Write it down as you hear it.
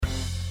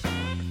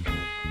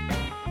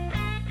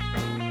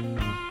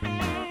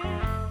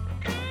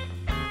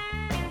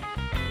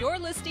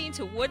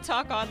listening to Wood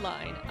Talk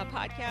Online, a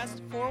podcast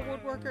for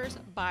woodworkers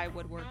by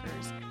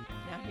woodworkers.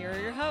 Now here are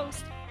your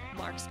hosts,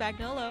 Mark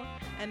Spagnolo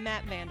and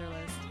Matt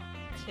Vanderlist.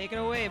 Take it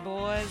away,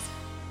 boys.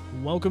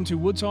 Welcome to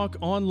Wood Talk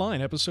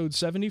Online, episode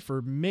 70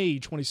 for May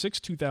 26,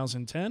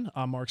 2010.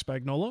 I'm Mark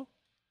Spagnolo.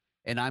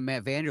 And I'm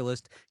Matt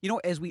Vanderlist. You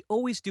know, as we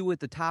always do at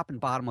the top and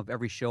bottom of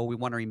every show, we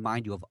want to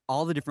remind you of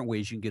all the different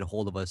ways you can get a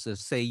hold of us. So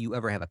say you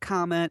ever have a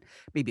comment,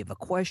 maybe have a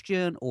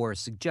question or a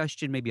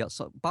suggestion, maybe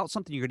about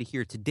something you're going to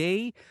hear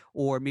today,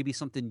 or maybe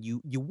something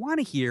you want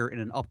to hear in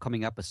an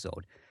upcoming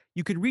episode.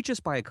 You can reach us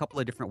by a couple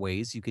of different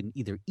ways. You can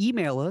either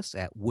email us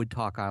at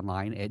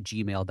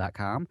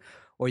woodtalkonline@gmail.com,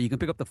 or you can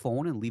pick up the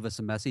phone and leave us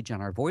a message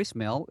on our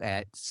voicemail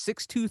at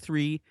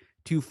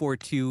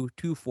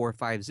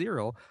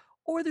 623-242-2450.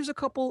 Or there's a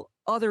couple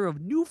other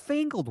of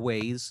newfangled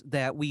ways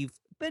that we've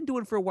been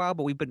doing for a while,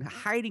 but we've been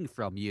hiding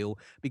from you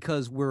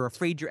because we're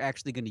afraid you're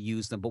actually going to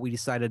use them. But we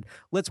decided,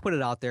 let's put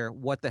it out there.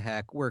 What the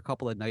heck? We're a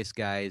couple of nice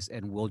guys,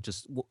 and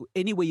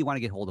any way you want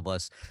to get hold of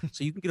us.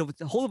 So you can get a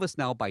hold of us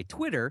now by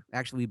Twitter.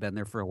 Actually, we've been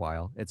there for a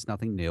while. It's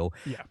nothing new.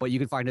 Yeah. But you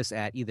can find us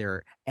at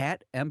either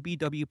at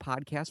MBW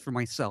Podcast for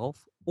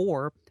myself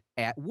or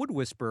at Wood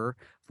Whisperer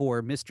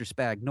for Mr.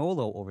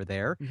 Spagnolo over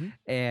there. Mm-hmm.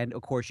 And,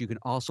 of course, you can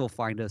also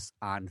find us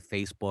on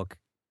Facebook.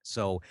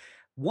 So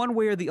one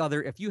way or the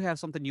other, if you have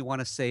something you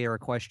want to say or a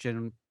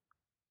question,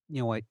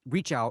 you know what,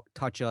 reach out,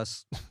 touch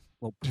us.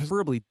 Well,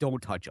 preferably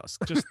don't touch us.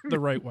 Just the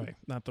right way,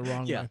 not the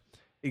wrong Yeah, way.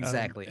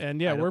 exactly.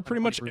 And yeah, we're pretty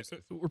much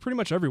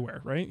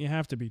everywhere, right? You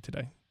have to be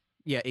today.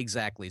 Yeah,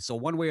 exactly. So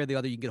one way or the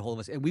other, you can get a hold of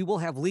us. And we will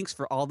have links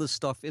for all this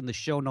stuff in the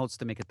show notes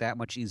to make it that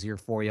much easier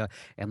for you.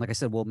 And like I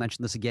said, we'll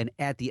mention this again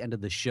at the end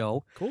of the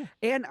show. Cool.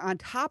 And on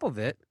top of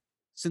it,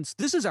 since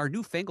this is our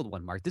newfangled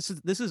one, Mark, this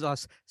is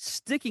us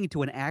sticking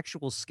to an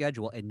actual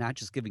schedule and not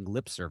just giving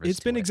lip service. It's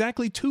been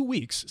exactly 2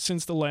 weeks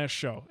since the last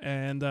show,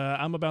 and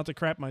I'm about to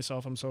crap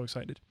myself. I'm so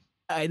excited.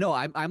 I know.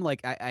 I'm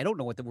like, I don't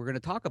know what we're going to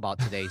talk about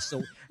today.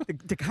 So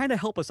to kind of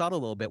help us out a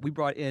little bit, we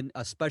brought in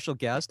a special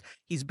guest.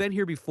 He's been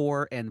here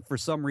before, and for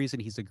some reason,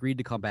 he's agreed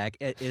to come back.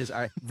 It is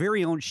our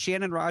very own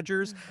Shannon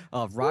Rogers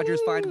of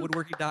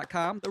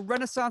RogersFineWoodworking.com, the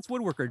Renaissance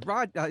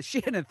woodworker.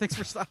 Shannon, thanks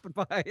for stopping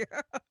by.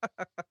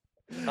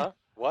 Huh?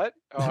 What?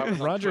 Oh, I was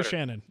on Roger Twitter.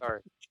 Shannon.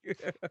 Sorry.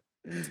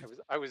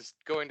 I was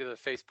going to the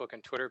Facebook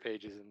and Twitter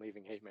pages and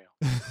leaving hate mail.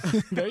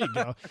 There you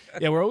go.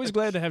 Yeah, we're always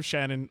glad to have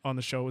Shannon on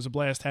the show. It was a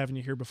blast having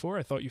you here before.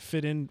 I thought you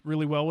fit in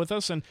really well with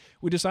us, and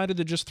we decided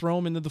to just throw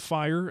him into the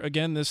fire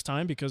again this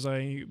time because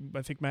I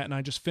think Matt and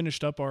I just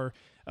finished up our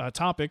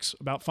topics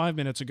about 5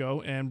 minutes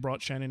ago and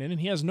brought Shannon in,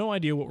 and he has no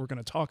idea what we're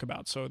going to talk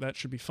about, so that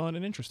should be fun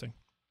and interesting.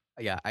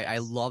 Yeah, I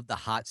love the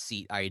hot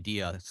seat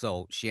idea.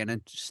 So,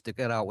 Shannon, stick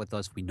it out with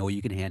us. We know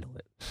you can handle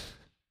it.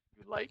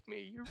 You like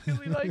me. You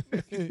really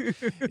like me.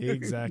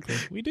 Exactly.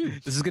 We do.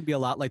 This is going to be a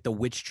lot like the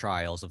witch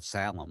trials of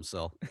Salem.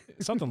 So,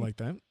 Something like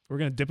that. We're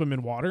going to dip him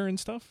in water and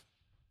stuff.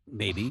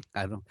 maybe.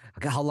 I don't know.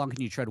 How long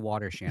can you tread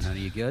water, Shannon? Are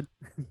you good?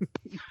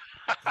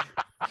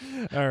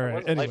 All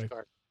right. Anyway.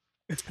 Lifeguard.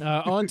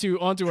 On to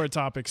our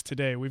topics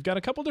today. We've got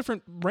a couple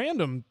different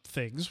random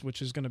things,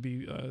 which is going to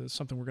be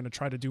something we're going to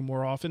try to do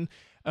more often.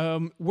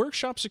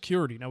 Workshop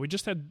security. Now, we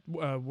just had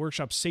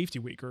Workshop Safety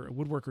Week, or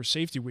Woodworker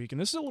Safety Week,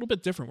 and this is a little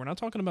bit different. We're not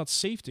talking about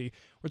safety.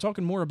 We're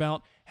talking more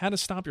about how to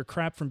stop your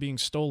crap from being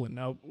stolen.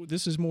 Now,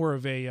 this is more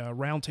of a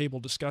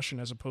roundtable discussion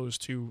as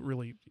opposed to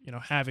really,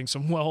 having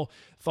some well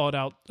thought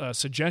out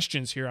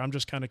suggestions here. I'm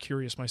just kind of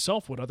curious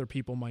myself what other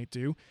people might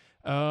do.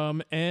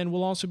 And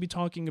we'll also be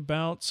talking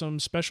about some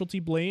specialty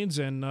blades,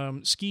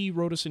 and Ski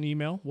wrote us an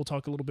email. We'll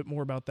talk a little bit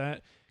more about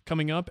that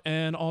coming up.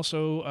 And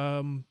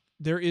also,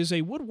 there is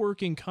a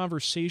woodworking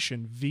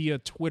conversation via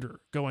Twitter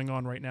going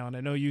on right now. And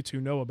I know you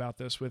two know about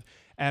this with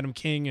Adam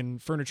King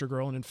and Furniture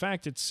Girl. And in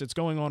fact, it's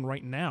going on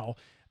right now.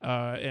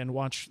 And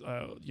watch,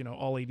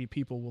 all 80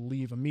 people will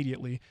leave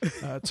immediately.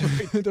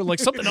 They're like,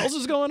 something else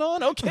is going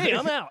on? Okay,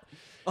 I'm out.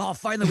 Oh,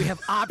 finally we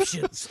have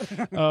options.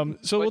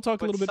 So we'll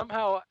talk a little bit.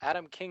 Somehow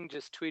Adam King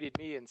just tweeted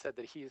me and said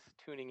that he's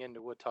tuning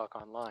into Wood Talk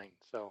Online.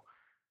 So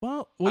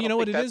Well, you know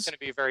what it is? That's going to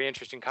be a very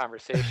interesting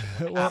conversation.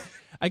 Well,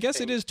 I guess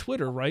it is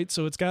Twitter, right?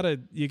 So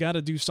you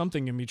gotta do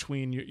something in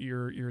between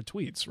your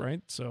tweets,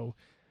 right? So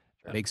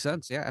Makes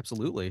sense. Yeah,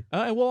 absolutely.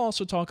 and we'll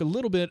also talk a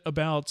little bit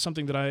about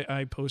something that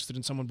I posted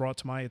and someone brought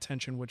to my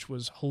attention, which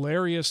was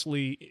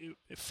hilariously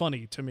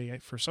funny to me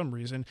for some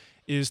reason,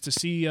 is to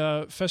see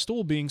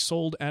Festool being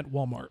sold at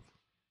Walmart.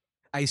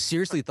 I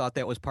seriously thought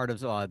that was part of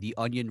the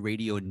Onion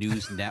Radio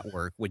News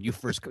Network when you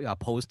first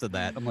posted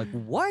that. I'm like,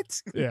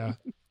 what? Yeah.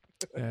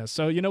 Yeah.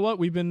 So you know what?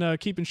 We've been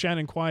keeping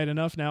Shannon quiet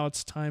enough. Now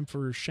it's time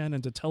for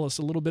Shannon to tell us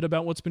a little bit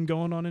about what's been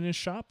going on in his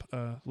shop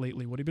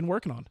lately. What have you been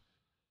working on?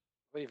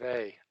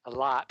 A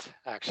lot,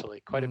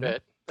 actually, quite a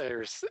bit.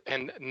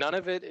 And none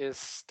of it is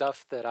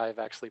stuff that I've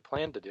actually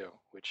planned to do,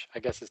 which I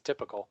guess is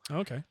typical.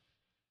 Okay.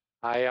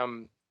 I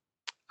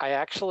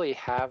actually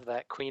have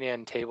that Queen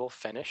Anne table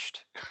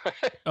finished.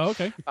 Oh,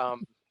 okay.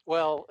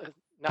 Well,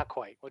 not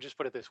quite. We'll just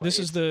put it this way.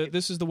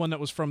 This is the one that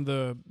was from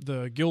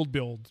the Guild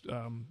Build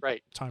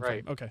right time right.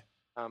 frame. Okay.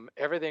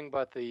 Everything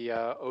but the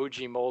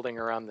OG molding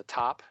around the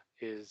top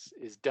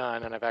is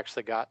done, and I've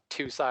actually got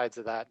 2 sides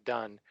of that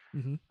done.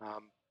 Mm-hmm.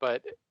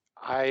 But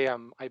I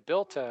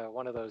built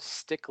one of those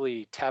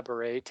Stickley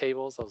Tabaret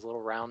tables, those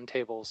little round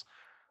tables,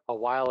 a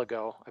while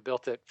ago. I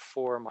built it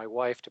for my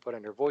wife to put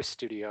in her voice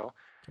studio,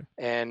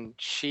 and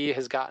she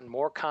has gotten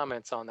more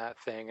comments on that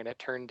thing, and it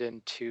turned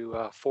into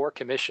 4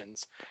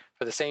 commissions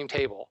for the same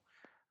table.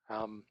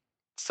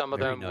 Some of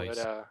Very them nice. would,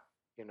 a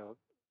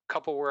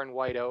couple were in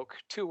white oak,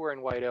 2 were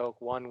in white oak,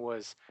 1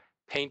 was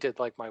painted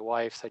like my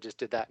wife's. I just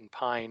did that in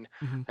pine,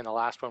 Mm-hmm. and the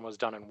last one was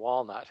done in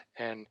walnut.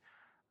 And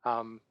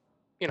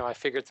I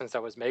figured since I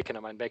was making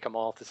them, I'd make them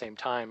all at the same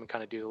time and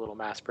kind of do a little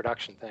mass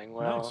production thing.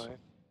 Well,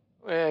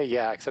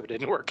 yeah, except it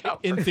didn't work out.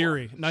 In very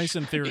theory, well. nice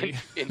in theory.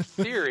 In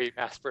theory,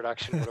 mass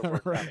production would have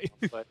worked Right.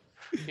 out. But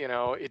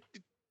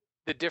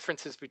the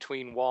differences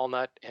between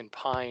walnut and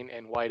pine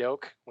and white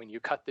oak, when you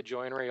cut the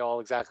joinery all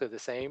exactly the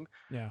same,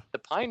 Yeah. the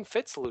pine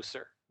fits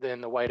looser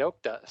than the white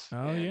oak does.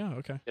 Oh, And yeah.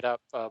 Okay. ended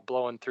up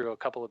blowing through a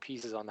couple of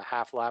pieces on the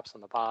half laps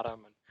on the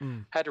bottom, and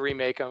Mm. had to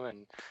remake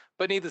them.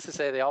 But needless to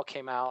say, they all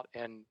came out,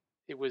 and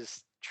it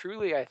was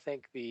truly, I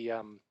think, the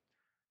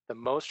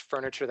most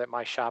furniture that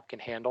my shop can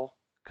handle,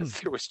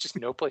 because there was just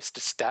no place to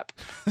step.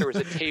 There was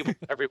a table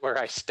everywhere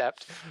I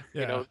stepped.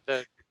 Yeah.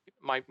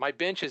 My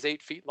bench is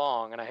 8 feet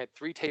long, and I had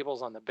 3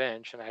 tables on the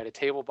bench, and I had a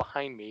table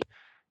behind me.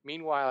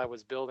 Meanwhile, I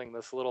was building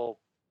this little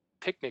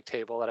picnic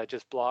table that I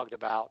just blogged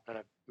about,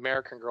 an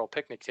American Girl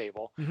picnic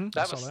table. Mm-hmm.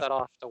 That was set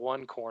off to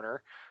one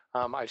corner.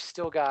 I've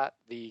still got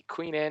the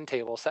Queen Anne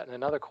table set in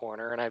another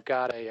corner, and I've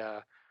got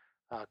a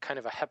kind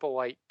of a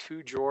Hepawhite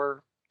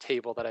 2-drawer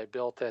table that I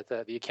built at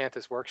the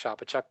Acanthus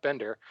workshop at Chuck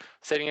Bender,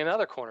 sitting in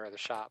another corner of the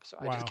shop. So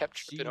I just kept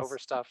tripping over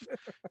stuff.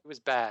 It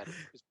was bad. It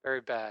was very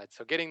bad.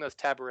 So getting those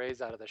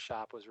tabourets out of the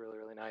shop was really,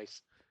 really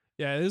nice.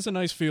 Yeah, it is a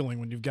nice feeling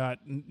when you've got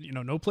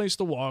no place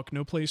to walk,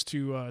 no place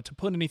to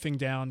put anything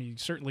down. You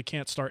certainly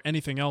can't start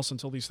anything else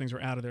until these things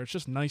are out of there. It's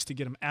just nice to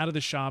get them out of the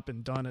shop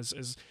and done.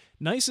 As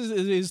nice as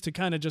it is to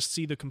kind of just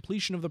see the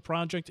completion of the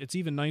project, it's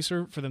even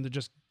nicer for them to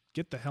just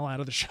get the hell out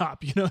of the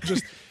shop,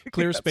 just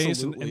clear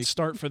space and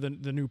start for the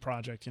new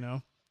project,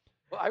 Well,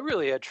 I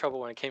really had trouble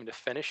when it came to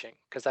finishing,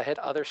 because I had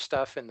other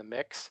stuff in the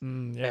mix. Yeah.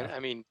 And I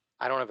mean,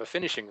 I don't have a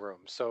finishing room,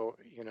 so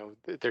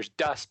there's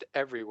dust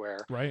everywhere.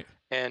 Right.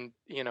 And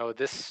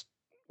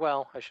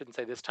I shouldn't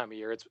say this time of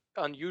year. It's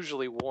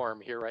unusually warm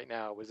here right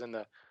now. It was in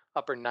the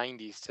upper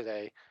 90s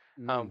today,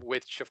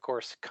 which of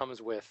course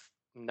comes with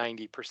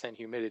 90%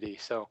 humidity.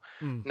 So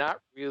not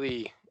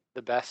really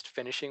the best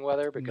finishing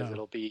weather, because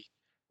it'll be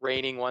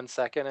raining one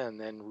second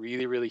and then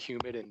really, really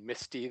humid and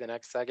misty the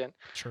next second.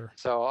 Sure.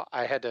 So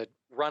I had to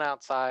run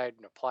outside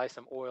and apply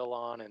some oil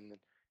on and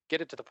get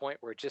it to the point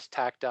where it just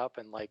tacked up,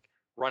 and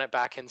run it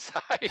back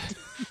inside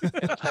and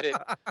let it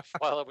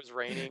while it was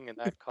raining, and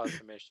that caused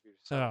some issues.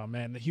 So. Oh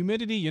man, the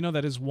humidity,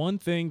 that is one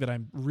thing that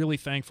I'm really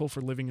thankful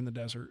for living in the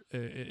desert,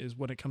 is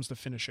when it comes to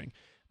finishing.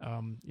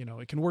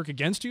 It can work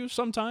against you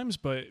sometimes,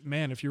 but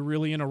man, if you're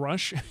really in a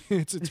rush,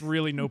 it's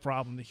really no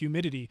problem. The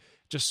humidity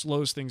just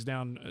slows things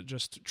down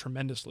just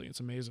tremendously.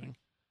 It's amazing.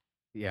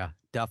 Yeah,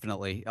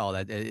 definitely. Oh,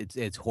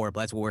 it's horrible.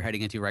 That's what we're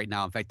heading into right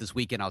now. In fact, this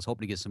weekend I was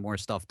hoping to get some more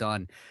stuff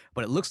done,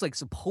 but it looks like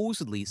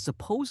supposedly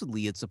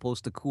it's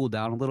supposed to cool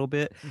down a little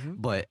bit,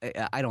 but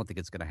I don't think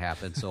it's going to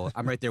happen. So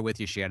I'm right there with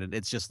you, Shannon.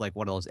 It's just like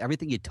one of those,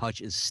 everything you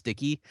touch is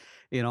sticky,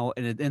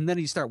 and then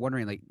you start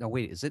wondering, no,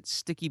 wait, is it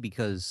sticky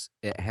because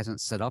it hasn't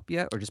set up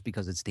yet, or just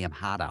because it's damn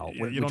hot out?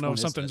 Yeah, you don't know if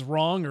something's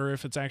wrong or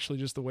if it's actually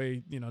just the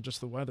way,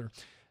 just the weather.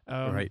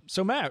 Right.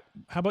 So Matt,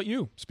 how about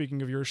you?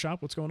 Speaking of your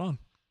shop, what's going on?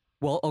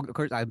 Well, of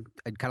course, I'm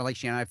kind of like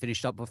Shannon. I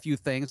finished up a few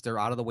things. They're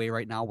out of the way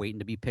right now, waiting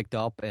to be picked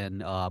up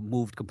and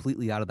moved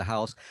completely out of the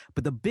house.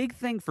 But the big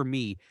thing for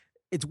me,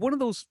 it's one of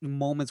those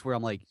moments where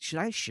I'm like, should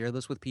I share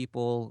this with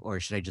people, or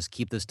should I just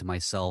keep this to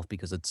myself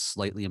because it's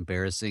slightly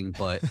embarrassing?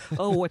 But,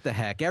 what the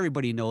heck?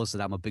 Everybody knows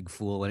that I'm a big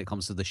fool when it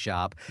comes to the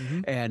shop.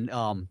 And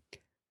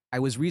I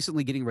was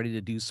recently getting ready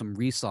to do some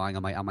resawing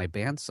on my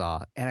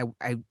bandsaw, and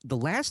I the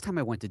last time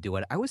I went to do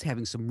it, I was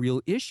having some real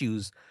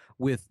issues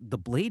with the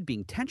blade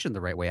being tensioned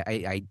the right way.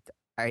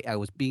 I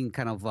was being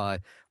kind of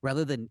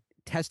rather than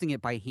testing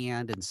it by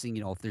hand and seeing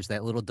if there's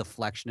that little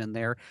deflection in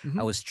there,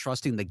 I was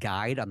trusting the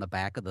guide on the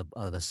back of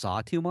the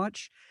saw too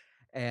much.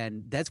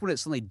 And that's when it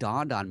suddenly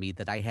dawned on me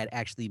that I had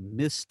actually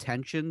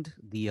mistensioned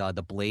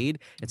the blade.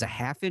 It's a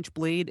 1/2-inch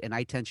blade, and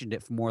I tensioned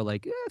it for more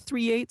like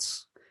 3/8.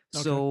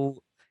 Okay. So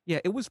yeah,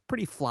 it was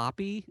pretty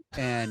floppy,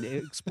 and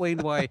it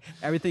explained why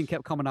everything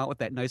kept coming out with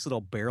that nice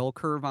little barrel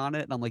curve on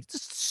it. And I'm like,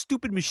 this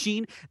stupid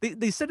machine.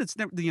 They said it's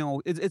never,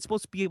 it's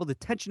supposed to be able to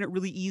tension it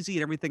really easy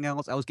and everything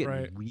else. I was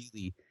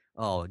getting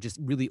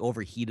really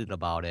overheated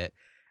about it.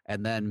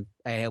 And then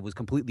I was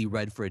completely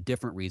red for a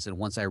different reason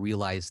once I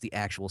realized the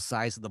actual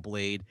size of the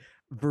blade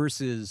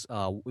versus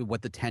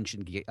what the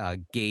tension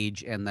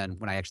gauge, and then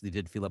when I actually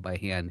did feel it by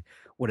hand,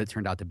 what it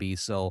turned out to be.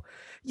 So,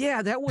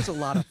 yeah, that was a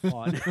lot of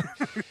fun.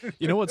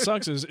 You know what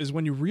sucks is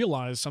when you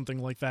realize something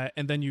like that,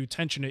 and then you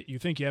tension it, you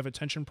think you have it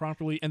tensioned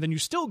properly, and then you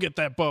still get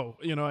that bow,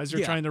 as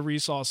you're trying to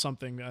resaw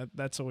something.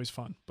 That's always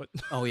fun. But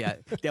oh yeah,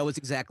 that was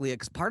exactly it.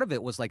 'Cause part of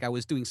it was like I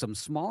was doing some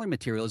smaller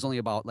material. It was only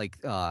about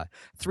like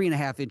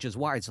 3.5 inches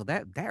wide, so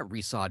that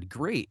resawed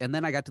great. And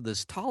then I got to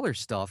this taller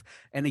stuff,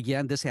 and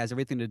again, this has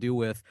everything to do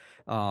with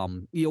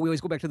we always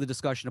go back to the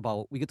discussion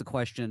about, we get the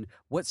question,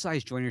 what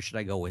size joiner should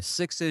I go with,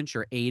 6-inch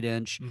or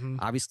 8-inch?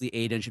 Obviously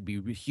 8-inch would be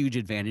a huge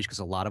advantage because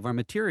a lot of our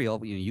material,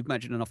 you've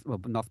mentioned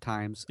enough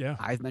times,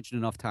 I've mentioned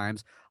enough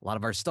times, a lot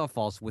of our stuff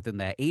falls within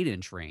that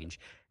 8-inch range.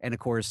 And of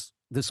course,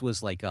 this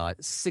was like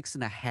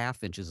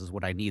 6.5 inches is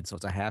what I need. So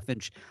it's a 1/2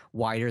 inch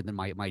wider than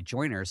my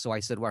joiner. So I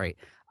said, all right,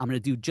 I'm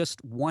going to do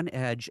just one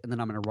edge and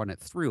then I'm going to run it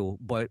through.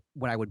 But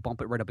when I would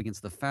bump it right up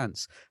against the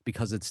fence,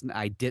 because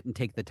I didn't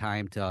take the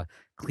time to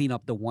clean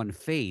up the one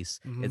face,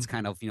 it's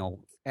kind of,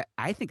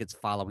 I think it's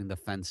following the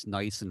fence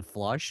nice and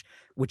flush,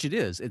 which it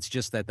is. It's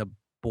just that the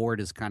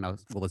board is kind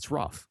of, it's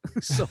rough.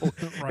 So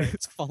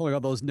it's following all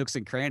those nooks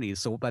and crannies.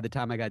 So by the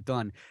time I got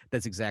done,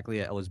 that's exactly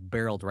it. I was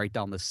barreled right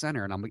down the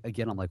center. And I'm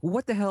like,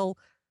 what the hell?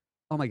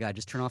 Oh my God,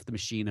 just turn off the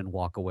machine and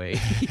walk away.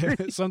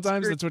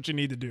 Sometimes that's what you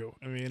need to do.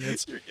 I mean,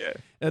 it's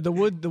the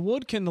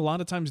wood can a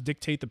lot of times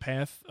dictate the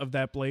path of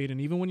that blade.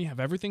 And even when you have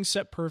everything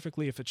set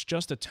perfectly, if it's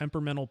just a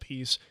temperamental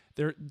piece,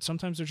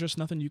 sometimes there's just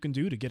nothing you can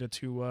do to get it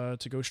to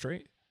go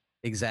straight.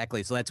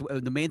 Exactly. So that's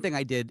the main thing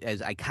I did,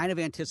 is I kind of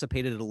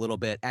anticipated it a little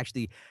bit.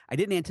 Actually, I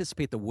didn't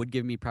anticipate the wood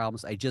giving me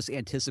problems. I just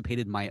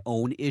anticipated my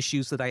own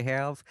issues that I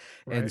have.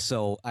 Right. And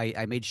so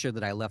I made sure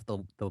that I left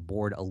the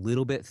board a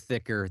little bit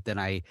thicker than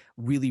I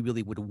really,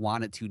 really would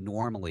want it to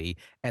normally.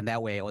 And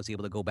that way I was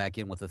able to go back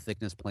in with a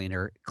thickness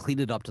planer, clean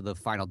it up to the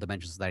final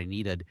dimensions that I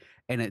needed.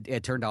 And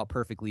it turned out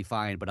perfectly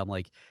fine. But I'm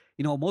like,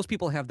 most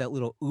people have that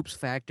little oops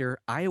factor.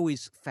 I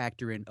always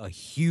factor in a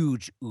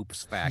huge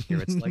oops factor.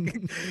 It's like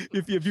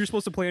if you're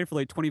supposed to plan for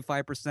like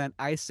 25%,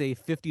 I say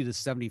 50 to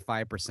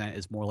 75%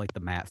 is more like the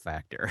matte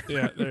factor.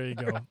 Yeah, there you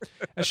go.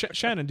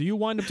 Shannon, do you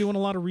wind up doing a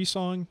lot of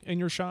resawing in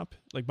your shop,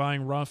 like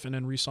buying rough and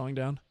then resawing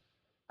down?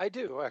 I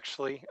do,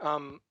 actually,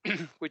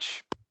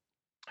 which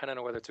I don't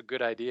know whether it's a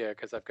good idea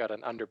because I've got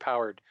an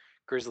underpowered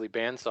Grizzly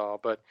bandsaw,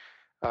 but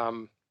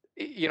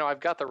I've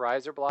got the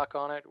riser block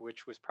on it,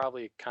 which was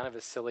probably kind of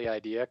a silly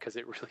idea because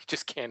it really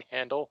just can't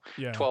handle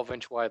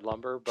 12-inch wide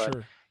lumber. But,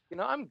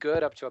 I'm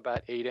good up to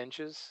about 8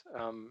 inches.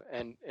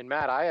 And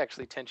Matt, I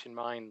actually tension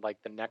mine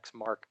like the next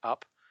mark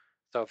up.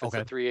 So if it's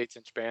a 3/8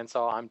 inch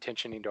bandsaw, I'm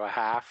tensioning to a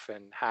 1/2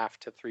 and 1/2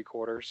 to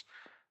 3/4.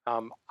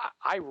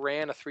 I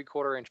ran a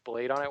 3/4 inch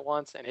blade on it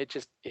once, and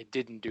it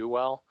didn't do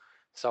well.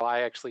 So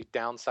I actually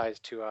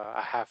downsized to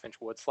a 1/2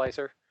 inch wood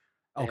slicer.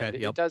 Okay.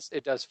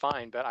 It does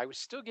fine, but I was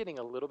still getting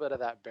a little bit of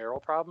that barrel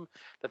problem.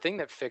 The thing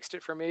that fixed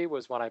it for me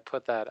was when I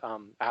put that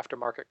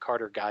aftermarket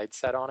Carter guide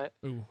set on it.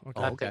 Ooh,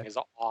 okay. That thing is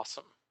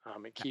awesome.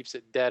 It keeps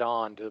it dead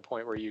on to the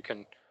point where you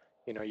can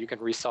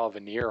resaw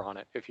veneer on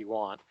it if you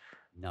want.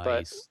 Nice.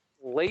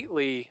 But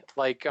lately,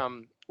 like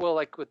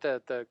with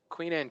the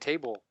Queen Anne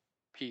table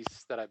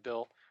piece that I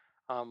built,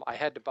 I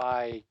had to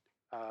buy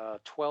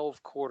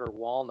 12-quarter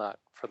walnut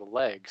for the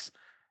legs.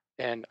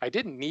 And I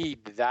didn't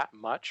need that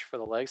much for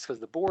the legs because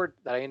the board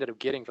that I ended up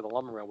getting for the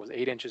lumber mill was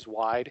 8 inches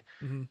wide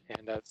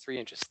and 3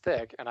 inches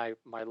thick. And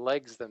my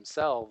legs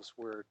themselves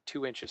were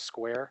 2 inches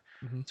square.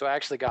 So I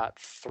actually got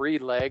 3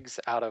 legs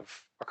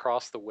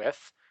across the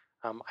width.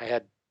 I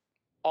had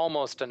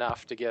almost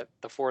enough to get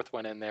the 4th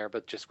one in there,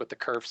 but just with the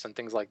kerfs and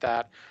things like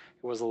that,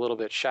 it was a little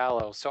bit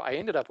shallow. So I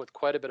ended up with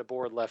quite a bit of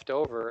board left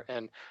over,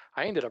 and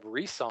I ended up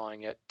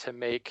resawing it to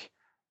make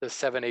the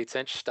 7/8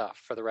 inch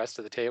stuff for the rest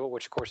of the table,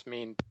 which of course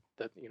mean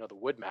that the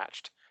wood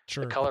matched.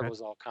 Sure, the color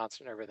was all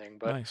constant and everything.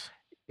 But nice.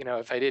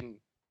 If I didn't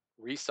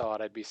resaw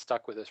it, I'd be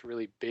stuck with this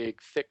really big,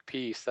 thick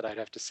piece that I'd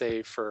have to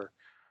save for,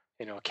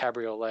 a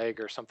cabriole leg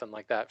or something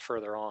like that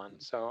further on.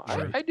 So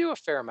sure. I do a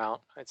fair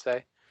amount, I'd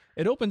say.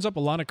 It opens up a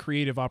lot of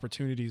creative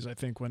opportunities, I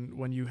think,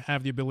 when you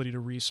have the ability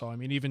to resaw. I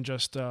mean, even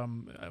just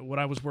what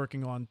I was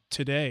working on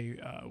today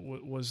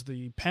was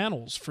the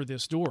panels for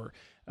this door.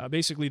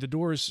 Basically, the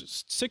door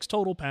is 6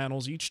 total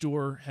panels. Each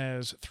door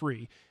has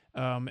 3.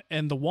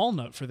 And the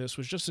walnut for this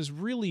was just this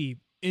really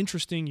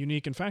interesting,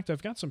 unique. In fact,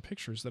 I've got some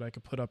pictures that I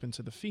could put up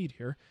into the feed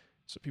here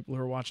so people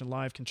who are watching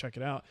live can check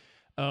it out.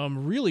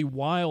 Really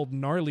wild,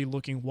 gnarly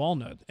looking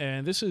walnut.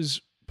 And this is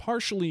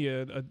partially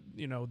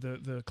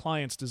the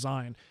client's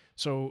design.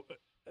 So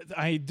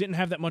I didn't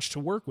have that much to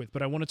work with,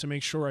 but I wanted to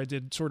make sure I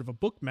did sort of a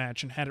book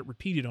match and had it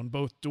repeated on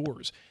both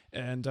doors.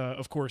 And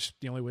of course,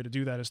 the only way to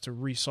do that is to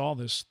resaw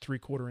this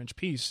 3/4 inch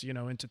piece,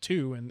 into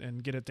 2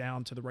 and get it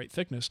down to the right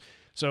thickness.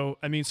 So,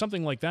 I mean,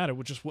 something like that,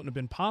 it just wouldn't have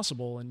been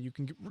possible. And you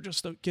can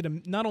just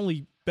get not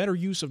only better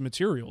use of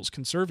materials,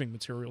 conserving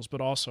materials,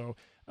 but also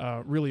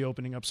really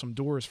opening up some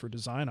doors for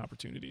design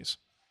opportunities.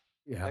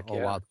 Yeah. Oh,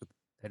 wow.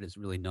 That is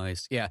really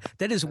nice. Yeah,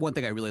 that is one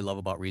thing I really love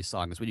about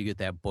Resong is when you get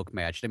that book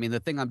matched. I mean, the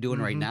thing I'm doing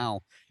right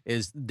now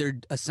is they're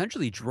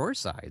essentially drawer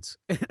sides.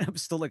 And I'm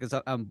still like,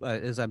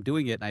 as I'm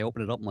doing it and I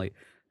open it up, I'm like,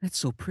 that's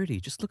so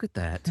pretty. Just look at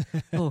that.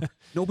 Oh,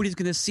 nobody's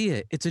going to see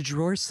it. It's a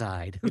drawer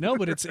side.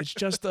 But it's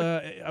just,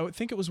 I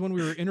think it was when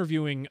we were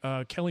interviewing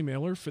Kelly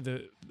Mailer for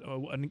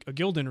a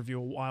guild interview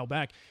a while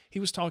back. He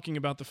was talking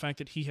about the fact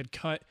that he had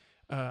cut,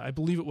 I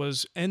believe it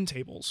was end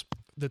tables.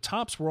 The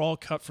tops were all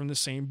cut from the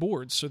same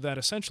board, so that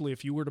essentially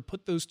if you were to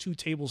put those two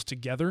tables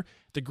together,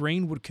 the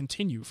grain would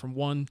continue from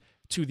one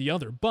to the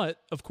other.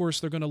 But, of course,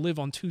 they're going to live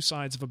on two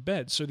sides of a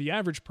bed. So the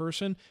average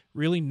person,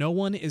 really no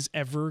one is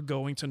ever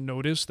going to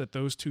notice that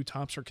those two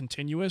tops are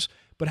continuous.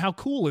 But how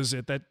cool is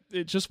it that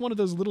it's just one of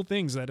those little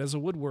things that as a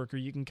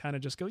woodworker, you can kind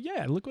of just go,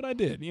 yeah, look what I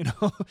did, you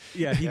know?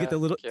 Yeah, you get the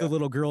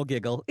little girl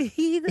giggle.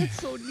 That's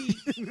so neat.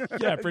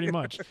 Yeah, pretty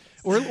much.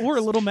 Or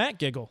a little Matt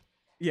giggle.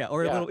 Yeah,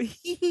 or a little.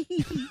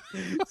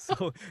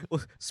 So,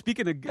 well,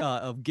 speaking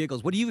of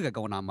giggles, what do you got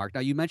going on, Mark? Now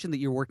you mentioned that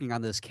you're working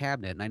on this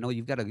cabinet, and I know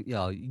you've got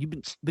you've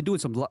been doing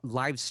some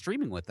live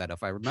streaming with that,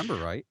 if I remember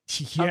right.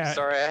 Yeah. I'm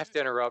sorry, I have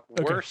to interrupt.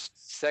 Okay. Worst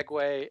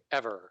segue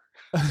ever.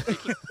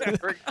 Speaking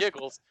of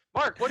giggles,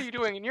 Mark, what are you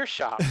doing in your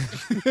shop?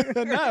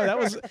 No, that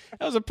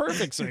was a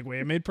perfect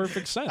segue. It made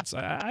perfect sense.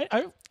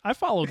 I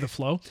followed the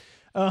flow.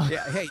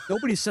 Yeah, hey,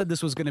 nobody said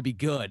this was going to be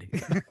good.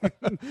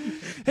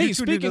 Hey,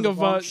 speaking of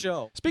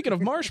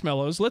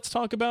marshmallows, let's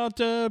talk about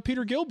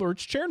Peter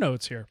Gilbert's chair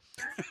notes here.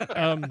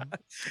 All right,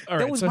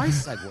 that was my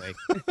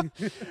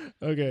segue.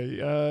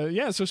 Okay,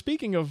 yeah. So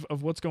speaking of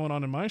what's going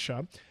on in my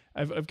shop,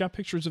 I've got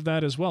pictures of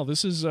that as well.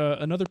 This is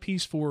another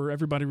piece for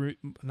everybody.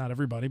 Not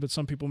everybody, but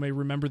some people may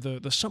remember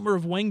the Summer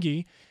of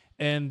Wengi.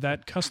 And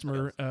that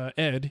customer,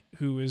 Ed,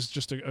 who is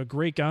just a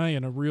great guy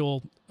and a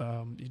real,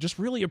 he just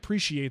really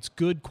appreciates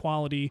good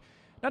quality,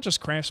 not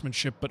just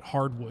craftsmanship, but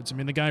hardwoods. I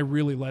mean, the guy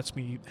really lets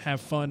me have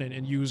fun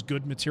and use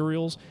good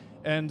materials.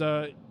 And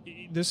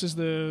this is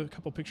the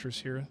couple pictures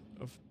here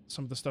of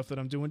some of the stuff that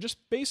I'm doing. Just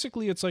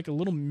basically, it's like a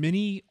little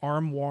mini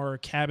armoire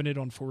cabinet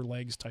on four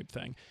legs type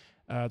thing.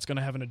 It's going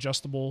to have an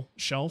adjustable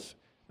shelf.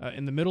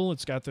 In the middle,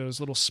 it's got those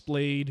little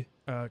splayed,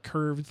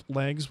 curved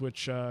legs,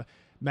 which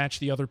match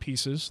the other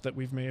pieces that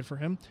we've made for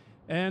him.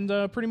 And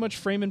pretty much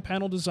frame and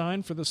panel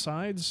design for the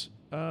sides,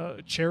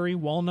 cherry,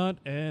 walnut,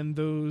 and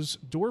those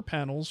door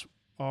panels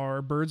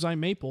are bird's eye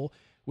maple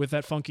with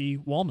that funky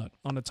walnut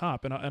on the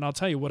top. And I'll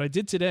tell you, what I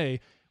did today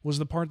was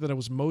the part that I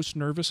was most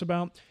nervous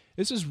about.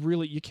 This is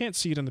really, you can't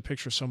see it in the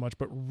picture so much,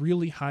 but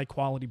really high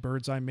quality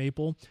bird's eye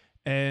maple.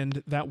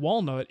 And that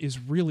walnut is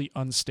really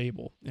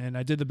unstable. And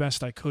I did the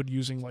best I could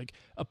using like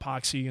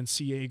epoxy and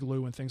CA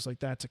glue and things like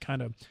that to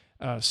kind of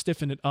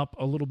stiffen it up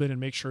a little bit and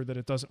make sure that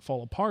it doesn't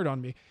fall apart on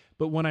me.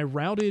 But when I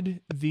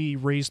routed the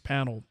raised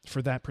panel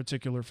for those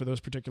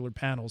particular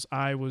panels,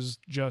 I was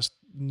just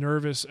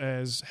nervous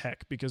as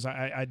heck because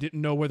I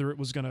didn't know whether it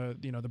was going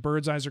to, the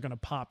bird's eyes are going to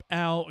pop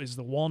out. Is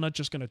the walnut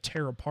just going to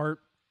tear apart?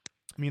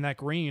 I mean, that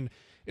grain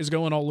is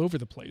going all over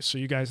the place. So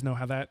you guys know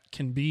how that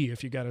can be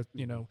if you got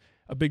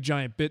a big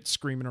giant bit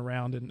screaming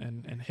around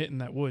and hitting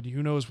that wood.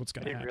 Who knows what's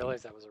going to happen? I didn't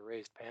realize that was a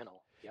raised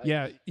panel.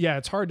 Yikes. Yeah,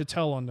 it's hard to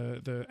tell on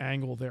the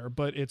angle there,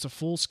 but it's a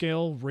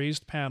full-scale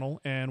raised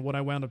panel, and what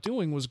I wound up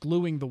doing was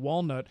gluing the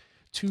walnut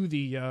to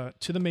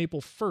the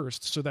maple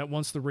first, so that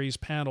once the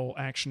raised panel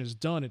action is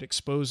done, it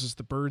exposes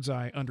the bird's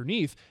eye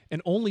underneath,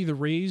 and only the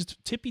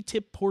raised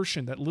tippy-tip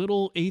portion, that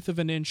little eighth of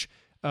an inch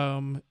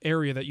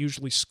area that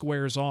usually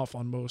squares off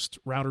on most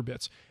router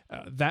bits,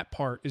 that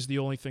part is the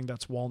only thing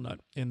that's walnut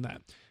in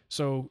that.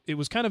 So it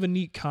was kind of a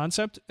neat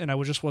concept, and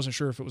I just wasn't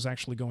sure if it was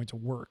actually going to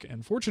work.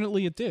 And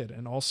fortunately, it did,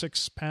 and all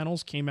 6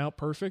 panels came out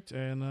perfect,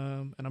 and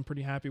I'm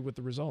pretty happy with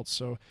the results.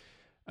 So,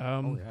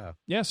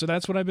 so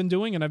that's what I've been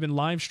doing, and I've been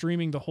live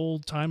streaming the whole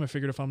time. I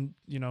figured if I'm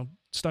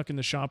stuck in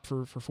the shop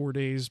for 4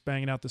 days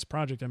banging out this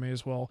project, I may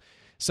as well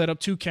set up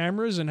 2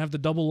 cameras and have the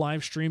double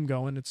live stream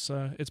going. It's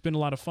been a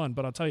lot of fun,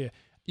 but I'll tell you,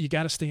 you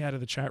got to stay out of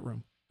the chat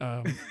room.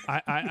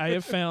 I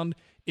have found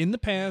in the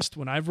past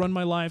when I've run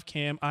my live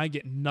cam, I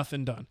get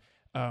nothing done.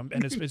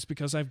 And it's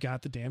because I've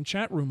got the damn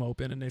chat room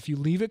open. And if you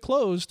leave it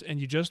closed and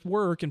you just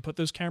work and put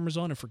those cameras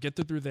on and forget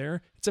that they're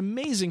there, it's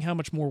amazing how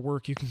much more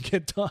work you can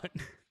get done.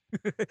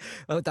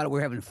 I thought we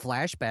were having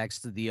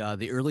flashbacks to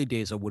the early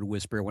days of Wood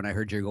Whisperer when I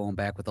heard you're going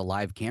back with the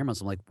live cameras.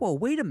 I'm like, whoa,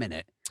 wait a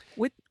minute.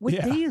 What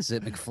day is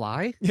it,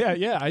 McFly?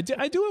 Yeah. I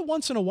do it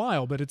once in a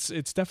while, but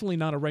it's definitely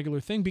not a regular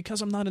thing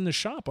because I'm not in the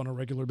shop on a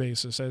regular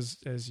basis,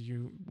 as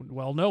you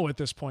well know at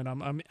this point.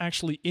 I'm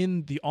actually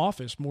in the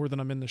office more than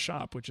I'm in the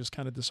shop, which is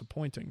kind of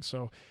disappointing.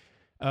 So,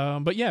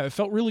 but yeah, it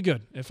felt really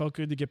good. It felt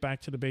good to get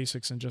back to the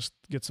basics and just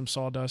get some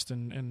sawdust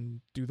and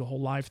do the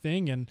whole live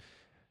thing. And,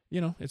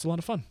 it's a lot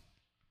of fun.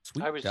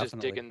 Sweet, I was definitely.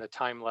 just digging the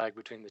time lag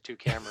between the 2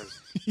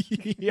 cameras.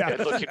 Yeah. I'd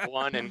look at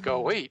one and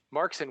go, wait,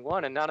 Mark's in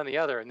one and not in the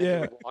other. And then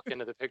he would walk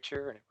into the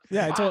picture. And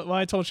it was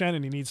I told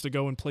Shannon he needs to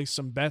go and place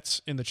some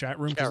bets in the chat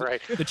room. Yeah,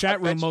 right. The chat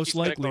room most he's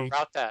gonna likely. go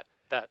route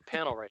that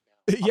panel right now.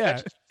 Yeah, bet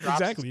you he drops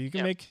exactly. his You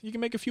can clamp.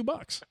 make a few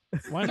bucks.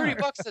 Why $30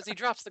 not? as he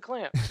drops the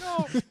clamp.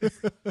 No.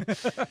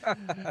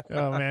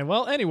 Oh man.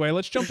 Well, anyway,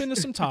 let's jump into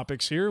some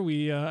topics here.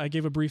 I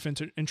gave a brief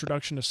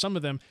introduction to some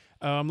of them.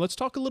 Let's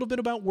talk a little bit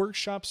about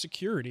workshop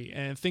security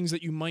and things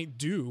that you might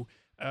do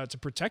to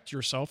protect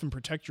yourself and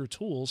protect your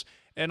tools.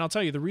 And I'll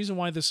tell you, the reason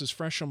why this is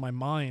fresh on my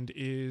mind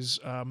is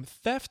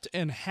theft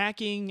and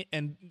hacking,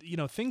 and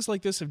things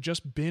like this have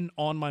just been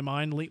on my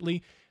mind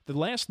lately. The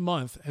last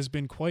month has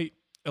been quite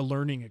a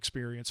learning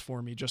experience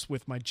for me, just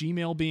with my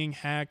Gmail being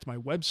hacked, my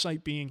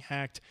website being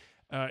hacked.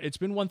 It's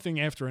been one thing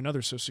after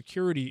another. So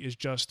security is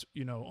just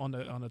on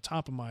the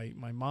top of my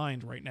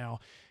mind right now.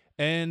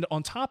 And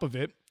on top of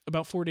it,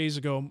 about 4 days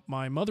ago,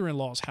 my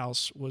mother-in-law's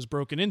house was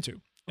broken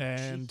into.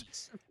 And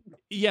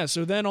yeah,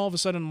 so then all of a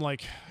sudden I'm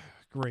like,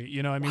 great.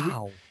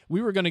 Wow.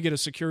 We were going to get a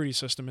security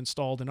system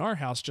installed in our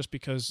house just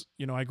because,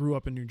 I grew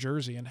up in New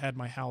Jersey and had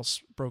my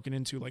house broken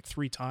into like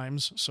 3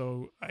 times.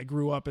 So I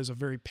grew up as a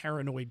very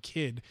paranoid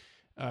kid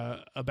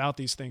about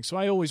these things. So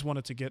I always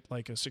wanted to get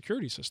like a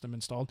security system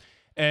installed.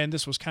 And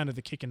this was kind of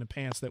the kick in the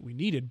pants that we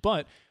needed.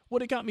 But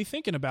what it got me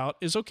thinking about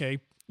is, okay,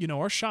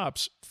 our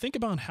shops, think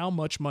about how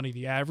much money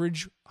the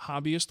average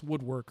hobbyist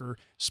woodworker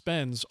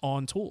spends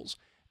on tools.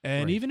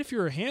 And Right. even if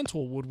you're a hand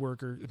tool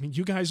woodworker, I mean,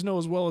 you guys know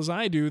as well as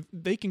I do,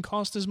 they can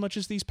cost as much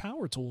as these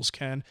power tools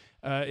can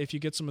if you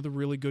get some of the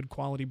really good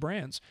quality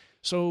brands.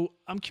 So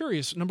I'm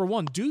curious, number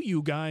one, do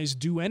you guys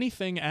do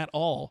anything at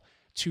all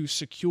to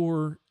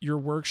secure your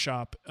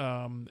workshop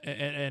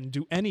and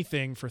do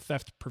anything for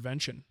theft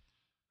prevention?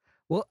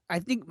 Well, I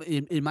think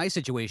in my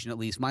situation, at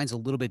least, mine's a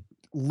little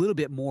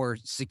bit more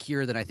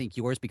secure than I think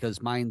yours, because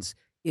mine's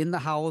in the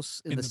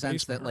house in the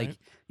sense basement, that like right?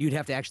 you'd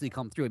have to actually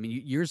come through. I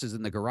mean, yours is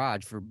in the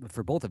garage for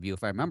both of you,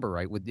 if I remember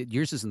right.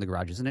 Yours is in the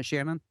garage, isn't it,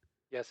 Shannon?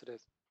 Yes, it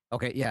is.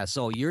 Okay, yeah.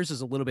 So yours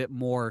is a little bit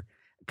more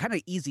kind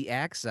of easy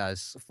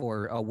access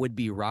for a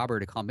would-be robber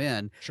to come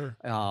in. Sure.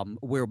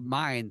 Where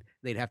mine,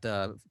 they'd have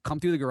to come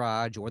through the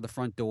garage or the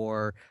front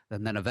door,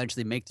 and then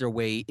eventually make their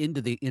way into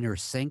the inner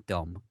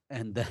sanctum,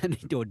 and then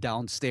go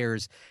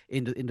downstairs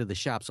into the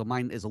shop. So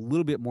mine is a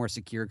little bit more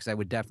secure, because I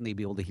would definitely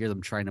be able to hear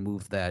them trying to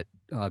move that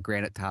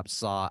granite top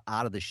saw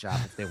out of the shop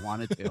if they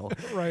wanted to.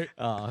 Right.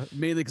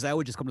 Mainly because I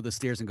would just come to the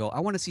stairs and go, I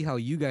want to see how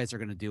you guys are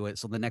going to do it.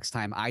 So the next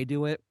time I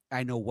do it,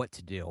 I know what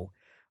to do.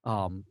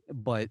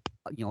 But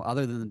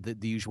other than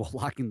the usual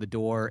locking the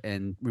door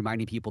and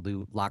reminding people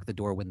to lock the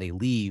door when they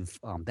leave,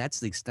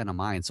 that's the extent of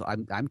mine. So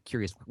I'm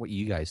curious what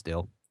you guys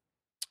do.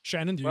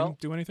 Shannon, do you Well-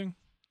 do anything?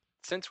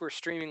 Since we're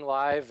streaming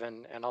live,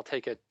 and I'll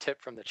take a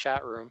tip from the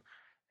chat room,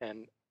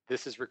 and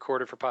this is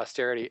recorded for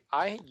posterity,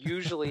 I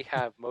usually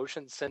have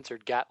motion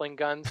censored Gatling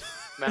guns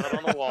mounted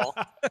on the wall.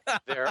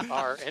 There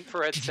are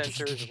infrared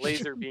sensors,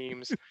 laser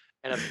beams,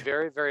 and a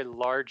very, very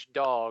large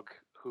dog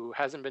who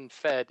hasn't been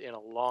fed in a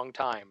long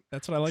time.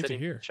 That's what I like to sitting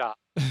in hear. the shop.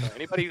 So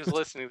anybody who's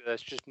listening to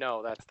this, just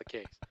know that's the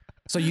case.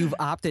 So you've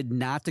opted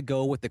not to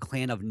go with the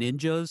clan of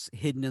ninjas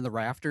hidden in the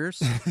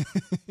rafters?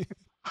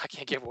 I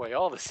can't give away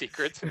all the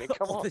secrets. I mean,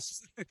 come on.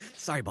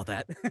 Sorry about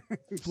that.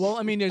 Well,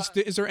 I mean,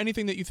 is there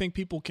anything that you think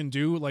people can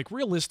do, like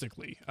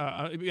realistically?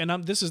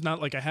 This is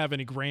not like I have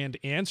any grand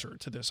answer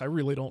to this. I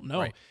really don't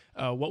know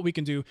what we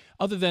can do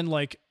other than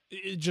like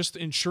just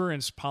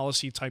insurance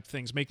policy type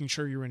things, making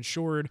sure you're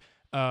insured,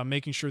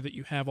 making sure that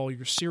you have all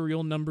your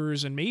serial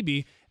numbers, and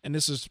maybe, and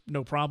this is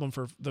no problem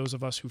for those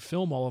of us who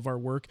film all of our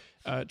work,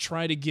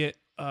 try to get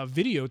a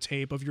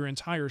videotape of your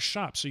entire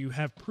shop so you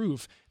have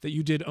proof that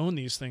you did own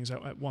these things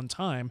at one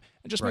time,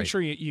 and just make Right.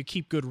 sure you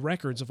keep good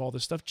records of all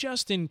this stuff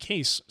just in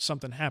case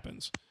something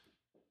happens.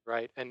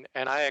 Right. And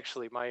I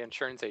actually, my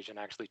insurance agent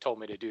actually told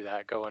me to do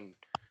that, go and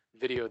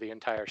video the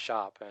entire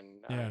shop.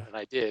 And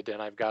I did.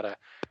 And I've got a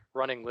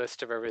running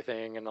list of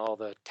everything and all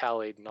the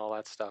tallied and all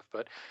that stuff.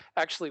 But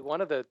actually, one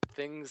of the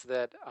things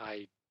that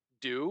I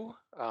do,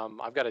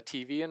 I've got a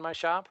TV in my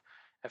shop.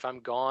 If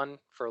I'm gone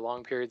for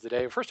long periods of the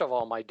day, first of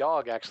all, my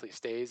dog actually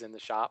stays in the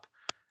shop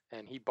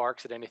and he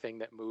barks at anything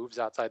that moves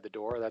outside the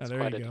door. That's there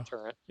quite you a go.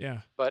 deterrent. Yeah.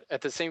 But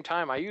at the same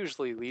time, I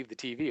usually leave the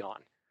TV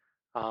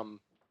on.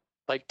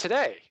 Like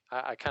today,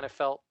 I kind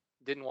of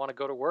didn't want to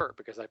go to work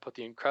because I put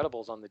The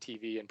Incredibles on the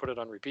TV and put it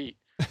on repeat.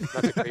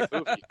 That's a great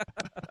movie.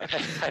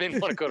 I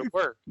didn't want to go to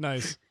work.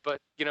 Nice. But,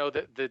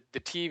 the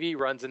TV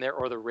runs in there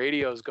or the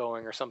radio's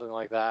going or something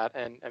like that.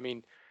 And, I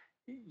mean,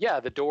 yeah,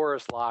 the door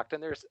is locked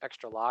and there's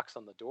extra locks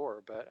on the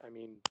door. But, I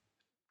mean,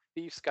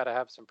 thief's got to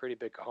have some pretty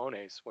big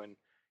cojones when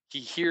he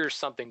hears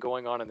something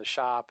going on in the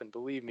shop. And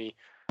believe me,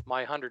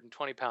 my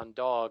 120-pound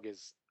dog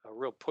is a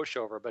real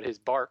pushover, but his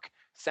bark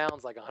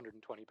sounds like a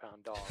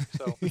 120-pound dog.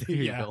 So There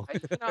you Yeah. go.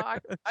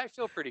 I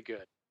feel pretty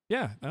good.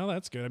 Yeah, no,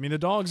 that's good. I mean, the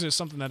dogs is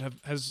something that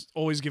has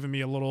always given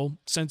me a little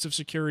sense of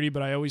security,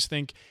 but I always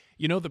think,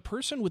 the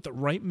person with the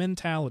right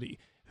mentality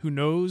who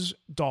knows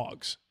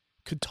dogs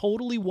could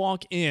totally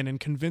walk in and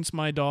convince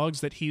my dogs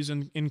that he's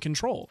in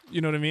control.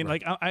 You know what I mean?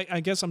 Right. Like, I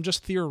guess I'm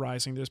just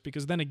theorizing this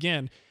because then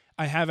again,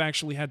 I have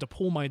actually had to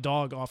pull my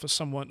dog off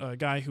of a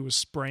guy who was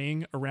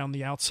spraying around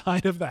the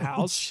outside of the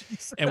house,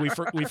 and we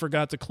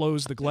forgot to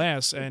close the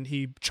glass, and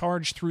he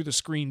charged through the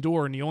screen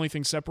door, and the only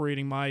thing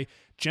separating my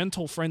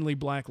gentle, friendly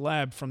black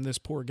lab from this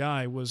poor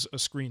guy was a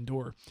screen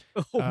door.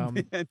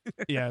 Man.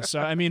 Yeah, so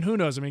I mean, who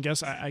knows? I mean,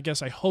 I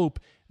guess I hope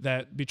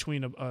that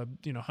between a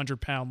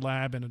 100-pound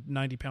lab and a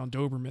 90-pound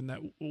Doberman, that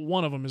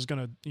one of them is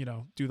going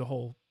to do the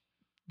whole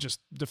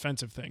just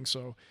defensive thing.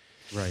 So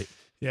Right.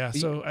 yeah.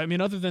 So, I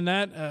mean, other than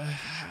that,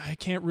 I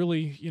can't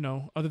really,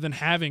 other than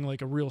having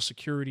like a real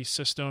security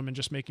system and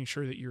just making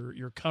sure that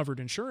you're covered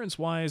insurance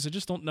wise, I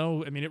just don't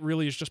know. I mean, it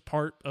really is just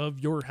part of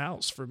your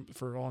house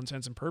for all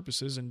intents and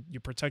purposes, and you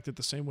protect it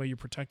the same way you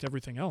protect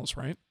everything else,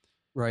 right?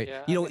 Right.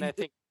 Yeah, and I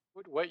think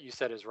what you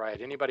said is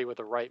right. Anybody with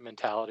the right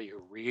mentality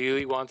who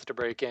really wants to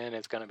break in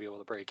is going to be able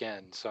to break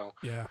in. So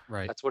yeah,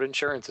 right. That's what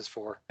insurance is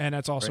for. And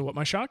that's also what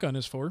my shotgun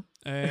is for.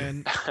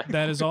 And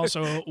that is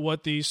also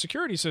what the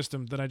security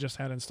system that I just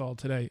had installed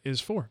today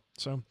is for.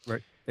 So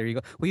right. There you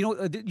go.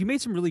 Well, you made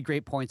some really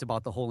great points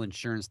about the whole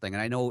insurance thing.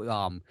 And I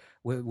know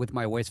with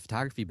my wife's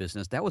photography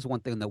business, that was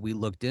one thing that we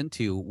looked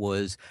into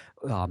was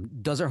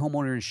does our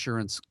homeowner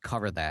insurance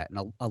cover that?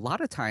 And a lot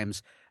of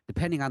times,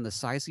 depending on the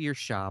size of your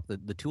shop,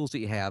 the tools that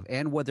you have,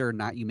 and whether or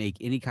not you make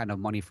any kind of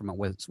money from it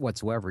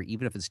whatsoever,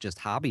 even if it's just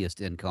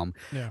hobbyist income,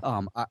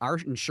 our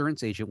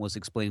insurance agent was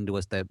explaining to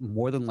us that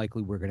more than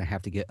likely we're going to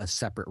have to get a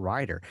separate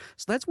rider.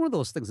 So that's one of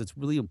those things that's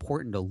really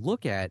important to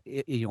look at,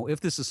 if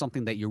this is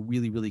something that you're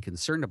really, really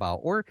concerned about,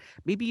 or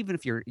maybe even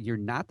if you're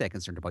not that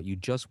concerned about, you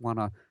just want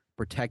to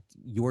protect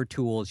your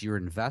tools, your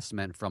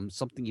investment from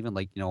something even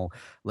like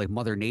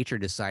Mother Nature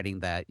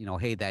deciding that,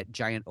 hey, that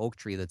giant oak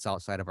tree that's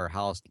outside of our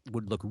house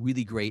would look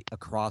really great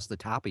across the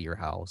top of your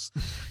house.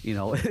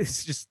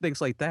 It's just things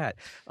like that.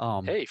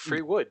 Hey,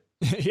 free wood.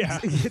 Yeah.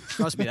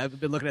 Trust me, I've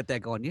been looking at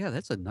that going, yeah,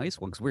 that's a nice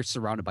one, because we're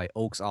surrounded by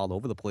oaks all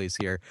over the place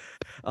here.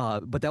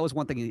 But that was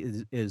one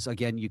thing is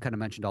again, you kind of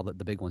mentioned all the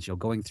big ones,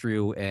 going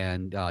through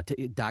and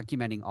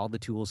documenting all the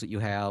tools that you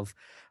have.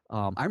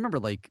 I remember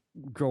like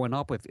growing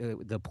up, if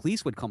the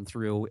police would come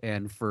through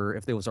and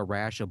if there was a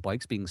rash of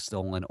bikes being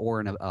stolen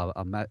or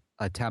an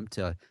attempt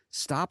to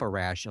stop a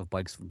rash of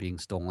bikes from being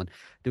stolen,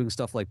 doing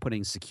stuff like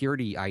putting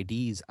security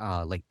IDs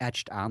like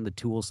etched on the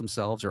tools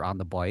themselves or on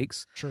the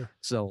bikes. Sure.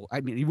 So I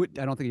mean,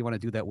 I don't think you want to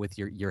do that with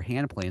your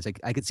hand planes. Like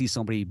I could see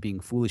somebody being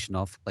foolish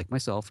enough, like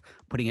myself,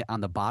 putting it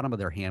on the bottom of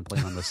their hand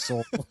plane on the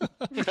sole.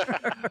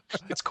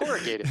 It's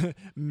corrugated.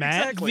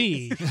 Matt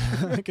V.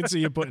 I can see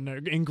you putting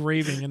an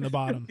engraving in the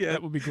bottom. Yeah.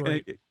 That would be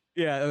great.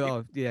 Yeah.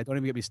 Oh, yeah. Don't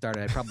even get me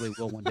started. I probably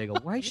will one day go,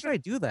 why should I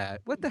do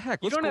that? What the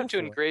heck? You don't have to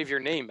engrave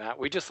your name, Matt.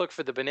 We just look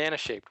for the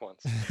banana-shaped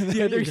ones.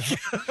 Yeah, there you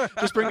go.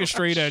 Just bring a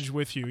straight edge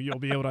with you. You'll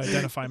be able to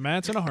identify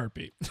Matt's in a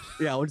heartbeat.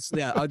 Yeah.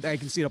 I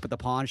can see it up at the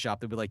pawn shop.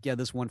 They'll be like, yeah,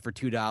 this one for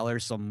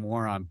 $2, some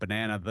more on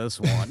banana, this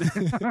one.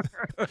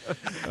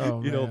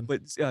 Oh, man.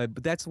 But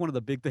that's one of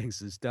the big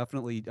things is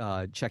definitely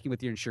checking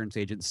with your insurance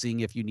agent, seeing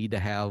if you need to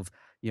have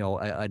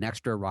an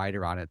extra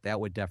rider on it. That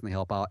would definitely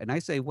help out. And I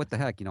say, what the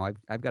heck?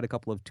 I've got a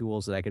couple of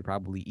tools that I could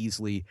probably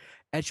easily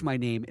etch my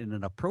name in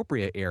an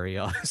appropriate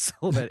area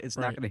so that it's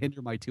not going to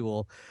hinder my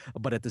tool,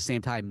 but at the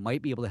same time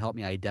might be able to help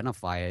me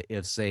identify it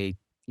if, say,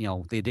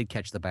 they did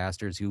catch the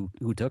bastards who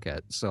took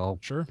it. So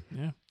sure,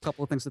 yeah, a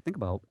couple of things to think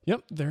about.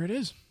 Yep, there it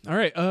is. All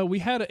right, we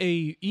had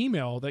a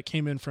email that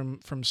came in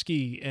from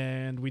Ski,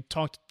 and we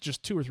talked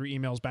just 2 or 3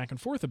 emails back and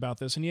forth about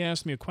this, and he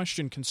asked me a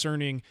question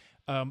concerning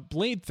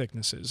blade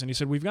thicknesses, and he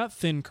said we've got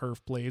thin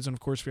kerf blades, and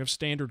of course we have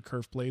standard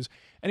kerf blades,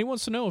 and he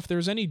wants to know if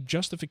there's any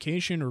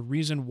justification or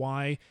reason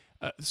why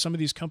some of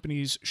these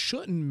companies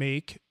shouldn't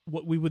make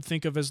what we would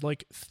think of as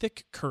like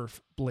thick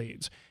kerf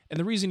blades. And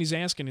the reason he's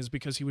asking is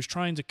because he was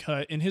trying to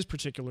cut, in his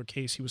particular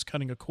case, he was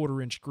cutting a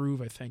 1/4 inch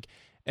groove, I think.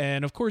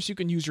 And of course you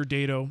can use your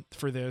dado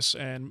for this,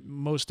 and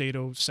most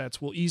dado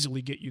sets will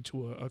easily get you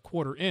to a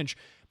 1/4 inch.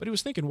 But he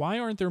was thinking, why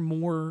aren't there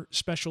more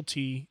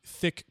specialty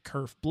thick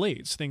kerf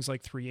blades, things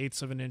like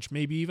 3/8 of an inch,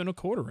 maybe even a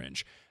 1/4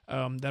 inch,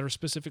 that are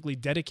specifically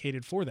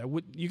dedicated for that?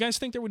 Would you guys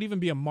think there would even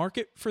be a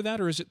market for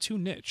that, or is it too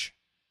niche?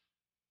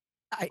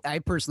 I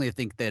personally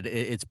think that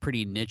it's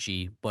pretty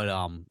nichey, but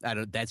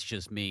that's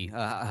just me.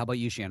 How about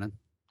you, Shannon?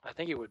 I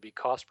think it would be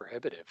cost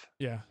prohibitive.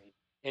 Yeah. I mean,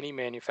 any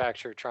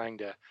manufacturer trying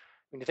to,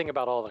 when you think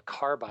about all the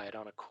carbide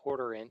on a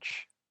 1/4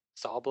 inch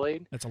saw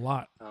blade, that's a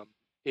lot.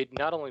 It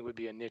not only would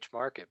be a niche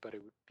market, but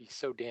it would be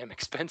so damn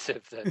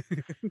expensive that,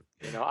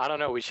 I don't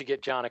know. We should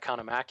get John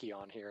Economaki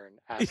on here and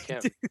ask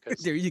him.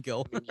 There you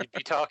go. I mean, you'd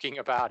be talking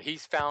about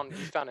he's found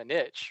a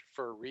niche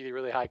for really,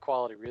 really high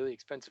quality, really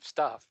expensive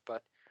stuff,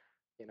 but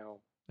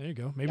There you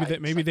go.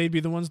 Maybe they'd be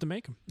the ones to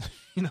make them.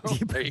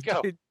 There you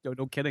go.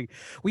 No kidding.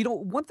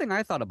 Well, one thing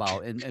I thought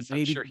about, and I'm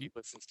maybe sure he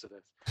listens to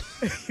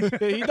this.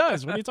 He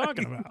does. What are you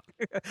talking about?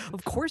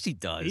 Of course he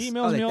does. He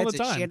emails me all the it.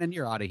 time. Shannon,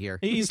 you're out of here.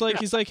 He's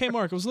like, hey,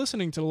 Mark, I was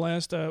listening to the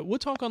last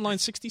Wood Talk Online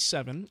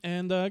 67,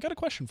 and I got a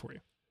question for you.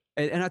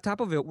 And on top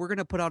of it, we're going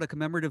to put out a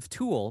commemorative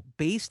tool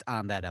based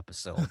on that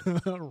episode.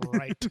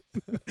 Right.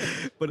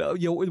 But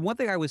one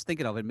thing I was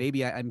thinking of, and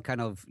maybe I'm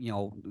kind of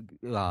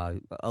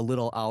a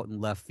little out in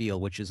left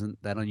field, which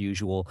isn't that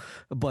unusual,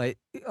 but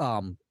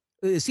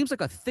it seems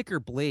like a thicker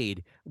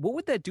blade. What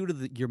would that do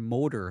to your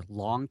motor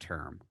long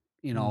term?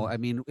 I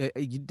mean,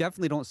 you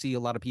definitely don't see a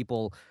lot of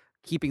people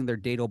keeping their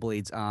dado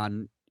blades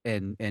on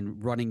and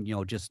running,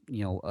 just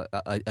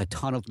a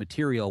ton of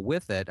material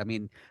with it. I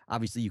mean,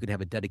 obviously you could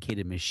have a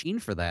dedicated machine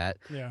for that.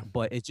 Yeah.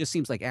 But it just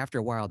seems like after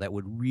a while that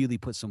would really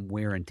put some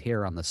wear and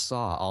tear on the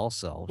saw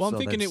also. Well, I'm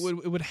thinking it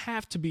would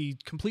have to be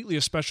completely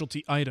a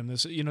specialty item.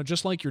 This,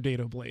 just like your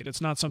dado blade.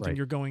 It's not something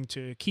you're going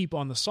to keep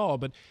on the saw,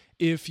 but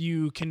if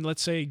you can,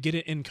 let's say, get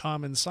it in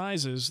common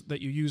sizes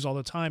that you use all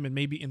the time and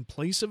maybe in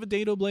place of a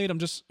dado blade, I'm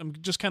just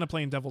kind of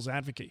playing devil's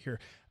advocate here.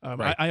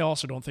 Right. I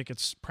also don't think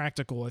it's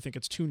practical. I think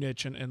it's too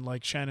niche and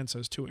like Shannon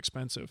says, too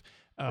expensive.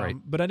 Right.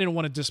 But I didn't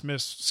want to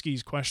dismiss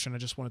Ski's question. I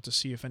just wanted to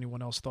see if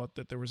anyone else thought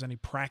that there was any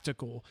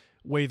practical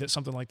way that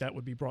something like that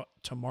would be brought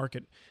to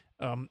market.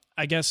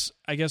 I guess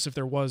if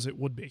there was, it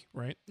would be,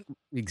 right?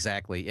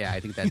 Exactly. Yeah, I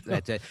think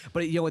that's it.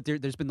 But you know what?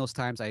 There's been those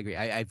times. I agree.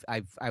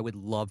 I would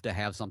love to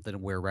have something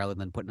where rather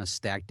than putting a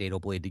stacked dado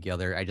blade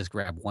together, I just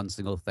grab one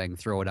single thing,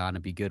 throw it on,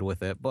 and be good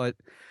with it. But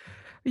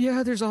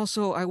yeah, there's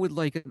also I would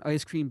like an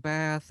ice cream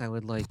bath. I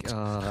would like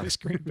ice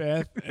cream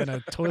bath and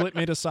a toilet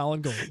made of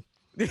solid gold.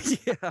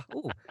 Yeah.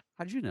 Oh,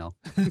 how did you know?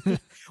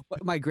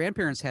 My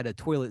grandparents had a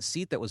toilet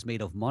seat that was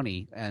made of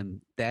money,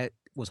 and that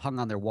was hung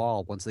on their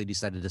wall once they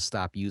decided to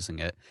stop using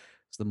it.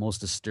 It's the most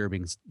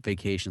disturbing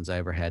vacations I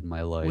ever had in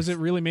my life. Was it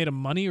really made of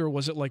money, or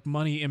was it like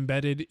money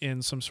embedded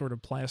in some sort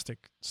of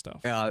plastic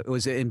stuff? It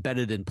was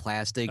embedded in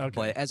plastic,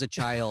 but as a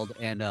child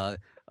and a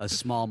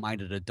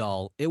small-minded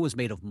adult, it was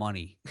made of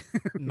money.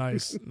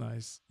 Nice.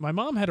 My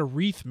mom had a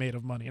wreath made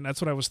of money, and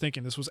that's what I was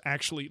thinking. This was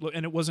actually,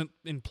 and it wasn't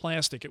in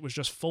plastic. It was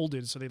just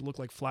folded, so they look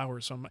like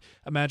flowers. So I'm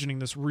imagining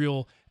this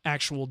real,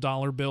 actual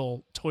dollar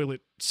bill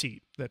toilet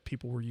seat that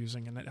people were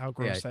using, and how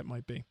gross that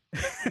might be.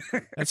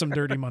 That's some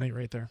dirty money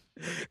right there.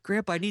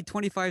 Grandpa, I need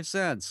 25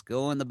 cents.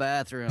 Go in the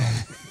bathroom.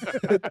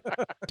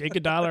 Take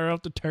 $1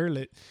 off the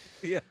toilet.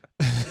 Yeah.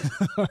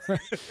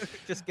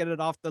 Just get it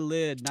off the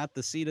lid, not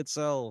the seat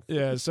itself.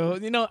 Yeah. So,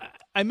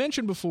 I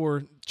mentioned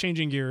before,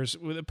 changing gears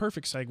with a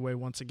perfect segue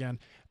once again,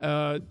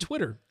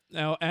 Twitter.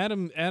 Now,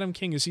 Adam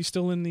King, is he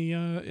still in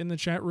the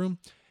chat room?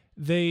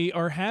 They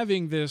are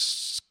having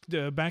this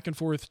back and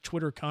forth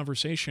Twitter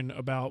conversation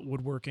about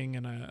woodworking,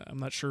 and I'm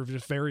not sure of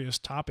just various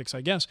topics,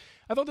 I guess.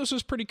 I thought this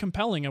was pretty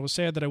compelling. I was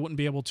sad that I wouldn't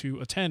be able to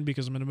attend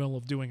because I'm in the middle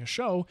of doing a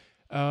show.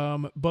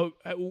 But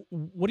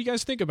what do you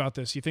guys think about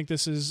this? You think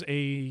this is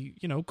a,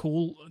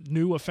 cool,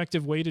 new,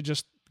 effective way to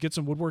just get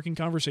some woodworking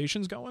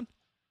conversations going?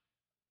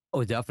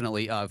 Oh,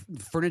 definitely.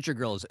 Furniture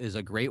Girl is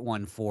a great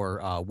one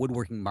for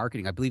woodworking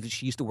marketing. I believe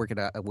she used to work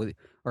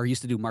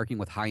used to do marketing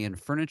with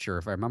high-end furniture,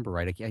 if I remember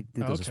right. I think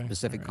it was a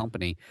specific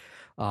company.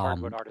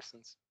 Hardwood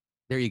Artisans.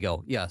 There you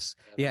go. Yes.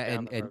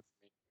 Yeah,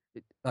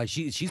 and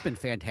she's been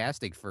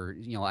fantastic for,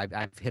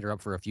 I've hit her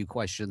up for a few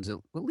questions at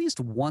least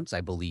once,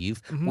 I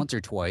believe, once or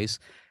twice.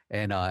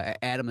 And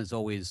Adam is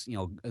always,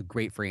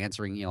 great for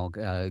answering,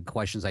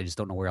 questions. I just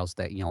don't know where else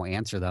to,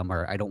 answer them,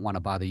 or I don't want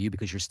to bother you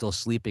because you're still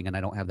sleeping and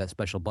I don't have that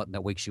special button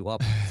that wakes you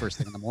up first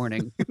thing in the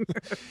morning.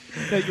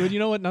 You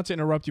know what? Not to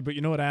interrupt you, but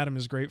you know what Adam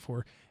is great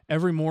for?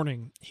 Every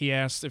morning he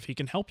asks if he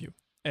can help you.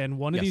 And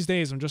one of these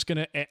days I'm just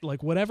going to,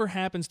 whatever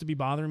happens to be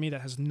bothering me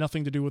that has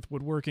nothing to do with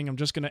woodworking, I'm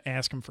just going to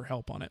ask him for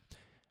help on it.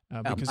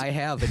 Because I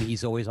have, and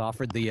he's always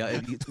offered the,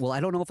 well, I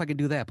don't know if I can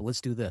do that, but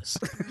let's do this.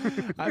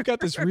 I've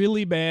got this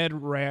really bad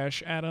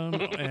rash, Adam,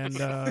 and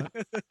do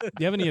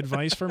you have any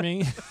advice for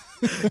me?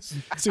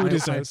 See what he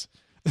says.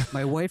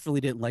 My wife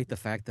really didn't like the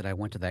fact that I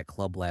went to that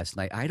club last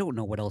night. I don't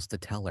know what else to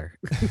tell her.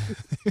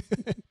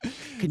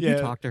 Can you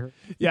talk to her?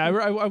 Yeah,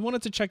 I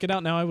wanted to check it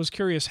out. Now, I was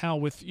curious how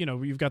with,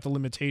 you've got the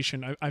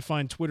limitation. I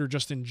find Twitter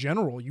just in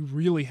general, you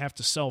really have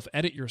to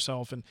self-edit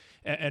yourself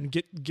and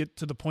get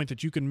to the point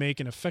that you can make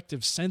an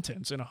effective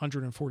sentence in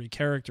 140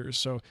 characters.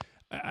 So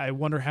I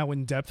wonder how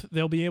in-depth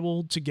they'll be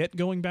able to get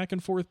going back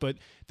and forth. But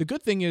the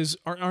good thing is,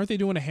 aren't they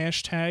doing a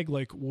hashtag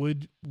like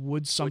wood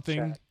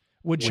something?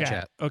 Wood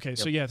chat. Okay,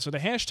 yep. So the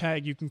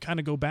hashtag, you can kind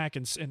of go back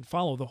and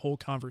follow the whole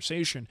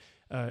conversation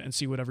and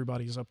see what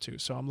everybody's up to.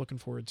 So I'm looking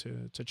forward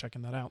to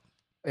checking that out.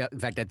 Yeah, in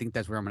fact, I think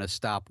that's where I'm going to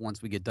stop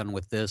once we get done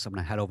with this. I'm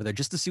going to head over there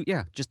just to see,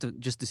 just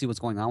to see what's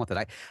going on with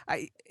it.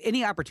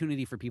 Any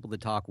opportunity for people to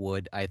talk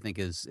wood, I think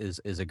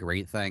is a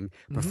great thing.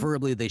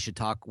 Preferably, they should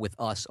talk with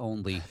us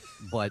only,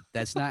 but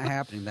that's not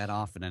happening that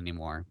often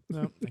anymore.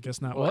 No, I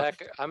guess not. Well,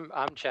 heck, I'm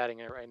chatting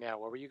it right now.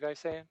 What were you guys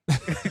saying?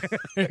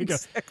 There you go.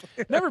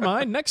 Never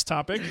mind. Next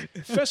topic: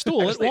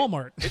 Festool at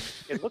Walmart.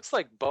 It looks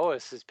like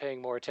Boas is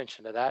paying more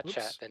attention to that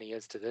chat than he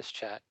is to this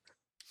chat.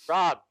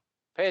 Rob,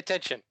 pay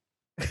attention.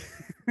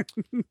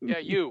 Yeah,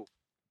 you.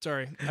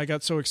 Sorry, I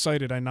got so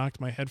excited I knocked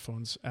my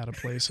headphones out of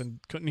place and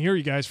couldn't hear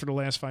you guys for the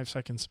last 5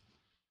 seconds.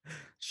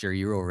 Sure,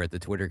 you were over at the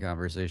Twitter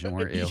conversation,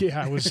 weren't you?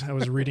 Yeah, I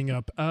was reading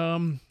up.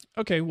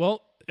 Okay,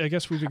 well, I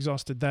guess we've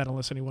exhausted that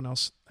unless anyone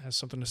else has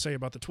something to say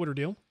about the Twitter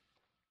deal.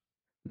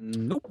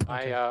 Nope.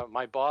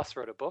 My boss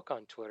wrote a book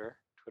on Twitter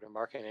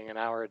marketing an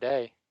hour a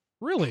day.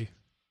 Really?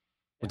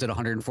 Was it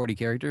 140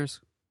 characters?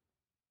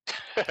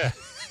 There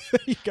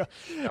you go.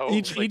 No,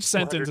 each like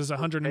sentence is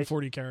 140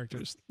 140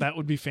 characters. That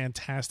would be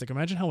fantastic.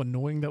 Imagine how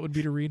annoying that would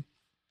be to read.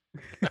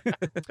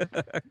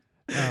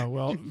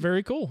 Well,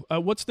 very cool.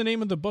 What's the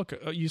name of the book?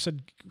 You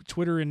said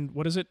Twitter in,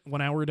 what is it,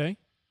 1 hour a day?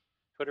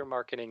 Twitter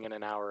marketing in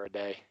an hour a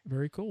day.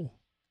 Very cool.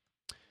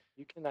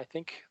 You can, I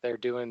think they're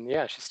doing,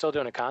 she's still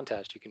doing a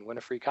contest. You can win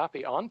a free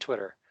copy on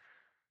Twitter.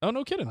 Oh,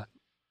 no kidding.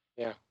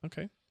 Yeah.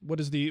 Okay. What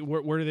is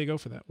where do they go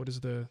for that? What is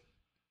the...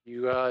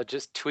 You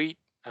just tweet,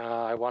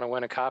 I want to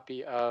win a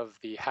copy of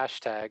the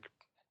hashtag,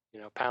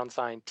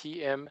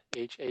 #TMHAD,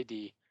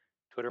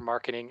 Twitter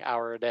marketing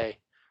hour a day.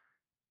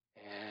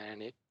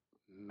 And it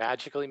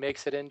magically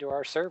makes it into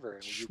our server,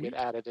 and you get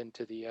added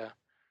into the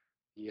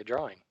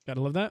drawing.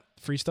 Gotta love that.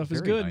 Free stuff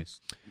is Very good. nice.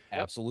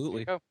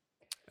 Absolutely.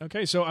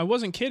 Okay, so I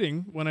wasn't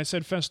kidding when I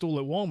said Festool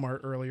at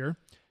Walmart earlier.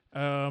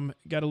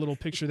 Got a little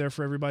picture there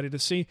for everybody to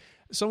see.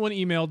 Someone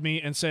emailed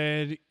me and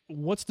said,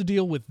 what's the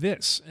deal with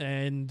this?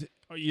 And,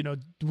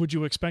 would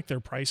you expect their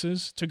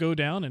prices to go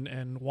down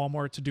and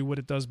Walmart to do what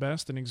it does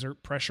best and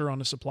exert pressure on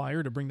the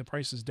supplier to bring the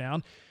prices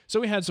down? So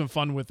we had some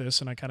fun with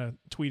this, and I kind of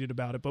tweeted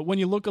about it. But when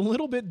you look a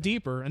little bit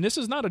deeper, and this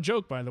is not a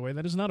joke, by the way,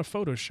 that is not a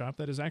Photoshop.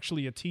 That is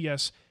actually a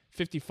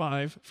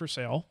TS55 for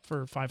sale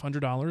for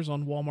 $500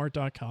 on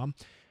Walmart.com.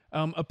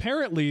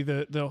 Apparently,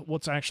 the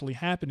what's actually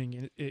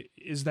happening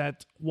is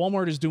that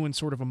Walmart is doing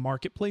sort of a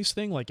marketplace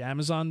thing like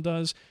Amazon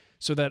does,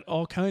 so that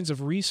all kinds of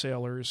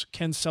resellers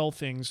can sell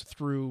things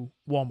through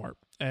Walmart,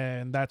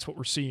 and that's what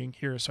we're seeing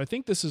here. So I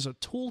think this is a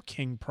Tool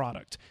King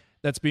product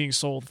that's being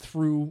sold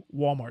through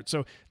Walmart.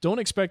 So don't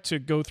expect to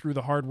go through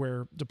the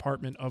hardware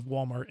department of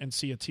Walmart and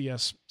see a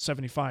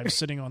TS75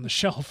 sitting on the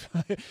shelf.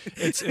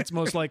 It's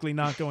most likely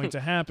not going to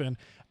happen.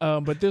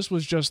 But this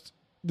was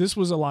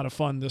a lot of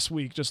fun this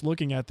week, just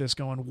looking at this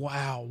going,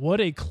 wow,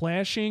 what a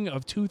clashing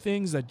of two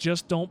things that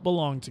just don't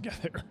belong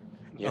together.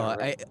 Yeah,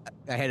 right.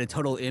 I had a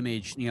total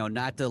image,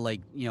 not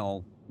the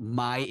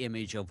my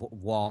image of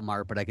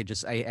Walmart, but I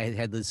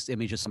had this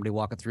image of somebody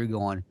walking through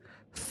going,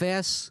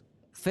 Fest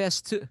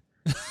to...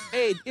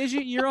 Hey,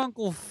 isn't your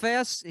Uncle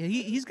Fest?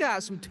 He's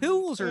got some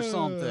tools or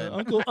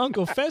something.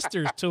 Uncle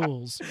Fester's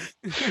tools.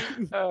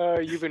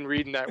 You've been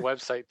reading that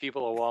website,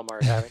 People at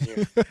Walmart, haven't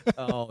you?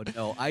 Oh,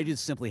 no. I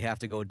just simply have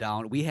to go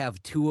down. We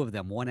have two of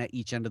them, one at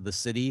each end of the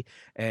city.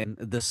 And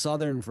the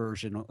southern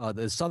version,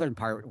 the southern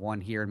part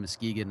one here in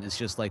Muskegon is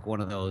just like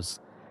one of those,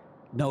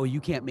 no,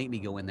 you can't make me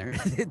go in there.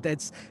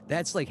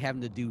 That's like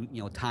having to do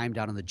time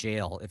down in the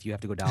jail if you have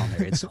to go down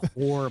there. It's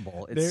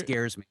horrible. It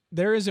scares me.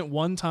 There isn't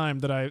one time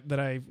that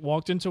I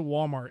walked into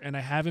Walmart and I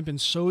haven't been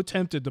so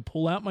tempted to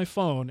pull out my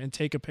phone and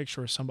take a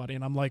picture of somebody,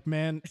 and I'm like,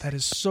 man, that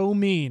is so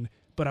mean,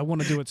 but I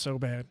want to do it so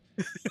bad.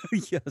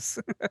 Yes.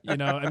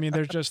 I mean,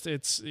 there's just I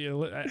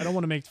don't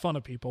want to make fun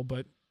of people,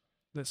 but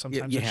that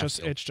sometimes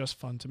it's just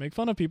fun to make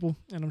fun of people,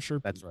 and I'm sure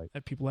that's right.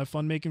 That people have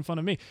fun making fun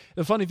of me.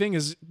 The funny thing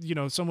is,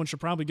 someone should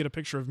probably get a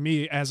picture of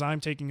me as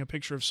I'm taking a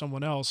picture of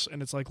someone else,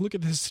 and it's like, look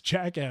at this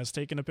jackass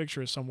taking a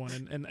picture of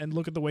someone, and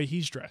look at the way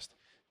he's dressed.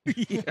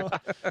 Yeah.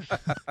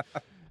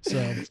 So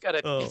he's got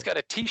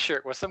a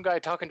T-shirt with some guy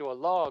talking to a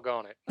log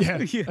on it. Yeah,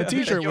 a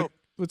T-shirt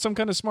with some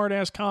kind of smart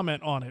ass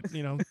comment on it.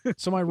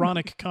 Some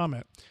ironic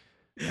comment.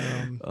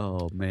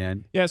 Oh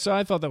man. Yeah, so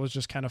I thought that was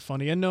just kind of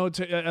funny. And no,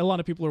 a lot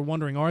of people are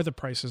wondering, are the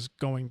prices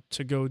going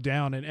to go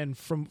down? And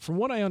from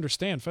what I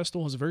understand,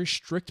 Festool has a very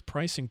strict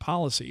pricing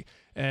policy,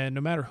 and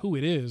no matter who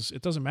it is,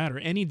 it doesn't matter.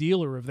 Any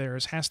dealer of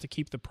theirs has to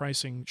keep the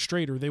pricing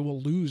straight, or they will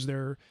lose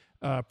their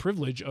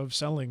privilege of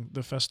selling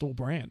the Festool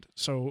brand.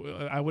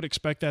 So I would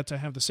expect that to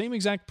have the same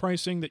exact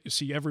pricing that you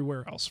see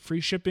everywhere else.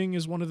 Free shipping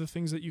is one of the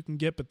things that you can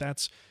get, but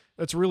that's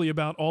really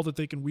about all that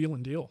they can wheel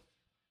and deal.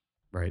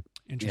 Right.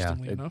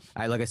 Interestingly enough.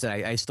 Like I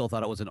said, I still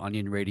thought it was an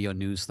Onion Radio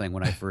News thing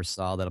when I first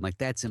saw that. I'm like,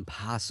 that's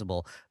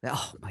impossible.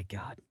 Oh, my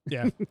God.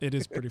 Yeah, it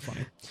is pretty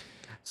funny.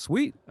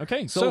 Sweet.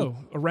 Okay, so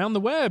around the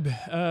web.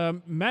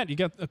 Matt, you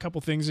got a couple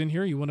things in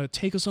here. You want to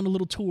take us on a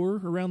little tour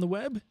around the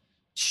web?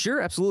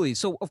 Sure, absolutely.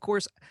 So, of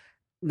course,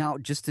 now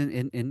just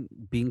in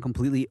being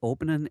completely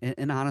open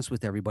and honest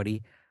with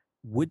everybody,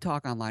 Wood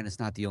Talk Online is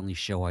not the only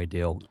show I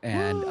do,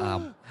 and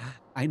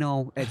I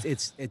know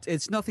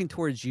it's nothing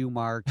towards you,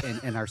 Mark,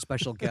 and our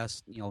special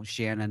guest,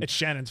 Shannon. It's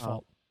Shannon's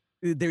fault.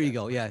 There you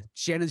go. Yeah,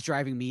 Shannon's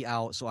driving me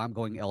out, so I'm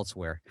going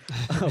elsewhere.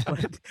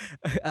 But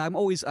I'm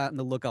always on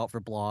the lookout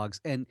for blogs,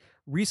 and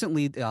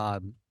recently,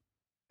 I've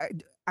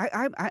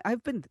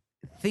been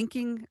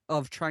thinking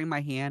of trying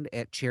my hand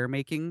at chair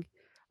making.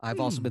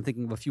 I've also been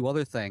thinking of a few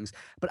other things,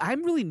 but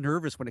I'm really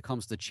nervous when it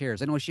comes to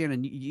chairs. I know,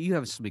 Shannon, you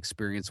have some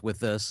experience with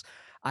this.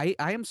 I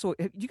am so.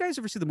 You guys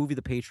ever see the movie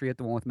The Patriot,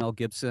 the one with Mel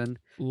Gibson?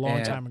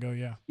 Long time ago,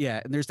 yeah.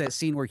 Yeah, and there's that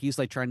scene where he's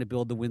like trying to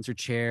build the Windsor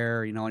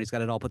chair, and he's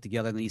got it all put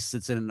together, and then he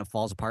sits in and it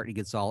falls apart, and he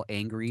gets all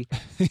angry.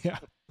 Yeah,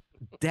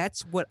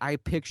 that's what I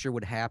picture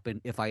would happen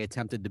if I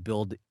attempted to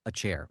build a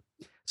chair.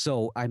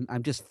 So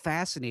I'm just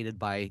fascinated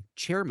by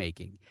chair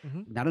making.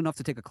 Not enough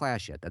to take a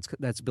class yet.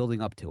 That's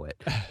building up to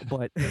it.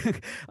 But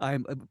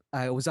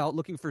I was out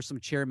looking for some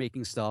chair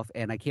making stuff,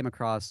 and I came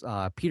across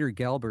Peter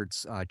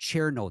Galbert's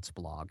Chair Notes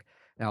blog.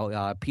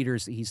 Now,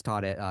 he's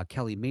taught at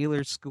Kelly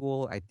Mailer's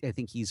school. I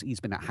think he's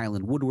been at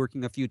Highland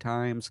Woodworking a few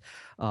times.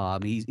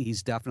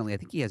 He's definitely, I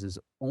think he has his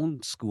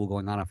own school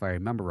going on, if I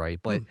remember right.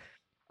 But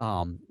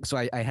so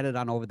I headed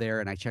on over there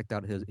and I checked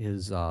out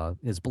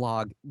his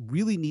blog.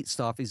 Really neat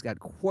stuff. He's got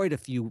quite a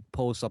few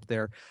posts up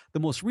there. The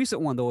most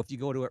recent one, though, if you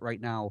go to it right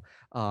now,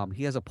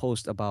 he has a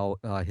post about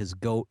his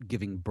goat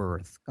giving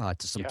birth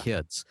to some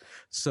kids.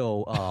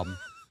 So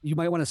you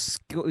might want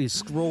to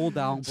scroll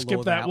down below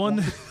Skip that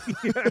one.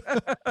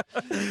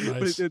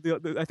 Nice.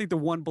 But I think the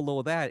one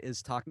below that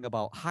is talking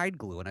about hide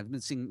glue, and I've been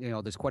seeing,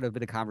 there's quite a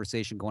bit of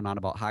conversation going on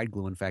about hide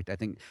glue. In fact, I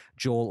think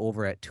Joel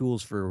over at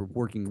Tools for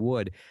Working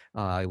Wood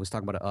was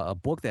talking about a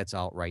book that's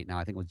out right now.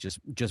 I think it was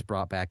just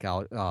brought back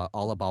out,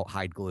 all about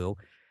hide glue.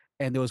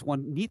 And there was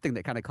one neat thing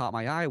that kind of caught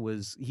my eye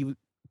was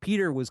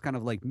Peter was kind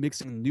of like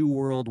mixing New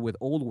World with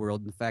Old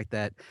World. In the fact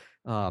that,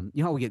 how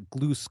we get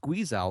glue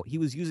squeeze out, he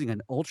was using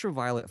an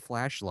ultraviolet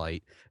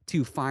flashlight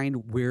to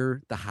find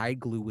where the hide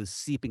glue was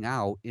seeping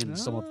out in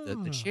some of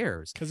the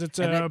chairs. Because it's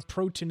a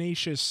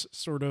proteinaceous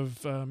sort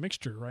of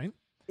mixture, right?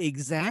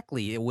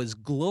 Exactly. It was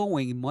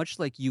glowing much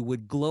like you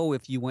would glow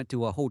if you went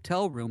to a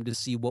hotel room to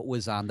see what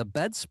was on the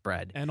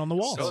bedspread. And on the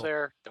walls. Go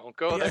there. Don't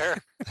go there.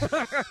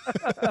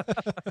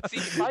 See,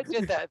 if I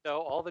did that,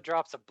 though, all the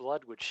drops of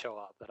blood would show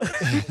up.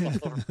 All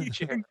over my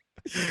chair.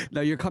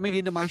 Now, you're coming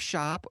into my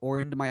shop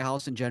or into my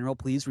house in general.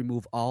 Please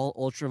remove all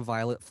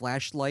ultraviolet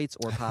flashlights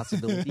or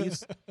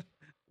possibilities.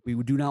 We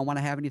do not want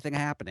to have anything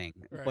happening.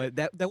 Right. But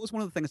that was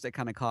one of the things that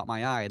kind of caught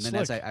my eye. And then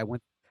as I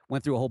went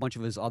through a whole bunch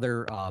of his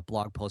other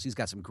blog posts. He's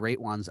got some great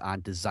ones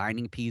on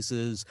designing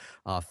pieces,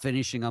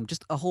 finishing them,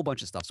 just a whole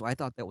bunch of stuff. So I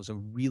thought that was a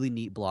really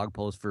neat blog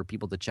post for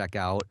people to check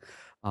out.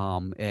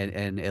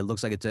 And it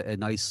looks like it's a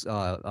nice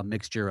a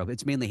mixture of,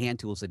 it's mainly hand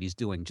tools that he's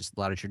doing, just a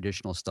lot of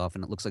traditional stuff.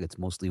 And it looks like it's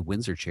mostly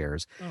Windsor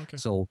chairs. Oh, okay.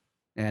 So,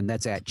 and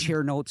that's at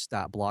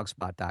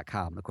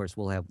chairnotes.blogspot.com. Of course,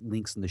 we'll have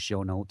links in the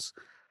show notes.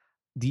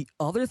 The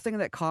other thing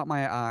that caught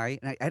my eye,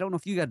 and I don't know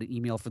if you got an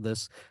email for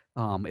this,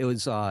 it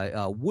was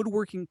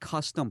woodworking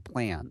custom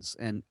plans.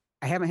 And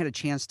I haven't had a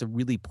chance to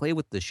really play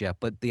with this yet,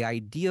 but the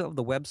idea of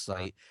the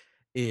website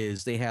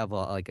is they have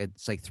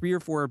it's like 3 or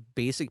 4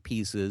 basic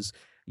pieces.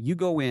 You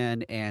go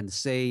in and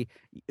say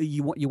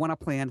you want a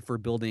plan for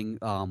building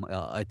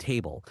a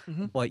table,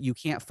 but you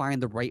can't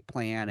find the right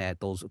plan at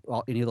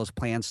any of those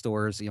plan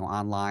stores,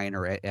 online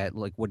or at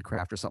like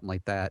Woodcraft or something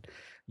like that.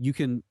 You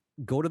can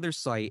go to their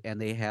site and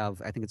they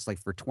have, I think it's like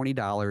for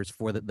 $20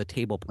 for the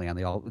table plan.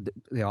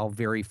 They all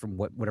vary from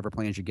whatever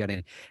plans you're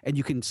getting, and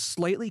you can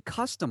slightly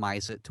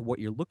customize it to what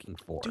you're looking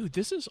for. Dude,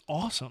 this is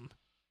awesome.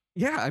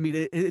 Yeah, I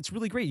mean, it's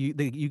really great. You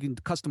can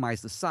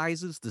customize the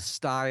sizes, the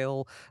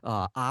style,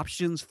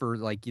 options for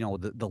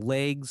the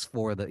legs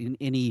for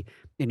any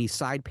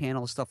side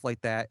panel, stuff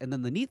like that. And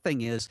then the neat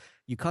thing is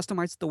you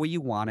customize it the way you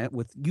want it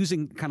with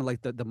using kind of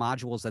like the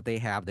modules that they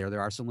have there.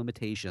 There are some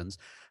limitations,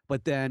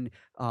 but then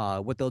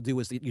what they'll do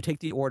is you take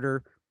the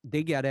order,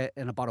 they get it,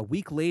 and about a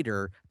week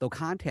later, they'll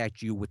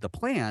contact you with the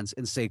plans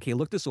and say, okay,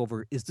 look this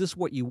over. Is this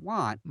what you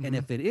want? And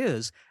if it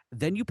is,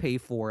 then you pay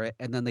for it,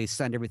 and then they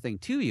send everything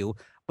to you.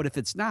 But if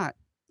it's not,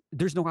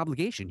 there's no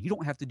obligation. You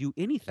don't have to do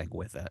anything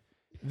with it.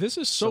 This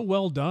is so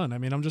well done. I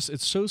mean,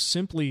 it's so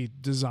simply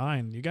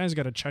designed. You guys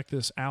got to check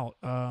this out.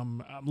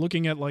 I'm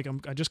looking at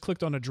I just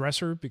clicked on a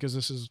dresser because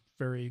this is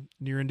very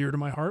near and dear to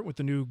my heart with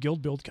the new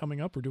Guild build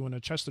coming up. We're doing a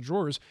chest of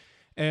drawers.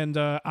 And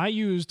I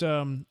used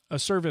a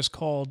service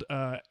called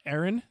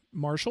Aaron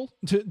Marshall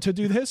to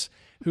do this,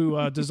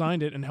 who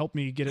designed it and helped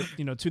me get it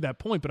to that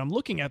point. But I'm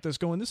looking at this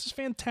going, this is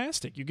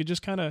fantastic. You could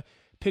just kind of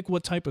pick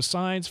what type of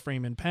sides,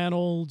 frame and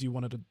panel. Do you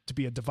want it to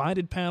be a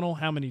divided panel?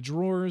 How many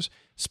drawers?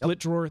 Split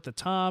drawer at the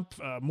top,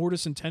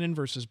 mortise and tenon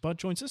versus butt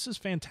joints. This is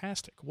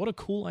fantastic. What a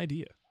cool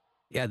idea.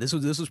 Yeah, this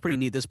was pretty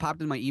neat. This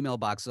popped in my email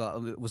box.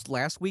 It was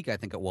last week, I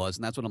think it was,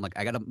 and that's when I'm like,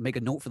 I got to make a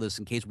note for this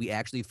in case we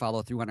actually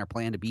follow through on our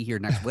plan to be here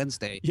next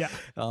Wednesday. Yeah,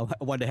 I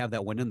wanted to have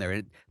that one in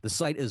there. The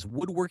site is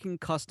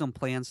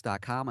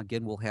woodworkingcustomplans.com.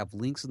 Again, we'll have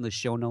links in the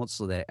show notes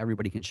so that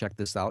everybody can check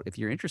this out if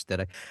you're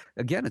interested.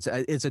 Again,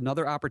 it's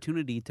another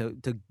opportunity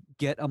to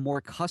get a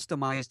more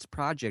customized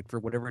project for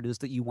whatever it is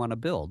that you want to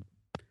build.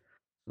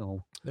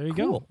 So there you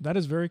go. That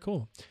is very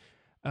cool.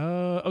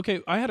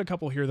 Okay, I had a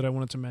couple here that I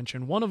wanted to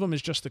mention. One of them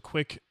is just a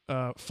quick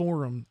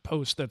forum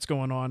post that's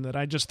going on that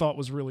I just thought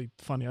was really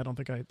funny. I don't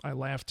think I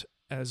laughed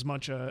as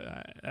much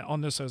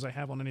on this as I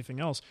have on anything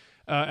else.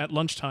 At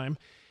lunchtime,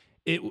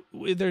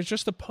 there's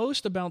just a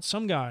post about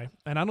some guy,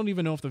 and I don't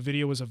even know if the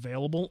video is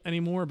available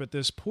anymore, but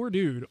this poor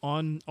dude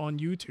on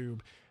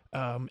YouTube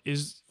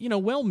is,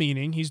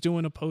 well-meaning. He's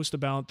doing a post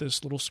about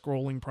this little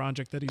scrolling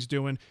project that he's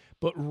doing,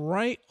 but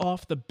right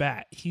off the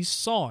bat, he's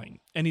sawing,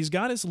 and he's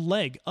got his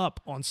leg up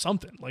on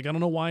something. I don't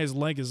know why his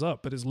leg is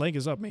up, but his leg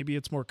is up. Maybe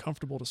it's more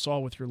comfortable to saw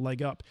with your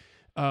leg up.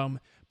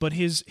 But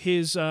his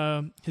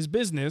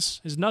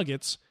business, his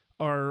nuggets,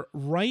 are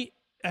right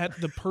at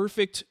the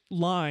perfect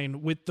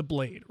line with the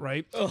blade,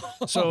 right? Oh,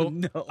 So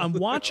no. I'm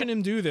watching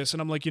him do this,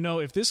 and I'm like,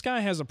 if this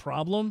guy has a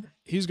problem,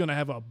 he's going to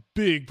have a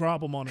big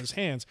problem on his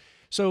hands.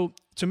 So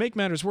to make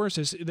matters worse,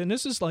 then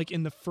this is like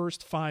in the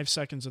first 5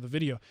 seconds of the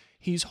video.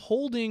 He's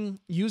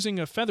using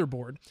a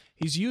featherboard.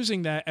 He's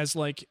using that as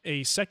like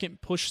a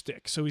second push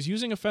stick. So he's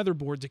using a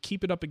featherboard to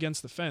keep it up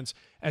against the fence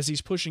as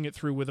he's pushing it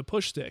through with a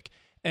push stick.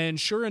 And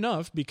sure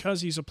enough,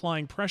 because he's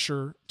applying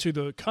pressure to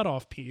the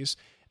cutoff piece,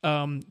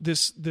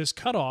 this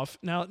cutoff,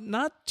 now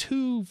not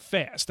too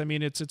fast. I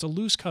mean, it's a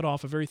loose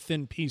cutoff, a very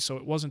thin piece, so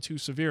it wasn't too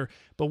severe.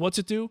 But what's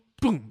it do?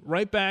 Boom!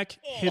 Right back,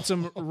 hits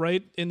him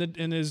right in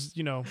his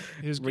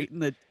Right in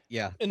the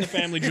in the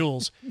family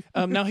jewels.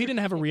 Now he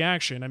didn't have a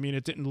reaction. I mean,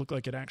 it didn't look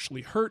like it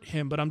actually hurt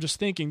him. But I'm just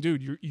thinking,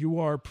 dude, you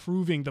are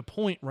proving the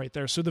point right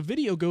there. So the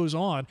video goes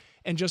on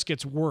and just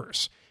gets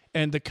worse.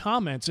 And the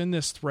comments in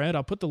this thread,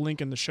 I'll put the link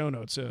in the show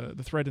notes,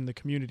 the thread in the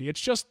community. It's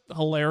just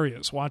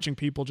hilarious watching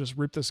people just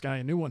rip this guy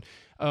a new one.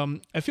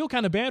 I feel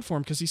kind of bad for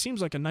him because he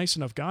seems like a nice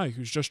enough guy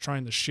who's just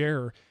trying to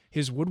share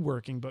his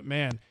woodworking. But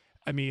man,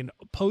 I mean,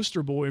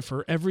 poster boy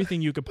for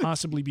everything you could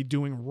possibly be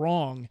doing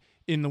wrong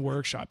in the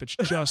workshop. It's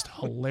just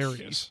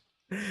hilarious.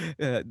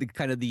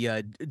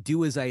 The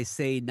do as I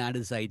say, not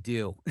as I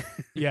do.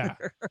 Yeah.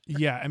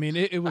 I mean,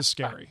 it was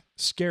scary,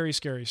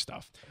 scary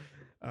stuff.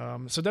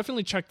 So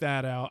definitely check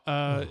that out.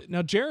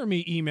 Now,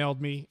 Jeremy emailed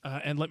me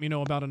and let me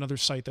know about another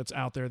site that's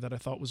out there that I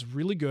thought was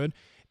really good.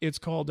 It's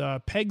called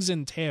Pegs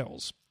and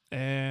Tails,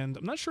 and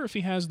I'm not sure if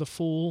he has the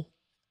full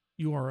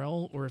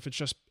URL or if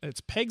it's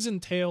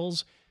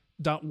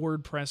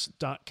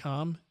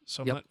pegsandtails.wordpress.com.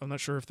 So I'm not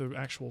sure if the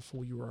actual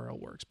full URL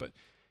works, but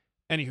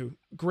anywho,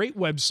 great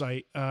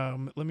website.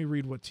 Let me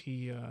read what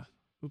he.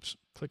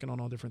 Clicking on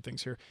all different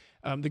things here.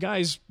 The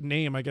guy's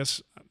name, I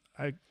guess.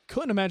 I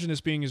couldn't imagine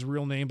this being his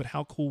real name, but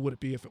how cool would it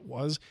be if it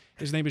was?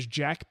 His name is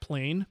Jack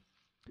Plain.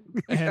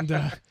 And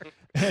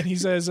he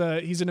says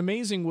he's an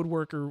amazing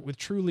woodworker with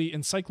truly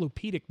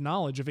encyclopedic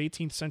knowledge of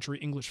 18th century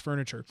English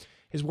furniture.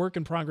 His work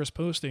in progress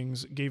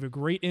postings give a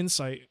great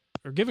insight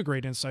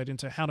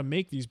into how to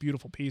make these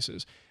beautiful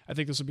pieces. I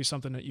think this would be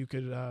something that you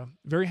could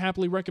very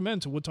happily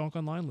recommend to Wood Talk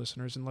Online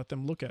listeners and let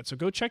them look at. So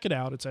go check it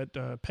out. It's at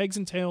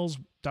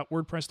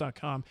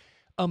pegsandtails.wordpress.com.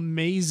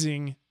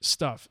 Amazing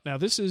stuff. Now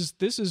this is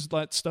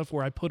that stuff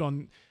where I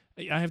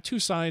have two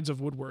sides of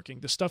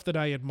woodworking: the stuff that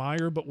I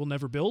admire but will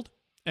never build,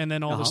 and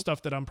then all the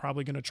stuff that I'm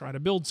probably going to try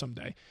to build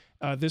someday.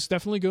 This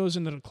definitely goes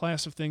into the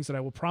class of things that I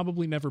will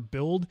probably never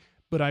build,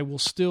 but I will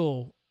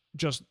still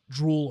just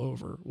drool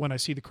over when I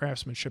see the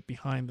craftsmanship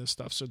behind this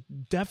stuff. So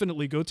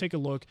definitely go take a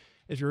look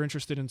if you're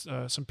interested in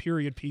some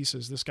period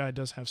pieces. This guy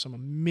does have some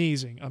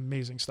amazing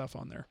stuff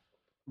on there.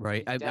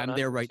 Right, I'm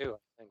there right. Too, I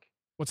think.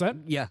 What's that?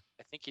 Yeah,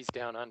 I think he's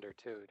down under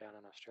too, down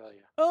in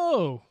Australia.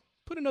 Oh,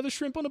 put another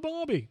shrimp on a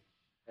barbie.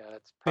 Yeah,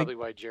 that's probably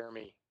why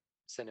Jeremy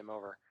sent him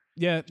over.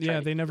 Yeah.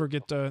 They never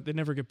get bored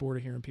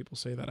of hearing people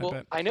say that. Well, I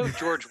bet. I know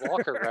George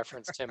Walker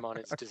referenced him on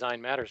his Design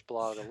Matters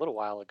blog a little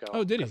while ago.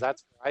 Oh, did he? Because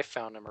that's where I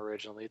found him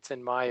originally. It's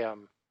in my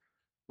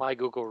my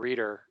Google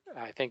Reader.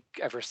 I think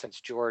ever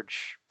since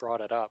George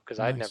brought it up, because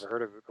I'd never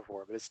heard of it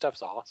before. But his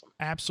stuff's awesome.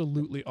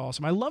 Absolutely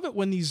awesome. I love it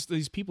when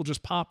these people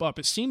just pop up.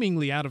 It's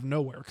seemingly out of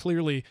nowhere.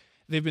 Clearly,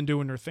 they've been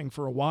doing their thing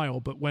for a while.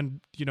 But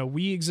when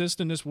we exist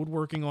in this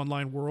woodworking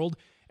online world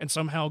and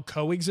somehow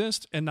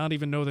coexist and not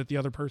even know that the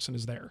other person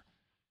is there.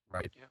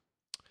 right. Yeah.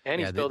 And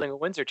he's building a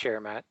Windsor chair,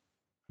 Matt.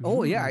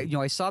 Oh yeah,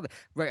 I saw that.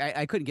 Right,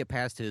 I couldn't get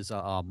past his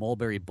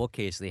mulberry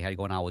bookcase they had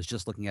going on. I was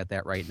just looking at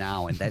that right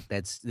now, and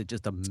that's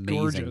just amazing.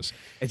 Gorgeous.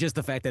 It's just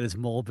the fact that it's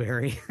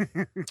mulberry.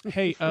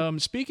 Hey,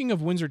 speaking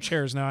of Windsor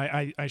chairs, now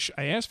I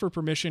asked for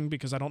permission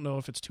because I don't know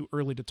if it's too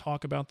early to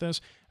talk about this,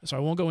 so I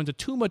won't go into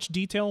too much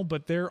detail.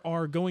 But there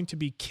are going to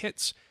be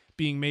kits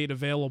being made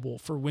available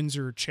for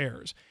Windsor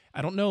chairs.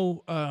 I don't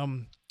know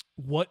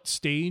what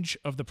stage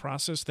of the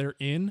process they're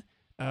in.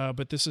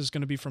 But this is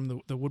going to be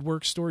from the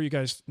Woodwork store. You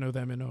guys know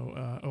them in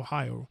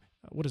Ohio.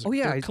 What is it? Oh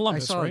yeah,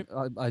 Columbus, I saw right?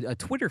 a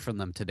Twitter from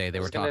them today. They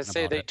were talking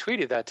about they it.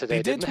 tweeted that today.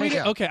 They did didn't tweet they?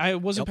 it. Okay, I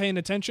wasn't paying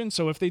attention.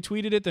 So if they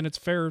tweeted it, then it's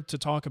fair to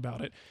talk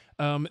about it.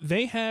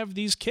 They have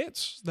these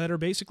kits that are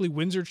basically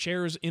Windsor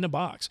chairs in a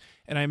box,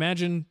 and I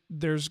imagine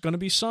there's going to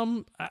be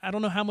some. I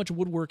don't know how much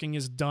woodworking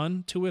is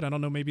done to it. I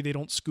don't know. Maybe they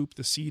don't scoop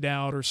the seed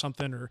out or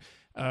something. Or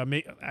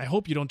I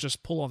hope you don't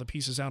just pull all the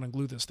pieces out and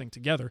glue this thing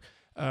together.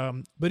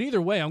 But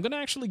either way, I'm going to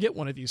actually get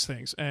one of these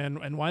things,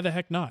 and why the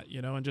heck not,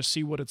 and just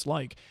see what it's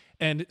like.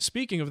 And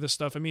speaking of this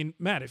stuff, I mean,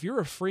 Matt, if you're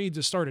afraid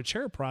to start a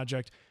chair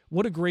project,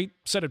 what a great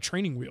set of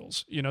training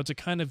wheels, to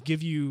kind of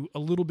give you a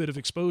little bit of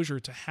exposure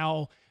to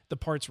how the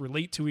parts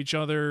relate to each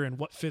other and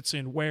what fits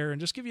in where,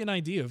 and just give you an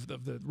idea of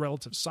the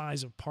relative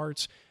size of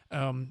parts.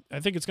 I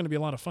think it's going to be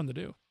a lot of fun to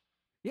do.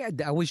 Yeah,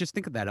 I was just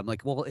thinking that. I'm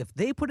like, well, if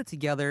they put it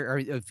together, or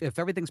if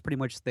everything's pretty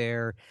much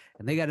there,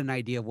 and they got an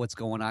idea of what's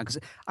going on, because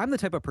I'm the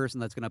type of person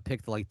that's going to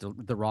pick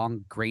the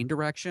wrong grain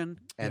direction,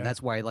 and Yeah.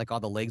 that's why like all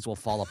the legs will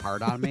fall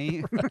apart on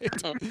me.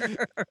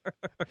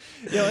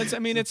 Yeah, I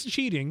mean, it's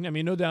cheating. I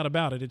mean, no doubt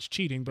about it. It's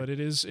cheating, but it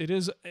is,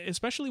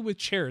 especially with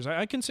chairs.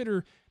 I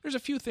consider, there's a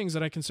few things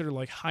that I consider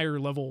like higher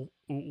level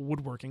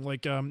woodworking,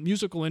 like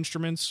musical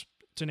instruments,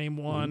 to name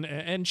one,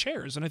 and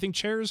chairs. And I think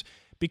chairs,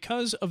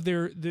 because of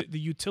the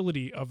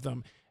utility of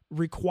them,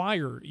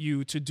 require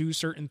you to do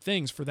certain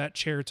things for that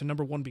chair to,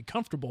 number one, be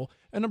comfortable,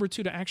 and number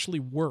two, to actually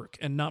work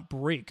and not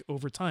break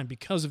over time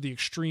because of the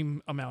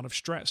extreme amount of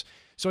stress.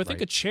 So I think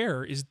Right. a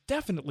chair is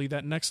definitely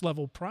that next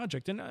level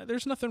project, and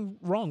there's nothing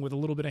wrong with a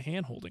little bit of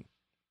hand holding.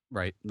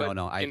 Right. But,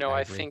 No, I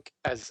I agree. think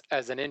as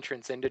an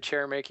entrance into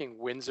chair making,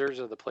 Windsors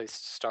are the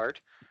place to start.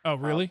 Oh,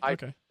 really?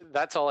 Okay.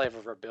 That's all I've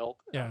ever built.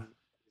 Yeah.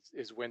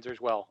 Is Windsors.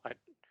 Well,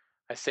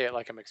 I say it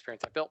like I'm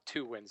experienced. I built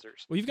 2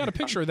 Windsors. Well, you've got a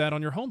picture of that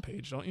on your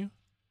homepage, don't you?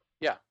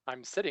 Yeah,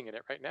 I'm sitting in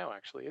it right now.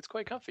 Actually, it's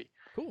quite comfy.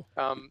 Cool.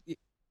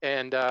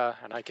 And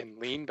I can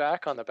lean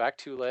back on the back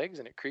 2 legs,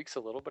 and it creaks a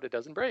little, but it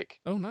doesn't break.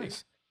 Oh,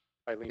 nice.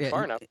 If I lean Yeah,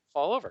 far and- enough, it'll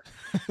fall over.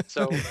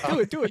 So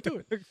Do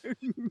it.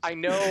 I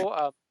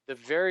know the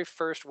very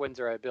first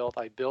Windsor I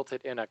built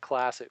it in a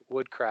class at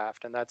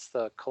Woodcraft, and that's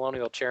the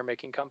Colonial Chair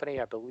Making Company.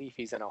 I believe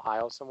he's in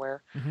Ohio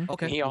somewhere.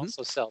 Okay. And he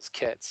also sells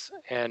kits.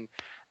 And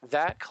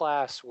that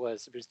class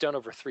was done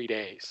over 3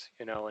 days,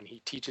 and he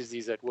teaches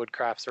these at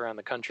Woodcrafts around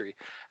the country.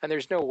 And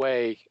there's no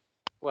way,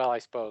 well, I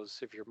suppose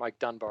if you're Mike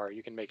Dunbar,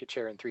 you can make a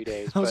chair in 3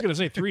 days. I was but- going to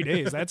say 3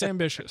 days. That's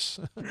ambitious.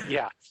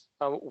 yeah.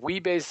 We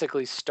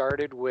basically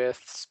started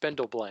with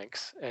spindle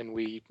blanks, and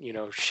we,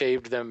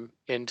 shaved them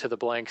into the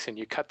blanks, and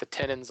you cut the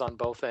tenons on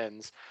both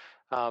ends.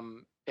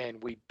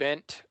 And we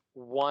bent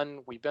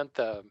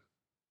the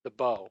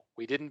bow.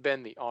 We didn't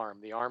bend the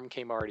arm. The arm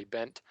came already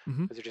bent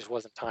Mhm. because there just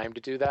wasn't time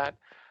to do that.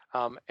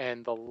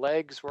 And the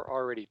legs were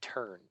already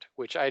turned,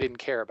 which I didn't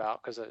care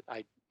about because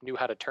I knew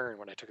how to turn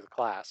when I took the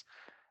class.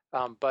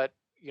 But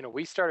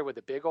we started with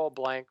a big old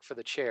blank for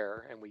the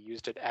chair, and we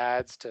used it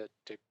adze to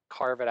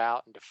carve it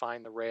out and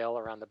define the rail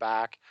around the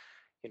back.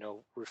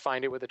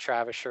 Refined it with a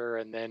Travisher,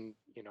 and then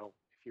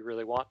if you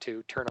really want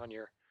to, turn on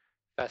your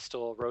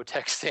Festool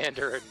Rotex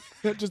sander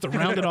and Just to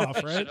round it off,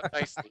 shut right? it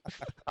nicely.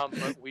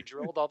 But we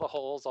drilled all the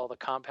holes, all the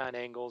compound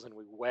angles, and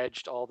we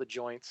wedged all the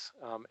joints.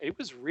 It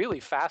was really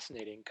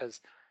fascinating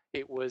because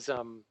it was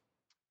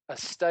a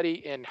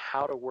study in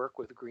how to work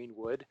with green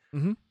wood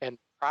Mhm. and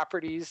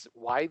properties,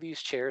 why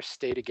these chairs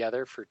stay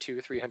together for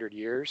 200-300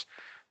 years.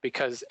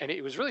 And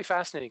it was really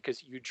fascinating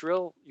because you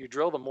drill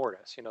the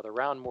mortise, the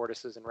round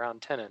mortises and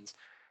round tenons,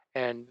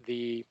 and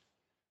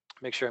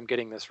make sure I'm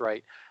getting this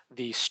right,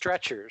 the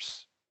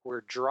stretchers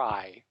were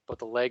dry, but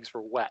the legs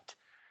were wet.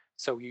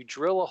 So you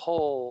drill a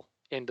hole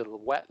into the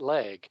wet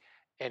leg,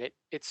 and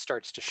it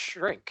starts to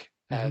shrink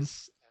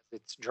as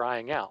it's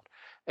drying out.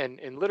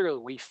 And literally,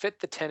 we fit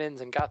the tenons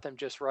and got them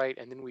just right.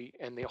 And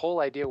then the whole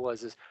idea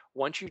is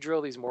once you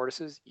drill these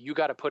mortises, you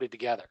got to put it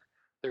together.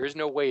 There is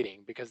no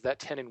waiting because that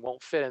tenon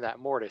won't fit in that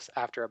mortise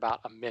after about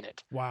a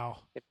minute. Wow.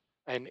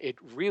 And it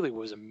really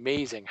was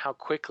amazing how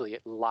quickly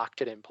it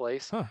locked it in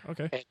place. Huh,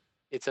 okay. And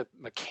it's a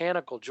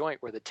mechanical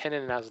joint where the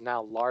tenon is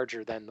now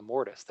larger than the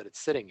mortise that it's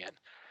sitting in.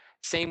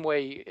 Same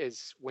way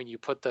as when you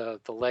put the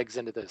legs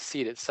into the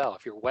seat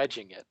itself, you're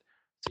wedging it,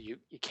 so you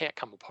can't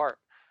come apart.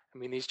 I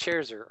mean, these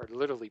chairs are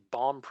literally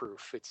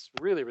bomb-proof. It's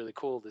really, really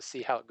cool to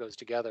see how it goes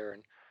together.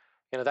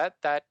 And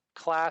that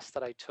class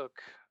that I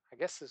took, I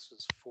guess this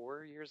was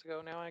 4 years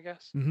ago now, I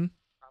guess. Mhm.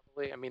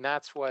 Probably. I mean,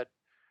 that's what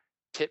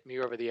tipped me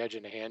over the edge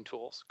into hand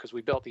tools, because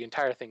we built the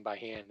entire thing by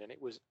hand, and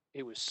it was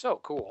so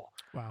cool.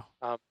 Wow.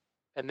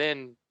 And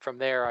then from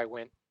there, I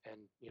went and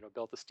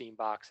built the steam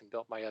box and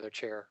built my other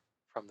chair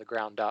from the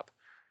ground up.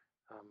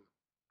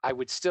 I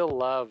would still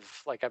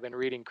love, like, I've been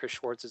reading Chris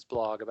Schwartz's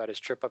blog about his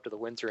trip up to the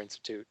Windsor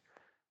Institute.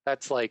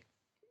 That's like,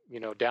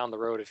 down the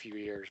road a few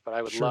years, but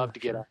I would love to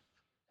get up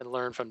and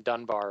learn from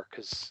Dunbar,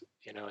 because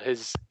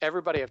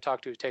everybody I've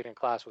talked to who's taken a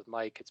class with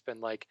Mike, it's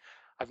been like,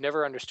 I've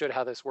never understood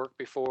how this worked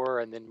before,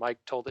 and then Mike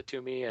told it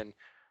to me, and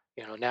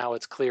now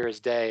it's clear as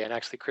day. And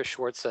actually, Chris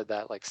Schwartz said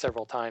that like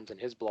several times in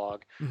his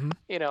blog. Mhm.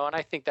 And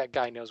I think that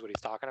guy knows what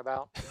he's talking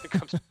about when it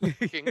comes to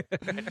working.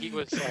 And he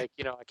was like,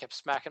 I kept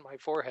smacking my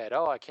forehead.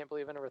 Oh, I can't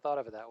believe I never thought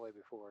of it that way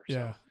before.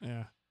 Yeah, So,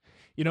 yeah.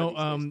 One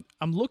of these days.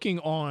 I'm looking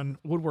on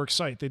Woodwork's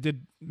site. They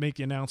did make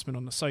the announcement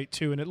on the site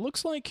too, and it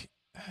looks like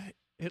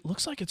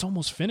it's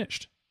almost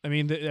finished. I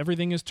mean,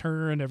 everything is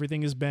turned,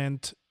 everything is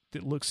bent.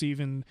 It looks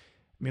even.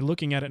 I mean,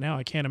 looking at it now,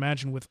 I can't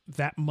imagine with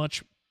that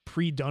much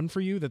pre-done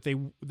for you that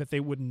they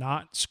would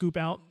not scoop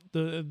out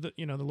the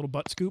little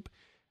butt scoop.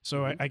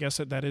 So I guess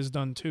that is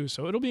done too.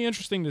 So it'll be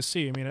interesting to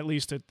see. I mean, at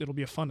least it'll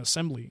be a fun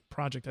assembly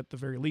project at the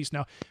very least.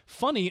 Now,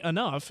 funny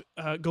enough,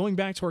 going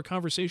back to our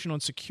conversation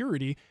on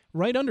security,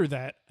 right under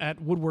that at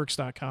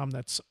woodworks.com,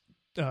 that's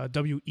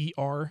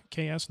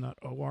WERKS, not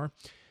OR.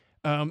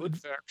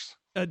 Woodworks.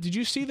 Did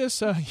you see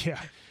this?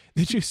 Yeah.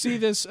 Did you see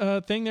this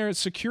thing there?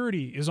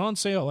 Security is on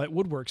sale at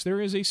Woodworks. There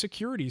is a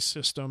security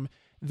system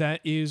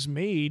that is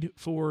made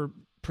for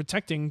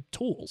protecting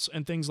tools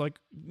and things like,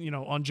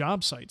 on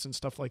job sites and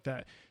stuff like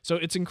that. So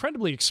it's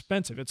incredibly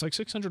expensive. It's like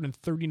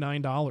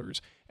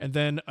 $639. And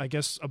then I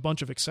guess a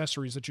bunch of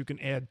accessories that you can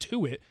add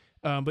to it.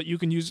 But you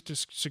can use it to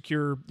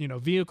secure,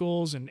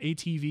 vehicles and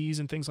ATVs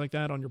and things like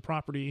that on your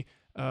property,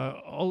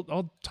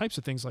 all types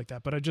of things like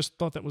that. But I just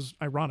thought that was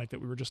ironic that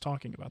we were just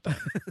talking about that.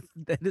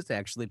 That is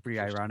actually pretty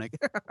ironic.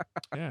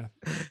 Yeah,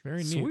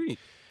 very neat. Sweet.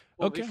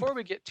 Well, Okay. before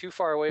we get too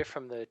far away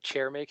from the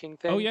chair making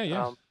thing,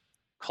 yeah.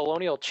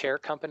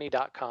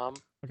 colonialchaircompany.com.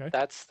 Okay.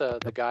 That's the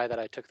guy that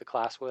I took the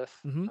class with.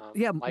 Mhm.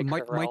 Yeah, Mike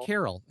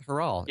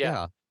Harrell.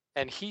 Yeah.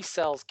 And he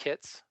sells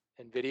kits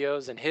and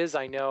videos, and his,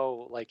 I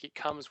know, like, it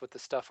comes with the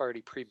stuff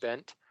already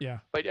pre-bent. Yeah.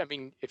 But I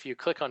mean, if you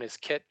click on his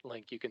kit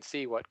link, you can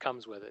see what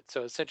comes with it.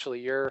 So essentially,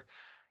 you're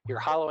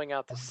hollowing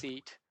out the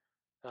seat.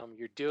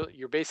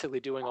 You're basically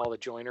doing all the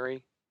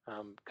joinery,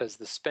 because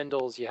the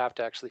spindles, you have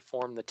to actually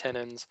form the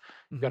tenons.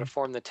 You've got to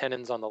form the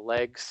tenons on the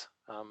legs.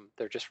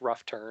 They're just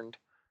rough turned.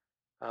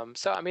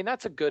 So I mean,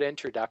 that's a good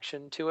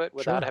introduction to it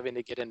without having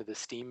to get into the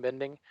steam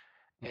bending.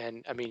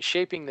 And I mean,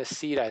 shaping this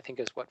seat, I think,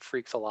 is what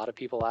freaks a lot of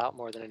people out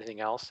more than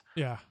anything else.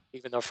 Yeah.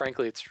 Even though,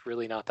 frankly, it's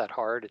really not that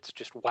hard. It's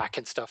just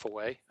whacking stuff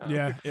away.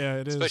 Yeah,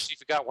 it is. Especially if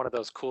you've got one of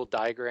those cool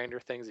die grinder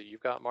things that you've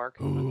got, Mark.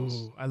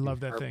 Ooh, I love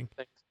that thing.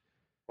 Things.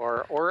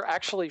 Or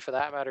actually, for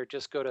that matter,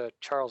 just go to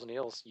Charles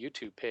Neal's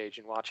YouTube page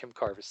and watch him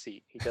carve a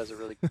seat. He does a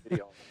really good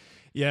video.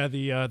 Yeah,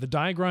 the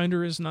die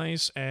grinder is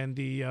nice, and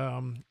the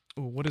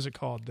what is it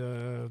called?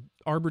 The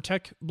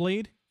Arbortech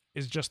blade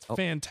is just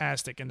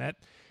fantastic, and that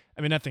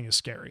thing is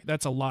scary.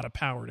 That's a lot of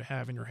power to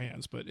have in your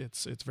hands, but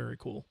it's very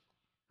cool.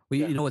 Well,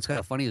 you know what's kind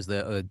of funny is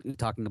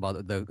talking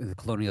about the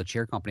Colonial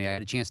Chair Company. I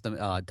had a chance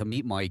to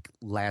meet Mike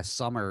last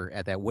summer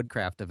at that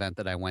Woodcraft event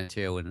that I went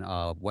to in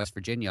West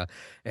Virginia,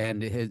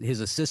 and his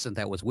assistant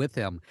that was with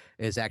him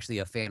is actually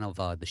a fan of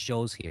the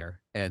shows here,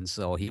 and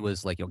so he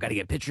was like, got to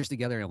get pictures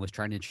together, and was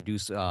trying to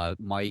introduce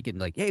Mike and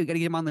like, hey, we got to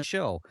get him on the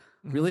show.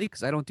 Really?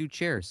 Because I don't do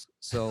chairs,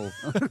 so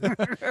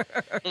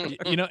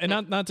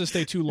and not to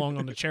stay too long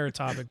on the chair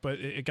topic, but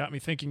it got me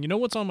thinking. You know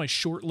what's on my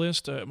short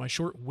list, my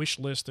short wish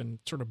list, and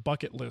sort of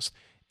bucket list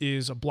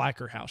is a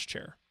Blacker House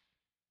chair.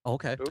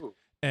 Okay. Ooh,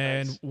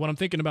 and nice. what I'm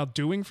thinking about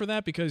doing for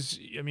that, because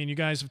I mean, you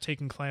guys have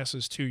taken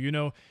classes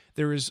too.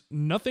 There is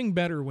nothing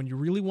better when you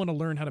really want to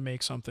learn how to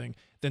make something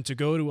than to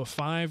go to a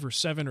 5 or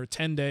 7 or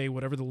 10 day,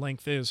 whatever the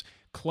length is,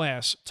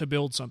 class to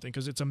build something.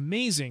 Because it's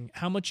amazing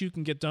how much you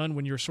can get done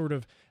when you're sort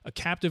of a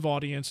captive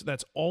audience.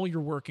 That's all you're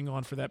working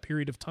on for that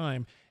period of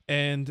time.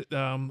 And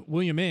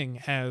William Ng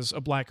has a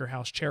Blacker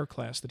House chair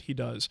class that he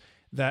does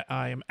that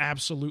I am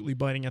absolutely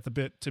biting at the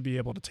bit to be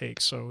able to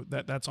take. So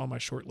that's on my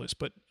short list.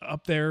 But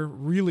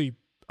really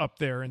up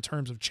there in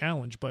terms of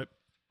challenge. But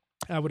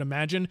I would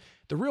imagine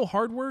the real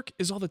hard work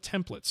is all the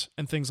templates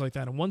and things like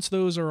that. And once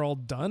those are all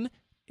done,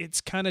 it's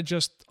kind of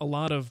just a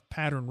lot of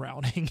pattern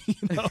routing,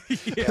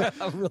 Yeah,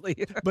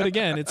 really. But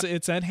again,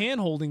 it's that hand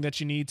holding that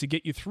you need to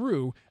get you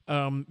through.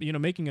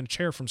 Making a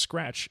chair from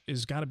scratch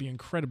is got to be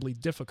incredibly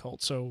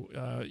difficult. So,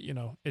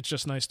 it's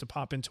just nice to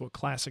pop into a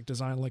classic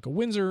design like a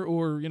Windsor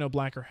or,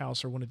 Blacker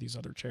House or one of these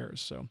other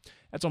chairs. So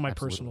that's on my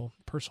personal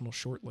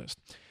short list.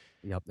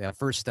 Yep. Yeah.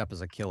 First step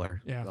is a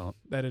killer. Yeah, so.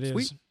 that it is.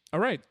 Sweet. All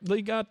right.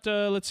 We got,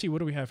 let's see, what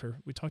do we have here?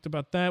 We talked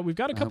about that. We've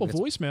got a couple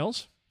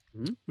voicemails.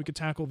 Mm-hmm. We could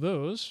tackle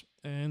those.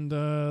 And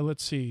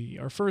let's see.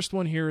 Our first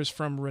one here is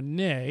from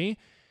Renee.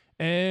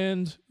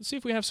 And let's see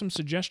if we have some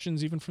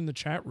suggestions even from the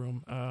chat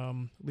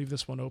room. Leave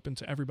this one open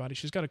to everybody.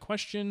 She's got a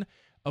question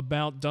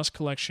about dust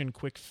collection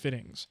quick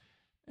fittings.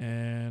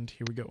 And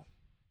here we go.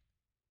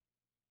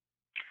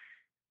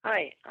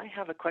 Hi, I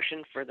have a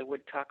question for the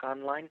Wood Talk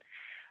Online.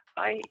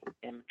 I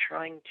am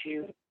trying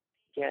to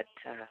get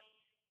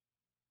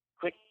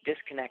quick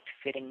disconnect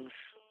fittings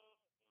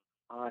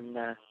on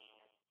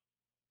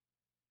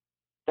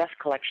dust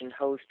collection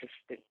hose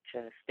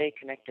to stay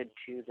connected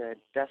to the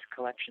dust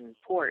collection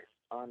port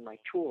on my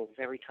tools.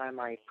 Every time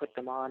I put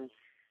them on,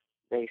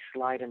 they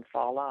slide and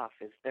fall off.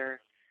 Is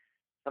there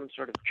some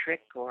sort of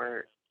trick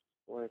or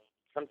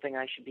something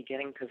I should be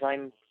getting? Because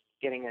I'm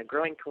getting a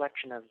growing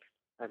collection of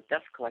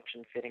dust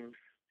collection fittings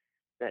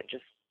that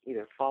just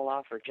either fall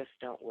off or just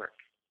don't work.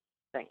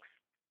 Thanks.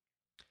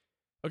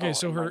 Okay,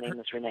 so my name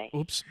is Renee.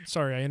 Oops,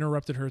 sorry, I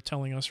interrupted her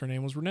telling us her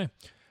name was Renee.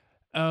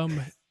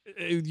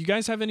 You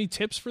guys have any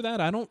tips for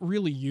that? I don't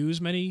really use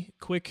many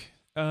quick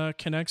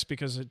connects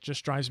because it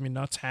just drives me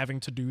nuts having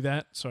to do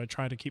that. So I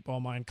try to keep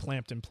all mine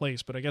clamped in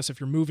place. But I guess if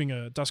you're moving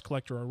a dust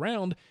collector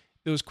around,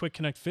 those quick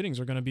connect fittings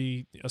are going to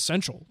be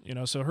essential.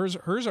 So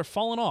hers are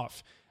falling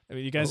off. I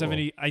mean, you guys have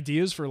any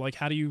ideas for like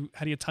how do you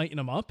tighten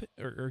them up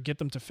or get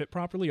them to fit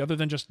properly other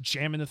than just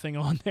jamming the thing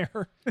on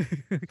there?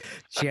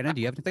 Shannon,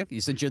 do you have anything?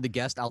 Since you're the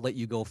guest, I'll let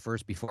you go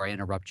first before I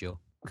interrupt you.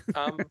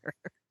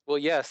 Well,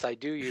 yes, I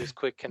do use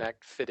quick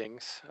connect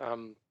fittings.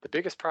 The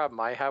biggest problem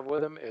I have with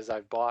them is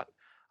I've bought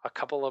a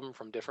couple of them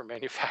from different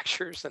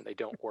manufacturers and they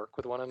don't work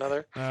with one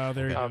another. Oh,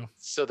 there you go.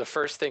 So the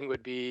first thing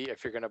would be,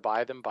 if you're going to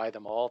buy them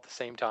all at the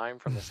same time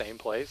from the same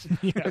place.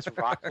 Yeah. Because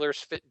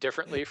Rocklers fit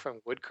differently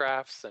from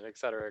Woodcrafts and et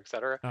cetera, et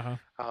cetera.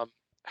 Uh-huh.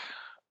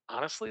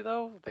 honestly,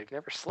 though, they've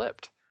never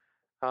slipped.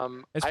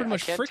 It's pretty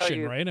much I can't tell friction,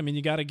 you, right? I mean,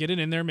 you got to get it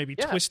in there, maybe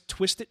yeah,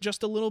 twist it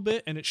just a little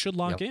bit, and it should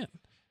lock Yep. in.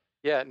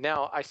 yeah.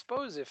 Now, I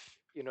suppose if,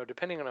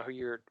 depending on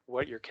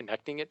what you're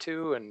connecting it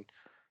to, and,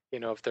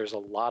 if there's a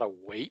lot of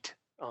weight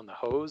on the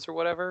hose or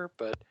whatever,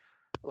 but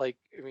like,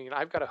 I mean,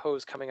 I've got a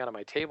hose coming out of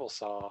my table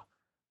saw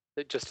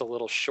that just a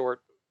little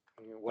short,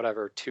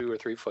 whatever, 2 or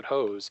 3 foot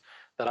hose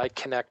that I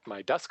connect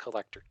my dust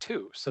collector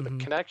to. So the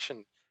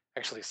connection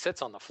actually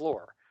sits on the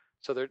floor.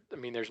 So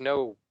there's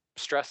no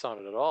stress on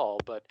it at all.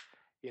 But,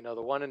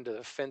 the one into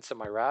the fence of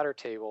my router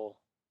table,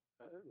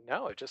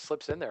 no, it just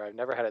slips in there. I've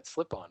never had it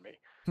slip on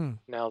me.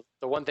 Now,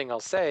 the one thing I'll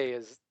say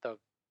is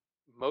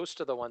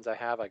most of the ones I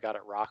have, I got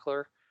at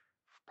Rockler,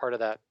 part of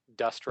that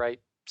Dust Right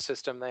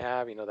system they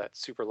have, that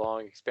super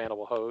long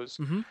expandable hose.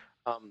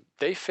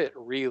 They fit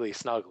really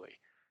snugly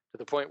to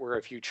the point where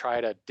if you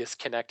try to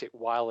disconnect it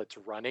while it's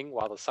running,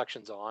 while the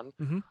suction's on,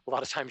 a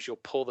lot of times you'll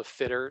pull the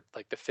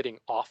fitting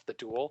off the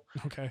tool.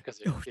 Okay. Because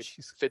it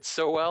fits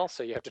so well,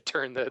 so you have to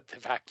turn the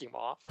vacuum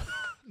off.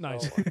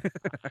 Nice. So,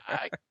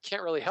 I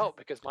can't really help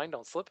because mine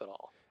don't slip at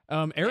all.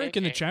 Eric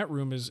in the chat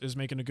room is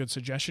making a good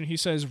suggestion. He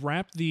says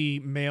wrap the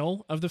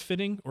male of the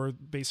fitting, or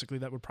basically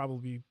that would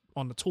probably be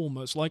on the tool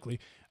most likely.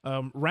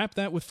 Wrap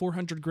that with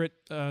 400 grit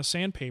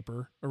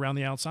sandpaper around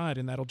the outside,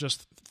 and that'll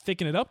just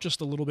thicken it up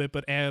just a little bit,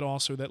 but add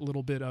also that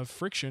little bit of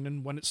friction.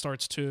 And when it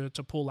starts to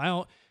pull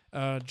out,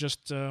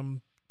 just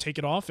take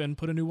it off and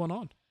put a new one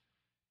on.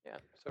 Yeah,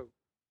 so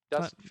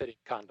dust fitting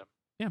condom.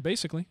 Yeah,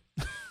 basically.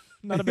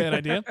 Not a bad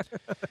idea.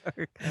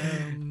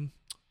 Let's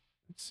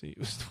see.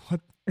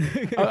 What?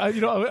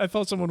 I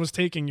thought someone was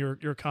taking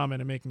your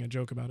comment and making a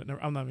joke about it. No,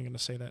 I'm not even going to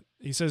say that.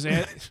 He says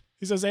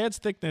adds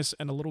thickness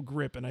and a little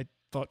grip, and I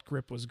thought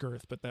grip was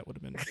girth, but that would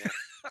have been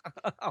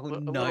Oh, a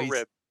nice. little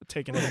rip.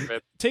 taking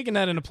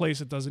that in a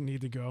place it doesn't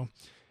need to go.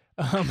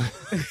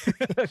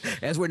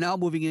 As we're now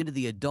moving into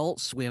the Adult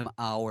Swim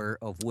hour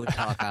of Wood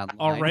Talk Online.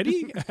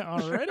 Already?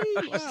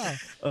 Wow.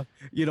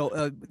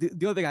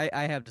 The other thing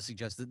I have to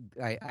suggest, that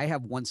I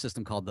have one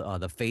system called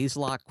the Phase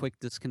Lock Quick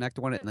Disconnect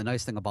one. And the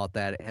nice thing about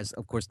that, it has,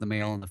 of course, the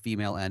male and the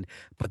female end.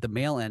 But the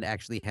male end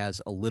actually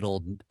has a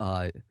little...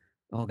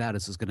 oh, God,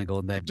 this is going to go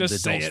in the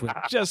Just say Adult it. Swim.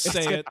 Just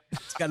say it.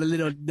 It's got a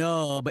little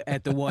nub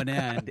at the one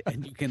end,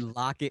 and you can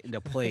lock it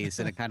into place,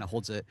 and it kind of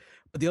holds it.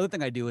 But the other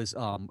thing I do is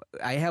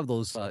I have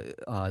those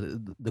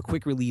the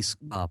quick release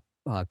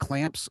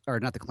clamps, or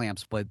not the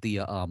clamps, but the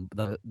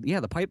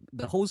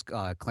hose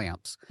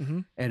clamps,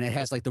 and it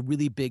has like the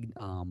really big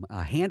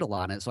handle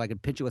on it, so I can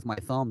pinch it with my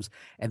thumbs,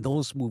 and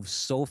those move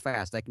so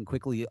fast. I can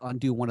quickly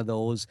undo one of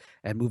those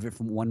and move it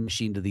from one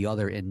machine to the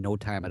other in no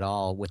time at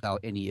all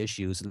without any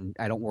issues, and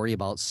I don't worry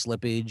about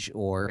slippage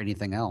or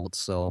anything else.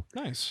 So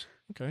Nice.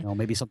 Okay.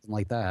 maybe something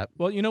like that.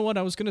 Well, you know what?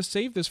 I was going to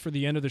save this for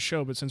the end of the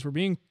show, but since we're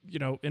being,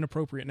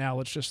 inappropriate now,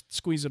 let's just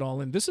squeeze it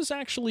all in. This is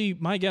actually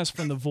my guess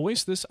from the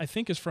voice. This, I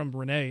think, is from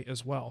Renee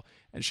as well.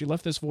 And she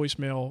left this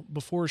voicemail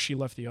before she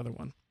left the other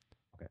one.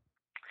 Okay.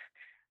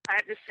 I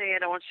have to say, I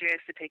don't want you guys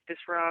to take this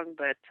wrong,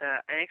 but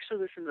I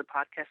actually listen to the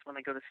podcast when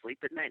I go to sleep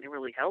at night, and it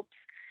really helps.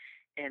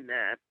 And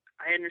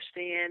I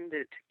understand that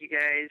it took you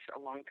guys a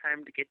long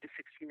time to get to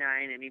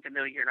 69, and even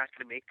though you're not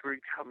going to make rude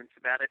comments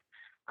about it,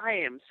 I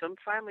am. So I'm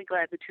finally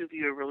glad the two of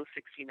you are really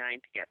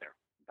 69 together.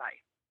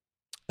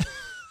 Bye.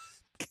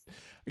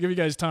 I'll give you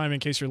guys time in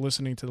case you're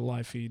listening to the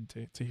live feed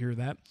to hear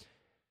that.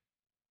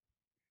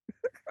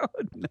 Oh,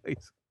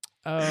 nice.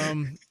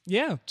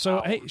 Yeah.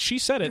 So, hey, she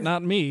said it,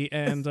 not me,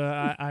 and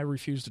I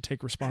refuse to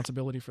take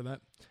responsibility for that.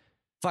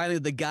 Finally,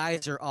 the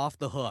guys are off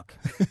the hook.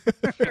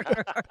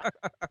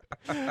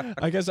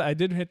 I guess I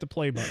did hit the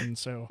play button.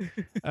 So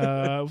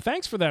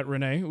thanks for that,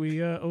 Renee.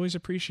 We always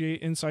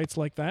appreciate insights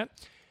like that.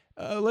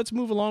 Let's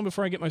move along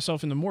before I get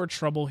myself into more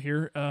trouble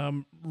here.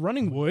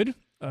 Running Wood,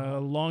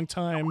 long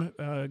time,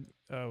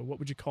 what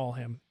would you call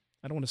him?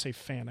 I don't want to say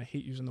fan. I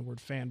hate using the word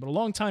fan, but a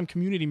long-time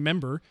community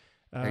member.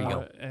 There you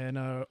go.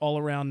 And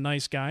all-around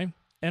nice guy.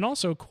 And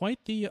also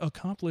quite the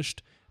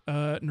accomplished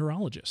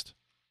neurologist.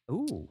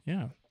 Ooh.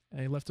 Yeah.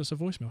 He left us a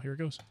voicemail. Here it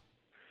goes.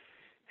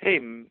 Hey,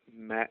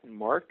 Matt and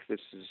Mark. This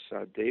is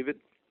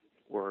David,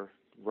 or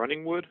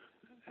Running Wood,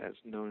 as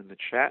known in the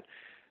chat.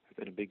 I've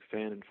been a big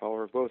fan and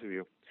follower of both of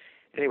you.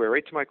 Anyway,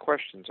 right to my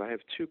questions. I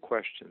have two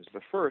questions.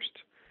 The first,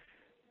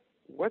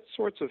 what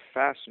sorts of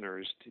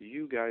fasteners do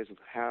you guys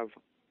have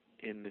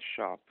in the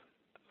shop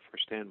for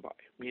standby?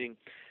 Meaning,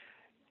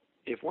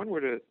 if one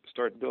were to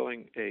start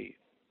building a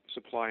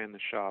supply in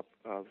the shop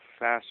of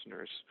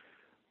fasteners,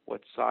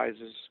 what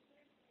sizes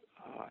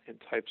and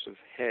types of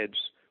heads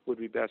would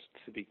be best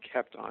to be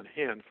kept on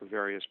hand for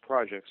various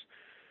projects?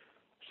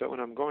 So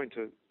when I'm going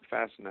to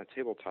fasten that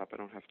tabletop, I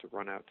don't have to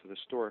run out to the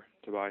store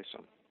to buy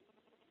some.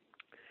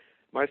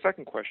 My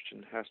second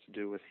question has to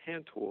do with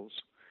hand tools.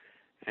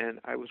 And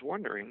I was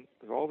wondering,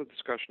 with all the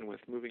discussion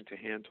with moving to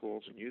hand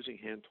tools and using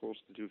hand tools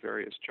to do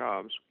various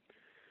jobs,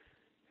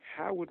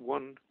 how would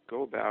one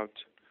go about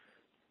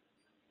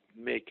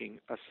making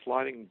a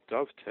sliding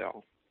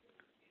dovetail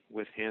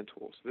with hand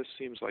tools? This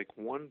seems like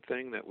one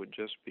thing that would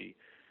just be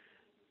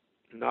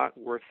not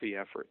worth the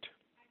effort.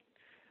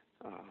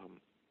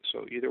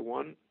 So either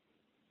one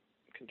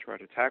can try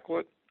to tackle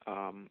it.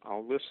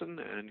 I'll listen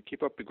and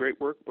keep up the great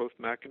work, both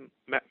Mark and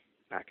Matt.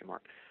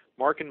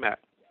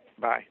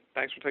 Bye.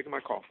 Thanks for taking my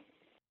call.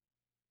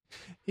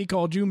 He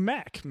called you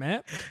Mac,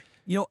 Matt.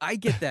 You know, I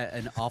get that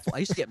I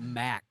used to get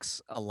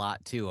Max a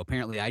lot too.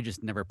 Apparently, I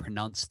just never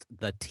pronounced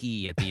the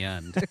T at the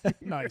end.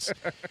 Nice.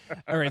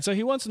 All right. So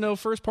he wants to know,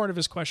 first part of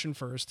his question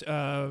first,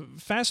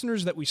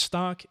 fasteners that we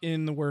stock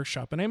in the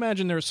workshop. And I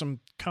imagine there are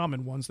some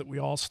common ones that we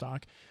all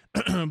stock.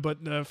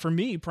 But for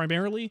me,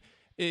 primarily,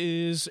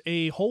 is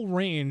a whole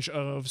range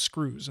of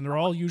screws. And they're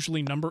all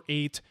usually number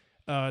 8,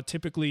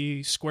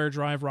 typically square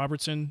drive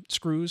Robertson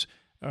screws.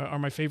 Are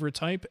my favorite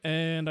type,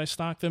 and I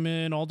stock them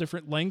in all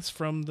different lengths,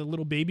 from the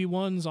little baby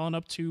ones on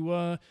up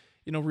to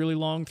really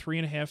long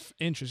 3.5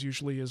 inches,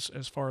 usually as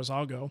far as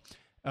I'll go.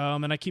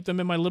 And I keep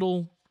them in my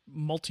little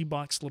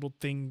multi-box little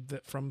thing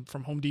that from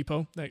Home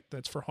Depot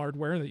that's for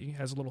hardware, that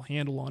has a little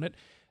handle on it.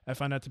 I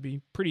find that to be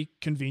pretty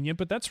convenient,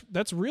 but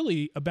that's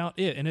really about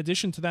it. In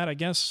addition to that, I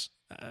guess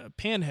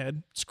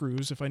panhead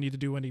screws if I need to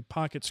do any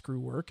pocket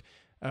screw work,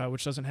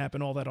 which doesn't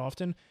happen all that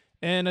often.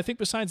 And I think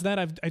besides that,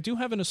 I do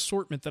have an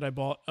assortment that I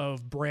bought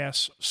of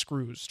brass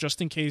screws, just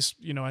in case,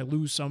 I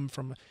lose some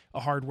from a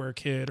hardware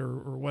kit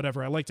or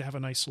whatever. I like to have a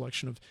nice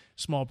selection of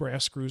small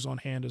brass screws on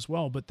hand as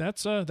well. But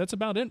that's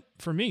about it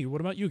for me. What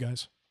about you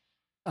guys?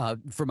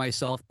 For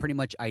myself, pretty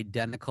much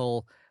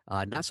identical.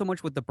 Not so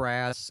much with the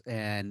brass,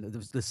 and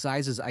the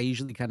sizes I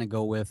usually kind of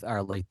go with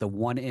are like the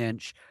 1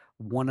 inch,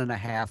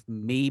 1.5.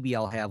 Maybe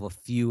I'll have a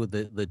few of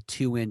the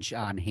 2 inch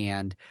on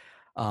hand,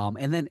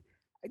 and then.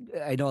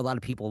 I know a lot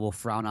of people will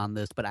frown on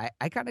this, but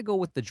I kind of go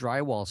with the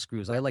drywall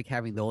screws. I like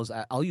having those.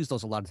 I'll use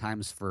those a lot of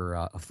times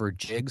for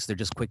jigs. They're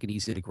just quick and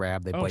easy to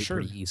grab. They bite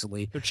pretty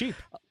easily. They're cheap.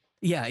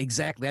 Yeah,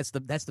 exactly. That's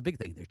the big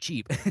thing. They're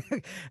cheap.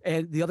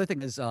 And the other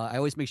thing is I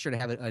always make sure to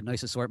have a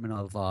nice assortment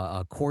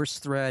of coarse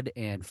thread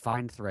and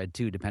fine thread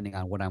too, depending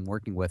on what I'm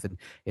working with, and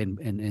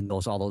in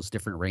all those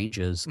different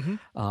ranges.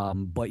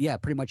 Mm-hmm. But yeah,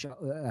 pretty much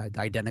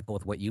identical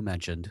with what you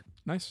mentioned.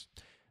 Nice.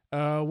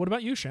 What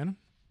about you, Shannon?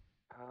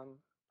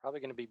 Probably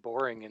going to be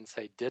boring and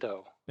say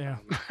ditto. Yeah,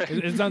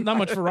 it's not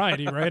much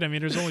variety, right? I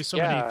mean, there's only so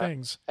many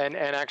things. And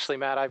actually,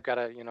 Matt, I've got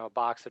a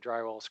box of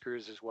drywall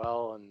screws as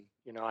well,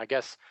 and I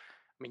guess,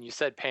 you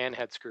said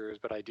panhead screws,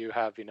 but I do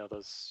have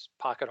those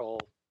pocket hole,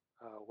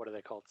 what are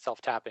they called?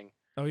 Self-tapping.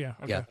 Oh yeah,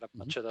 okay. Yeah. Got a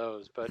bunch of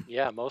those, but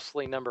yeah,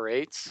 mostly number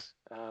 8s,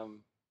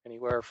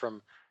 anywhere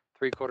from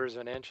 3/4 of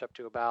an inch up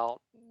to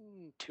about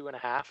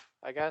 2.5,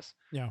 I guess.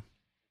 Yeah.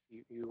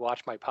 You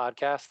watch my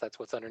podcast, that's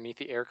what's underneath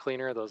the air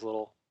cleaner, those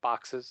little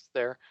boxes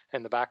there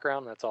in the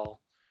background. That's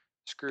all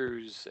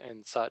screws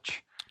and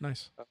such.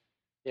 Nice.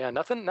 Yeah,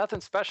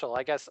 nothing special,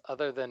 I guess,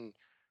 other than,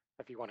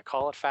 if you want to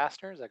call it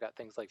fasteners. I got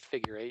things like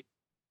figure 8,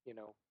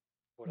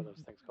 what are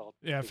those things called?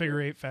 Yeah,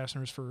 figure 8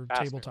 fasteners for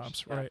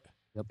tabletops, yeah. right.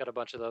 Yep. Got a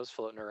bunch of those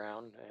floating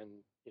around, and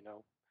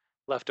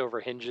leftover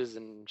hinges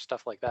and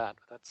stuff like that,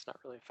 but that's not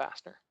really a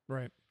fastener.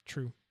 Right,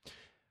 true.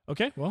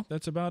 Okay, well,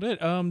 that's about it.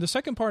 The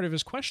second part of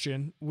his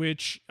question,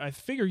 which I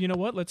figure,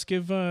 let's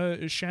give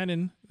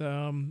Shannon,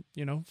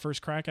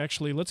 first crack.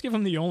 Actually, let's give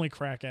him the only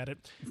crack at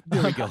it.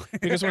 There we go.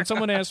 Because when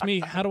someone asks me,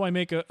 how do I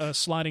make a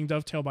sliding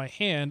dovetail by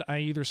hand, I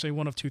either say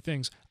one of two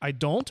things. I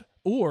don't,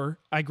 or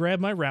I grab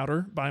my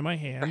router by my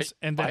hands,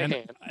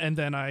 right, and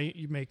then I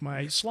make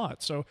my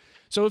slot. So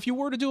if you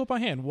were to do it by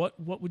hand, what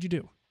would you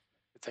do?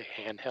 It's a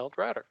handheld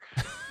router.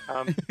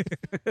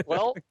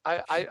 Well,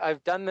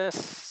 I've done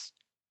this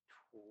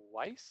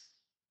twice,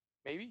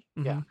 maybe.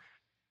 Mm-hmm. Yeah.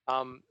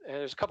 And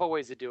there's a couple of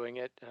ways of doing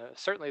it.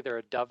 Certainly there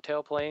are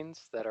dovetail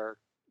planes that are,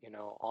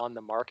 on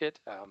the market.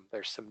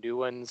 There's some new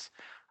ones.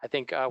 I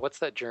think, what's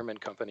that German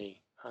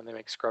company? They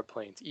make scrub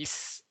planes.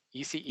 ECE?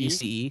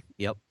 ECE,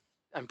 yep.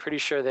 I'm pretty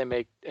sure they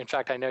make, in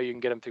fact, I know you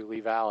can get them through Lee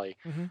Valley.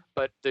 Mm-hmm.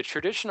 But the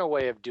traditional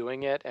way of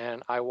doing it,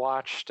 and I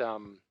watched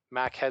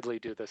Mac Headley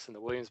do this in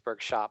the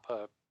Williamsburg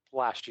shop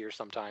last year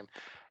sometime.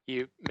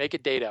 You make a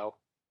dado.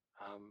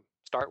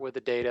 Start with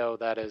a dado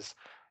that is,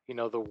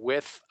 the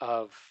width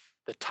of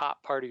the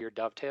top part of your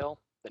dovetail,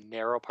 the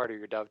narrow part of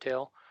your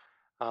dovetail,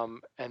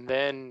 and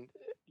then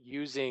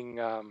using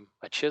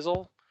a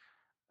chisel,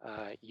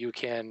 you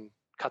can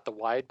cut the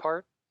wide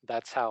part.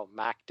 That's how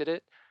Mac did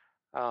it.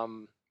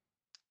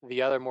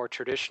 The other more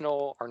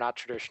traditional, or not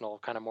traditional,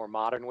 kind of more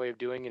modern way of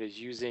doing it is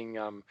using,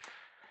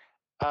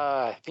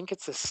 I think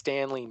it's a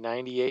Stanley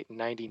 98 and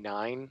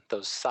 99,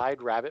 those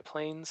side rabbet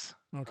planes.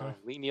 Okay.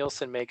 Lee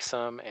Nielsen makes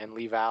some, and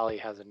Lee Valley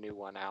has a new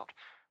one out.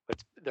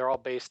 But they're all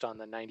based on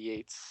the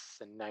 98s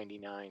and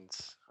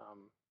 99s.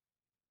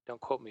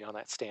 Don't quote me on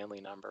that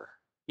Stanley number.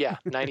 Yeah,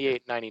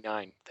 98,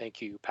 99.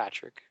 Thank you,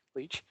 Patrick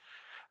Leach.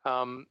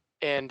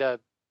 And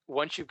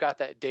once you've got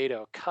that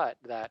dado cut,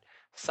 that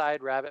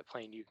side rabbet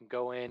plane, you can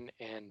go in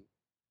and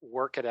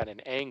work it at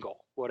an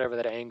angle, whatever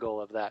that angle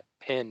of that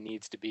pin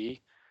needs to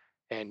be,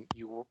 and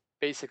you will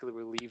basically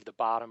relieve the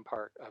bottom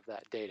part of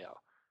that dado.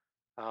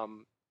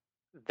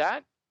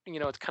 That,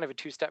 it's kind of a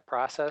two-step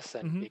process,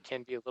 and it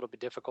can be a little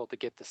bit difficult to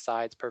get the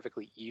sides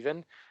perfectly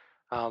even.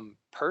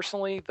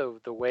 Personally,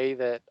 the way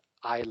that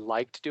I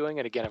liked doing,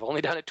 and again, I've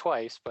only done it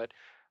twice, but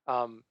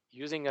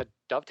using a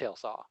dovetail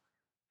saw.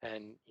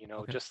 And,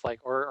 just like,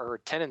 or a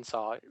tenon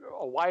saw.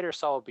 A wider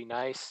saw would be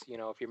nice.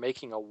 If you're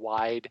making a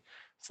wide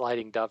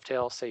sliding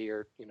dovetail, say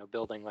you're,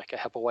 building like a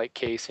Hepplewhite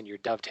case and you're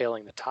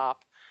dovetailing the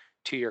top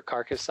to your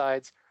carcass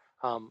sides,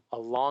 a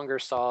longer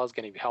saw is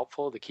going to be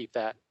helpful to keep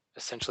that,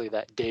 essentially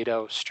that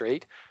dado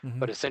straight. Mm-hmm.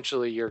 But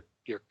essentially you're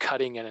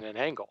cutting it at an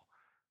angle.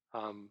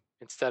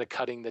 Instead of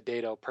cutting the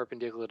dado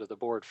perpendicular to the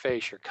board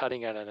face, you're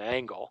cutting it at an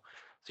angle.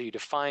 So you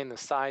define the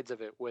sides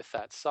of it with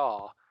that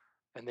saw,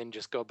 and then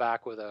just go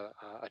back with a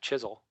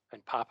chisel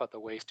and pop out the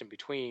waste in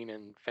between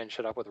and finish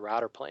it up with a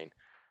router plane.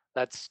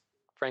 That's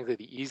frankly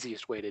the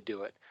easiest way to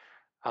do it.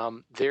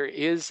 There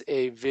is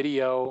a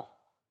video,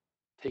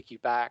 take you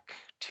back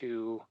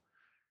to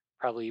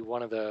probably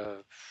one of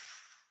the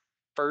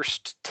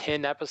first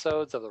 10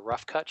 episodes of the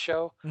Rough Cut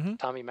show, Mm-hmm.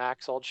 Tommy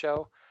Mack's old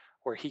show,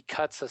 where he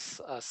cuts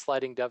a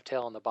sliding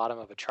dovetail on the bottom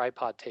of a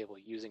tripod table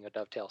using a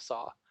dovetail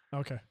saw.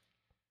 Okay.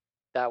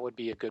 That would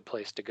be a good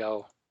place to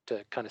go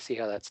to kind of see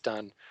how that's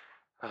done.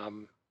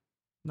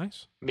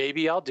 Nice.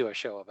 Maybe I'll do a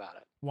show about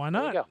it. Why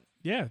There you not? go.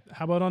 Yeah.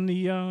 How about on the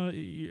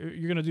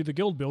you're going to do the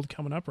guild build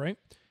coming up, right?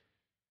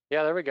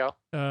 Yeah, there we go.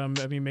 I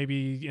mean,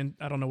 maybe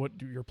I don't know what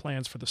your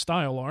plans for the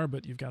style are,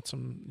 but you've got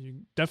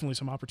definitely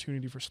some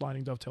opportunity for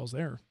sliding dovetails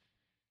there.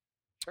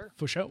 Sure.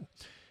 For show.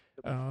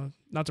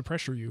 Not to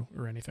pressure you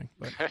or anything,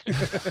 but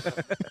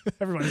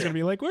everybody's going to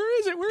be like, where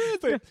is it? Where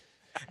is it?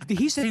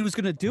 He said he was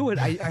going to do it.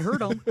 I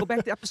heard him. Go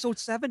back to episode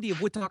 70 of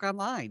Wood Talk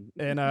Online.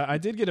 And I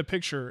did get a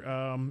picture.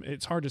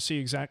 It's hard to see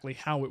exactly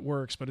how it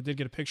works, but I did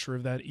get a picture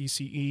of that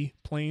ECE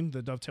plane,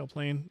 the dovetail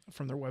plane,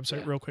 from their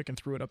website real quick and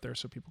threw it up there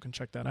so people can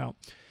check that out.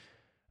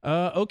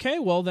 Okay,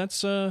 well,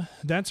 that's our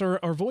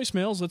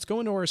voicemails. Let's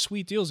go into our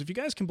sweet deals. If you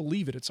guys can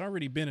believe it, it's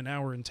already been an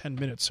hour and 10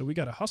 minutes, so we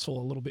got to hustle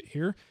a little bit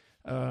here.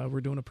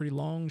 We're doing a pretty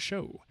long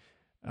show.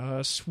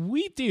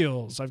 Sweet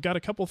deals. I've got a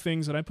couple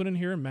things that I put in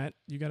here, and Matt,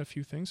 you got a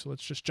few things, so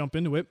let's just jump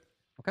into it.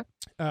 Okay.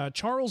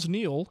 Charles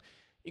Neal,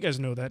 you guys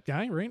know that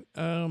guy, right?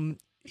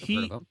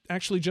 He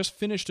actually just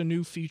finished a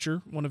new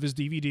feature, one of his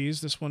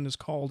DVDs. This one is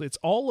called "It's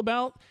All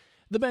About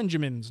the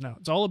Benjamins." Now,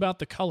 it's all about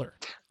the color.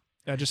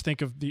 I just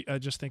think of the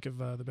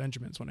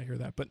Benjamins when I hear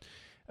that, but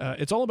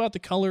it's all about the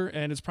color,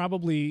 and it's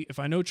probably, if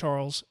I know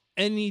Charles,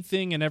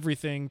 anything and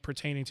everything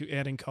pertaining to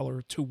adding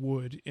color to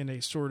wood in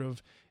a sort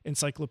of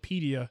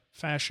encyclopedia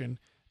fashion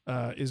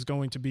is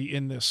going to be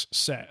in this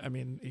set. I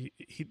mean,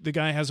 the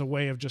guy has a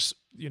way of just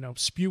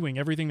spewing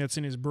everything that's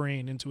in his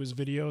brain into his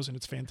videos, and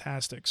it's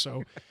fantastic.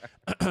 So,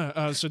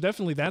 so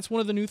definitely that's one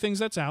of the new things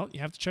that's out. You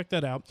have to check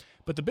that out.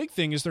 But the big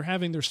thing is they're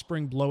having their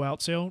spring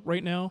blowout sale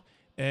right now.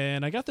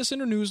 And I got this in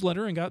a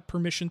newsletter and got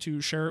permission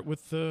to share it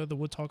with the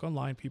Wood Talk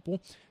Online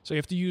people. So you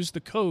have to use the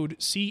code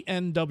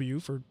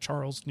CNW for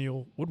Charles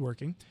Neal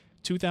Woodworking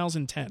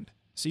 2010.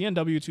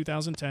 CNW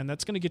 2010.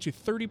 That's going to get you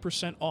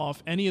 30%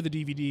 off any of the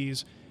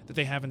DVDs that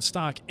they have in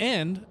stock.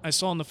 And I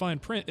saw in the fine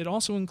print, it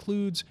also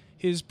includes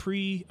his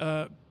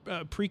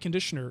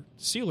preconditioner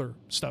sealer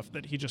stuff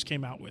that he just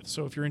came out with.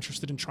 So if you're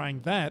interested in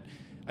trying that,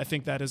 I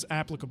think that is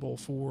applicable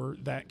for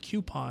that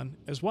coupon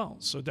as well.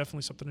 So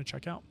definitely something to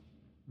check out.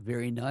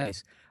 Very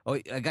nice. Oh,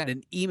 I got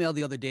an email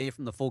the other day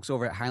from the folks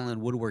over at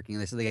Highland Woodworking.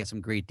 They said they had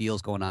some great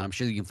deals going on. I'm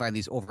sure you can find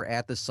these over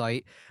at the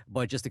site,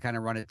 but just to kind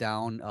of run it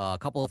down, a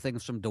couple of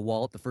things from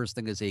DeWalt. The first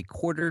thing is a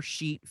quarter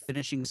sheet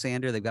finishing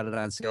sander. They've got it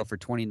on sale for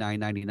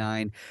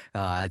 $29.99.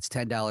 It's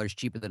 $10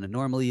 cheaper than it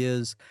normally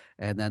is.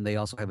 And then they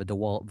also have a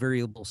DeWalt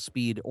variable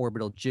speed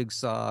orbital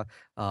jigsaw,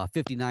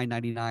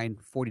 $59.99,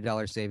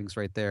 $40 savings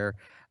right there.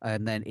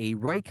 And then a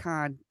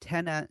Rikon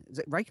 10, is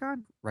it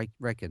Rikon?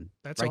 Rikon.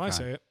 That's how I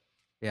say it.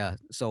 Yeah,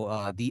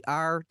 so the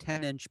R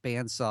 10-inch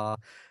bandsaw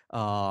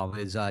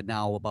is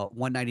now about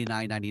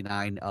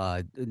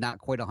 $199.99, not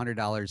quite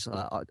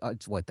 $100.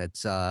 It's what?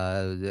 That's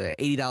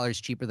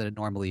 $80 cheaper than it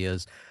normally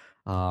is.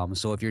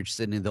 So if you're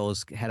interested in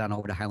those, head on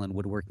over to Highland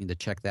Woodworking to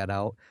check that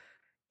out.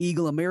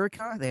 Eagle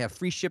America, they have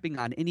free shipping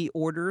on any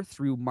order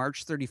through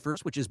March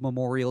 31st, which is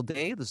Memorial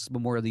Day. This is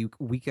Memorial Day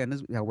weekend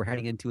is we're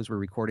heading into as we're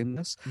recording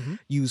this. Mm-hmm.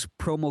 Use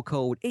promo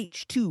code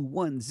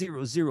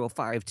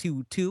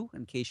H210522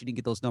 in case you didn't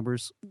get those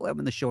numbers. We'll have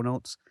them in the show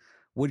notes.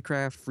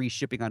 Woodcraft, free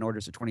shipping on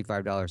orders of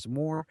 $25 or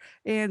more.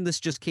 And this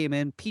just came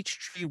in.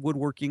 Peachtree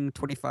Woodworking,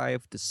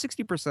 25 to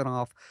 60%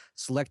 off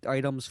select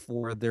items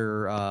for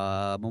their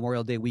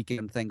Memorial Day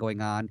weekend thing going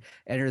on.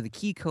 Enter the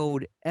key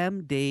code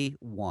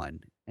MDAY1.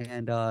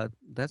 And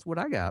that's what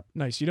I got.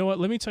 Nice. You know what?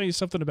 Let me tell you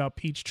something about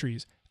peach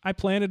trees. I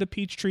planted a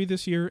peach tree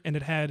this year, and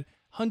it had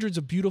hundreds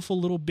of beautiful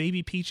little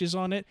baby peaches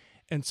on it,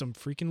 and some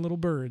freaking little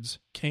birds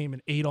came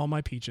and ate all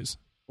my peaches.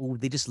 Oh,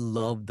 they just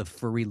loved the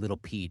furry little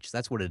peach.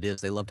 That's what it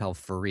is. They loved how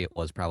furry it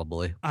was,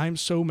 probably. I'm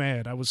so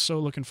mad. I was so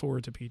looking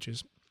forward to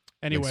peaches.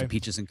 Anyway. Like some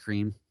peaches and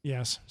cream.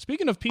 Yes.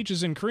 Speaking of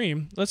peaches and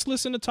cream, let's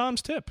listen to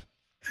Tom's tip.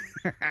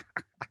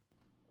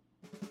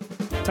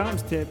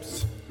 Tom's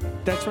tips.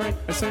 That's right.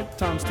 I said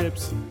Tom's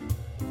tips.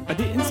 I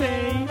didn't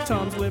say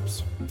Tom's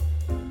lips.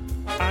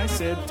 I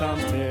said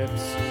Tom's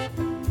tips.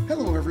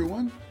 Hello,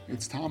 everyone. It's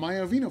it's Tom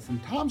Iovino from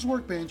Tom's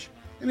Workbench,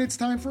 and it's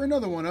time for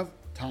another one of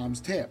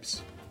Tom's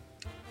Tips.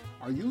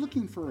 Are you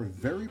looking for a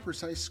very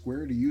precise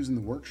square to use in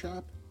the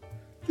workshop?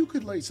 You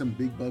could lay some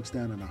big bucks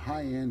down on a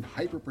high-end,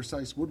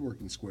 hyper-precise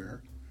woodworking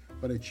square,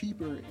 but a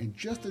cheaper and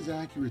just as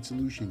accurate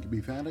solution can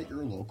be found at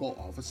your local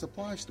office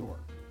supply store.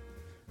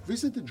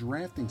 Visit the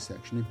drafting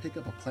section and pick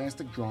up a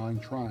plastic drawing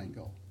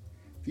triangle.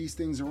 These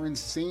things are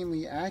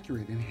insanely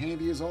accurate and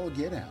handy as all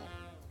get out.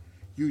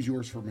 Use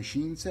yours for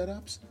machine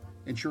setups,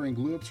 ensuring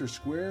glue-ups are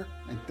square,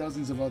 and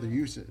dozens of other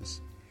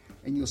uses.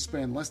 And you'll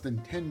spend less than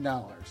 $10.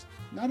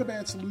 Not a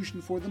bad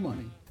solution for the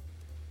money.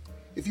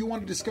 If you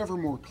want to discover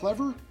more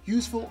clever,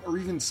 useful, or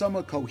even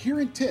somewhat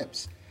coherent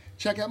tips,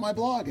 check out my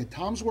blog at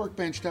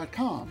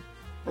tomsworkbench.com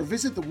or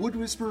visit the Wood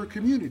Whisperer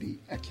community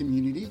at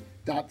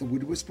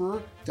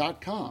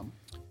community.thewoodwhisperer.com.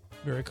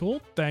 Very cool.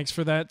 Thanks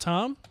for that,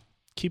 Tom.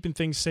 Keeping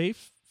things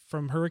safe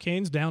from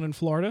hurricanes down in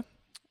Florida.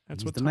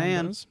 That's what Tom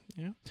does.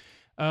 Yeah.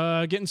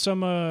 Getting some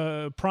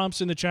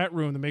prompts in the chat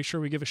room to make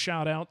sure we give a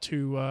shout out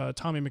to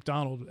Tommy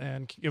McDonald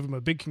and give him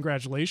a big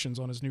congratulations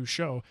on his new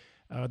show.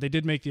 They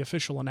did make the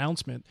official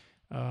announcement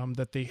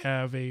that they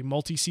have a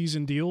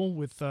multi-season deal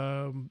with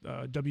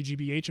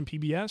WGBH and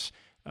PBS.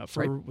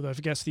 I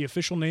guess the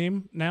official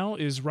name now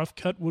is Rough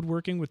Cut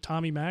Woodworking with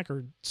Tommy Mac,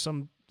 or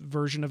some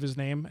version of his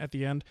name at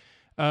the end.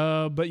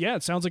 But yeah,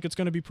 it sounds like it's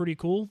going to be pretty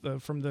cool.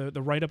 From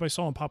the write-up I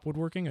saw on Pop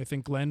Woodworking, I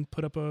think Glenn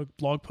put up a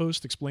blog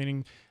post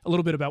explaining a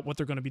little bit about what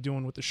they're going to be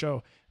doing with the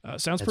show.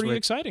 Sounds pretty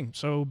exciting.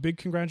 So big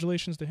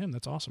congratulations to him.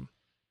 That's awesome.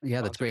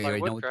 Yeah, that's great.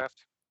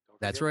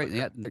 That's right.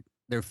 Yeah,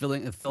 they're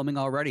filming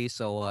already,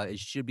 so it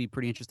should be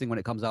pretty interesting when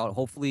it comes out.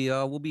 Hopefully,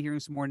 we'll be hearing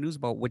some more news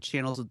about which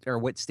channels or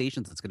what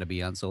stations it's going to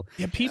be on. So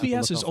yeah,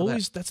 PBS is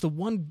always that's the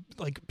one.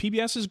 Like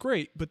PBS is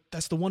great, but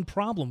that's the one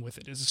problem with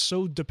it is it's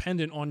so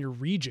dependent on your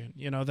region.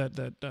 You know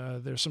that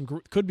there's some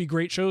could be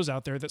great shows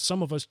out there that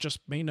some of us just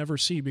may never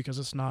see because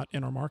it's not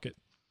in our market.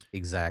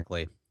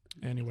 Exactly.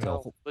 Anyway,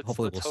 so let's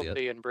hope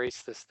they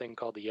embrace this thing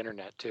called the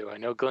internet too. I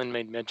know Glenn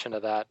made mention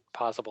of that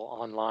possible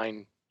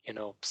online,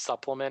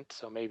 supplement.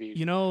 So maybe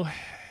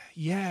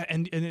yeah,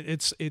 and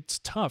it's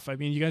tough. I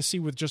mean, you guys see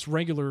with just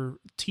regular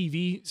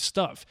TV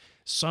stuff,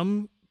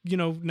 some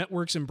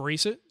networks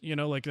embrace it.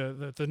 Like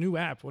the new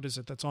app. What is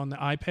it? That's on the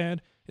iPad.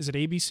 Is it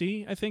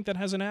ABC? I think that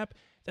has an app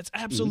that's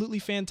absolutely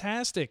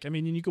fantastic. I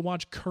mean, you can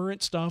watch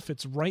current stuff.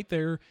 It's right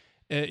there.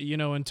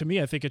 And to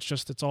me, I think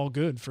it's all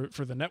good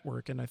for the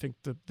network. And I think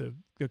the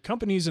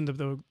companies and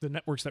the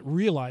networks that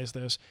realize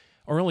this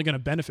are only going to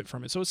benefit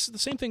from it. So it's the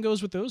same thing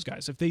goes with those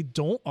guys. If they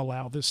don't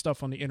allow this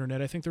stuff on the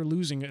internet, I think they're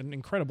losing an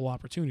incredible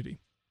opportunity.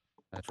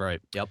 That's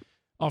right. Yep.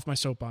 Off my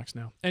soapbox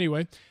now.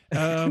 Anyway,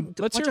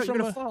 let's hear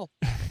from.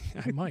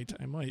 I might.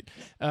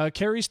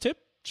 Carrie's tip.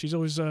 She's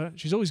always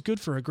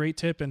good for a great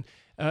tip, and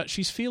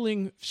she's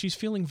feeling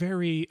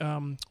very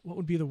what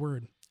would be the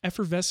word?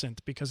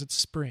 Effervescent, because it's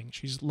spring.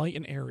 She's light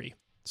and airy.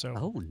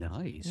 So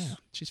nice. Yeah,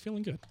 she's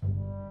feeling good.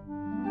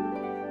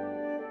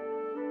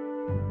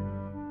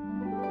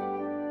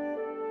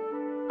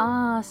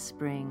 Ah,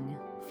 spring.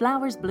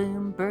 Flowers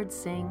bloom, birds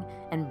sing,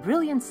 and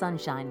brilliant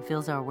sunshine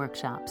fills our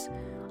workshops.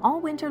 All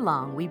winter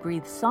long, we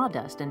breathe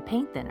sawdust and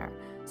paint thinner.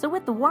 So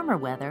with the warmer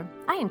weather,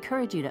 I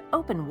encourage you to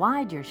open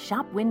wide your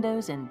shop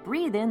windows and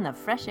breathe in the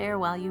fresh air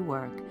while you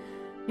work.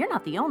 You're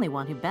not the only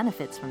one who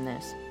benefits from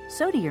this.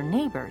 So do your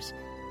neighbors.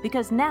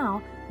 Because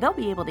now, they'll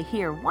be able to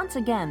hear once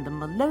again the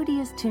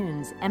melodious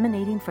tunes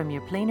emanating from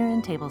your planer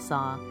and table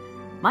saw.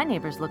 My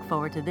neighbors look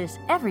forward to this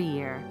every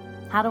year.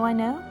 How do I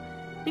know?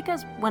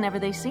 Because whenever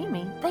they see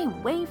me, they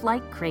wave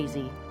like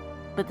crazy.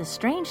 But the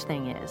strange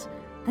thing is,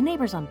 the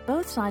neighbors on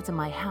both sides of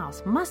my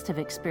house must have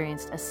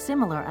experienced a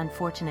similar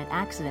unfortunate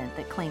accident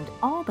that claimed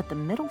all but the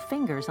middle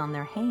fingers on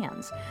their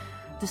hands.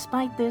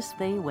 Despite this,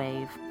 they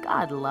wave.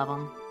 God love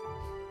them.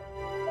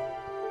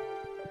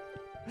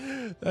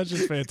 That's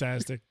just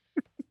fantastic.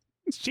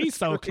 She's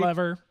so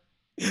clever.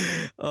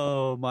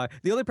 Oh my!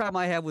 The only problem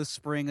I have with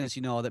spring is,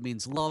 that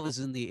means love is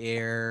in the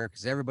air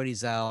because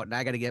everybody's out, and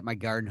I got to get my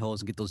garden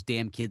hose and get those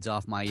damn kids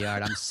off my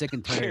yard. I'm sick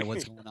and tired of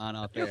what's going on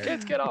out there. You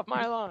kids get off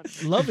my lawn.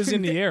 Love is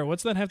in the air.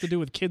 What's that have to do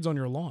with kids on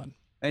your lawn?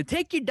 And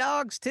take your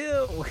dogs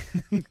too.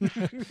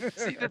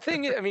 See, the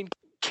thing is,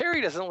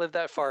 Carrie doesn't live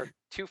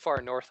too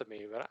far north of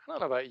me, but I don't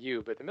know about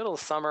you, but in the middle of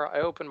summer,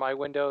 I open my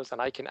windows and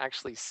I can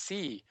actually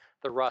see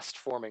the rust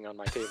forming on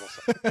my table.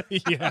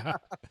 Yeah.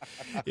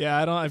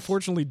 I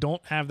unfortunately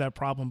don't have that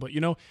problem, but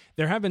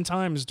there have been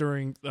times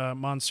during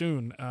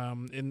monsoon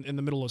in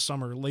the middle of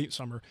summer, late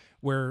summer,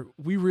 where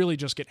we really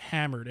just get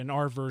hammered, and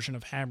our version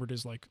of hammered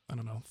is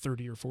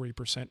 30 or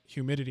 40%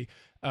 humidity.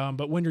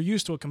 But when you're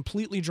used to a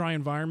completely dry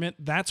environment,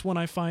 that's when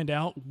I find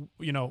out,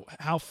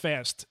 how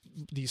fast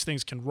these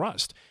things can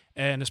rust.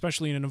 And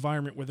especially in an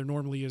environment where there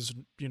normally is,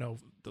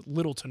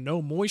 little to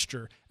no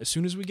moisture, as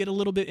soon as we get a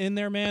little bit in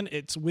there, man,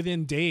 it's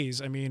within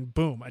days. I mean,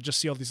 boom, I just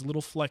see all these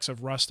little flecks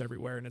of rust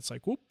everywhere. And it's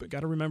like, whoop, I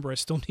got to remember, I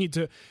still need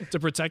to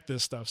protect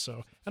this stuff.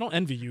 So I don't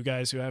envy you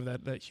guys who have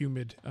that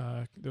humid,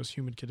 those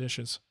humid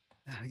conditions.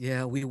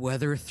 Yeah, we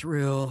weather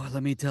through,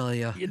 let me tell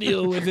you. You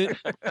deal with it.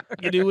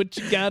 You do what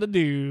you got to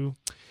do.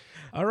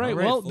 All right. All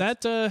right, Well,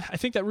 folks. that I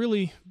think that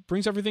really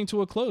brings everything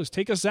to a close.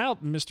 Take us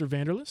out, Mr.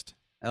 Vanderlist.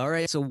 All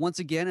right. So once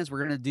again, as we're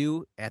going to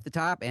do at the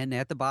top and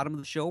at the bottom of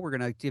the show, we're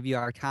going to give you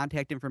our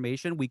contact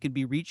information. We can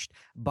be reached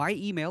by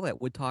email at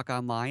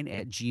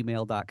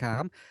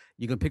woodtalkonline@gmail.com.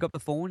 You can pick up the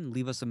phone and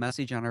leave us a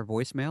message on our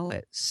voicemail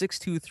at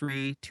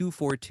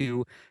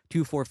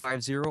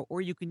 623-242-2450,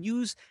 or you can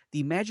use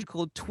the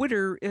magical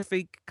Twitter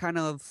kind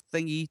of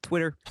thingy,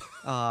 Twitter,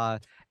 at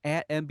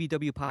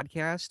MBW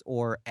Podcast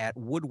or at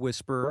Wood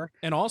Whisperer.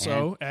 And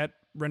also at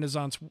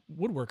Renaissance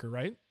Woodworker,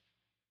 right?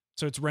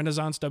 So it's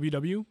Renaissance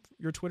WW,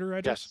 your Twitter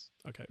address?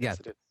 Yes. Okay. Yeah. Yes,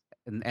 it is.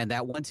 And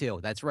that one too.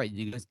 That's right.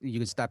 You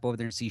can stop over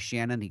there and see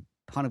Shannon.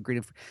 Ton of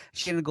great.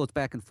 Shannon goes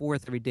back and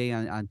forth every day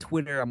on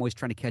Twitter. I'm always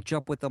trying to catch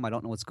up with him. I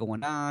don't know what's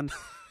going on.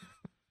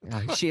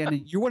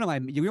 Shannon, you're one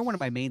of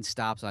my main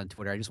stops on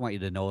Twitter. I just want you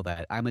to know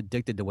that I'm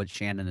addicted to what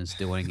Shannon is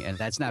doing, and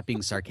that's not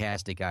being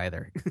sarcastic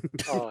either.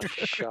 Oh,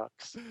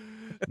 shucks.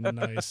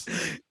 Nice.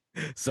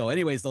 So,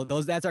 anyways,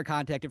 that's our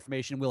contact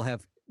information. We'll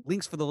have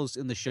links for those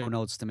in the show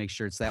notes to make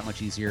sure it's that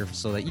much easier,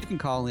 so that you can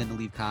call in and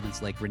leave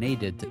comments like Renee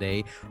did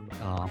today,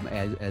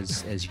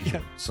 as usual. Yeah,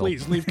 So,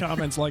 please leave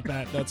comments like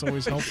that. That's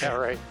always helpful. Yeah,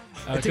 right.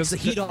 it takes the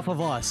heat off of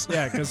us.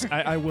 Yeah, because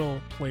I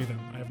will play them.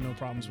 I have no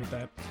problems with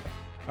that.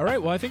 All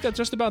right, well, I think that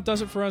just about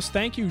does it for us.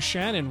 Thank you,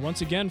 Shannon,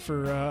 once again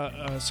for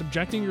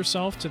subjecting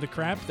yourself to the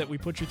crap that we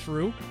put you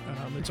through.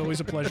 It's always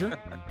a pleasure.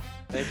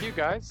 Thank you,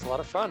 guys. A lot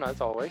of fun, as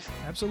always.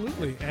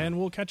 Absolutely. And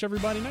we'll catch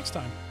everybody next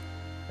time.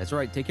 That's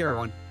right. Take care,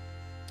 everyone.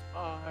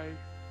 Bye.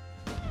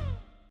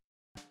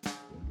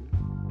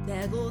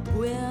 There good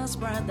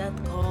whisper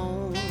that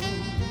cold.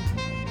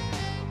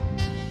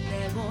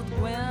 There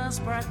good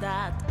whisper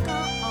that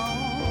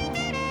cold.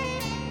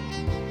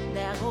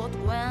 There good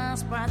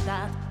whisper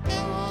that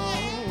cold.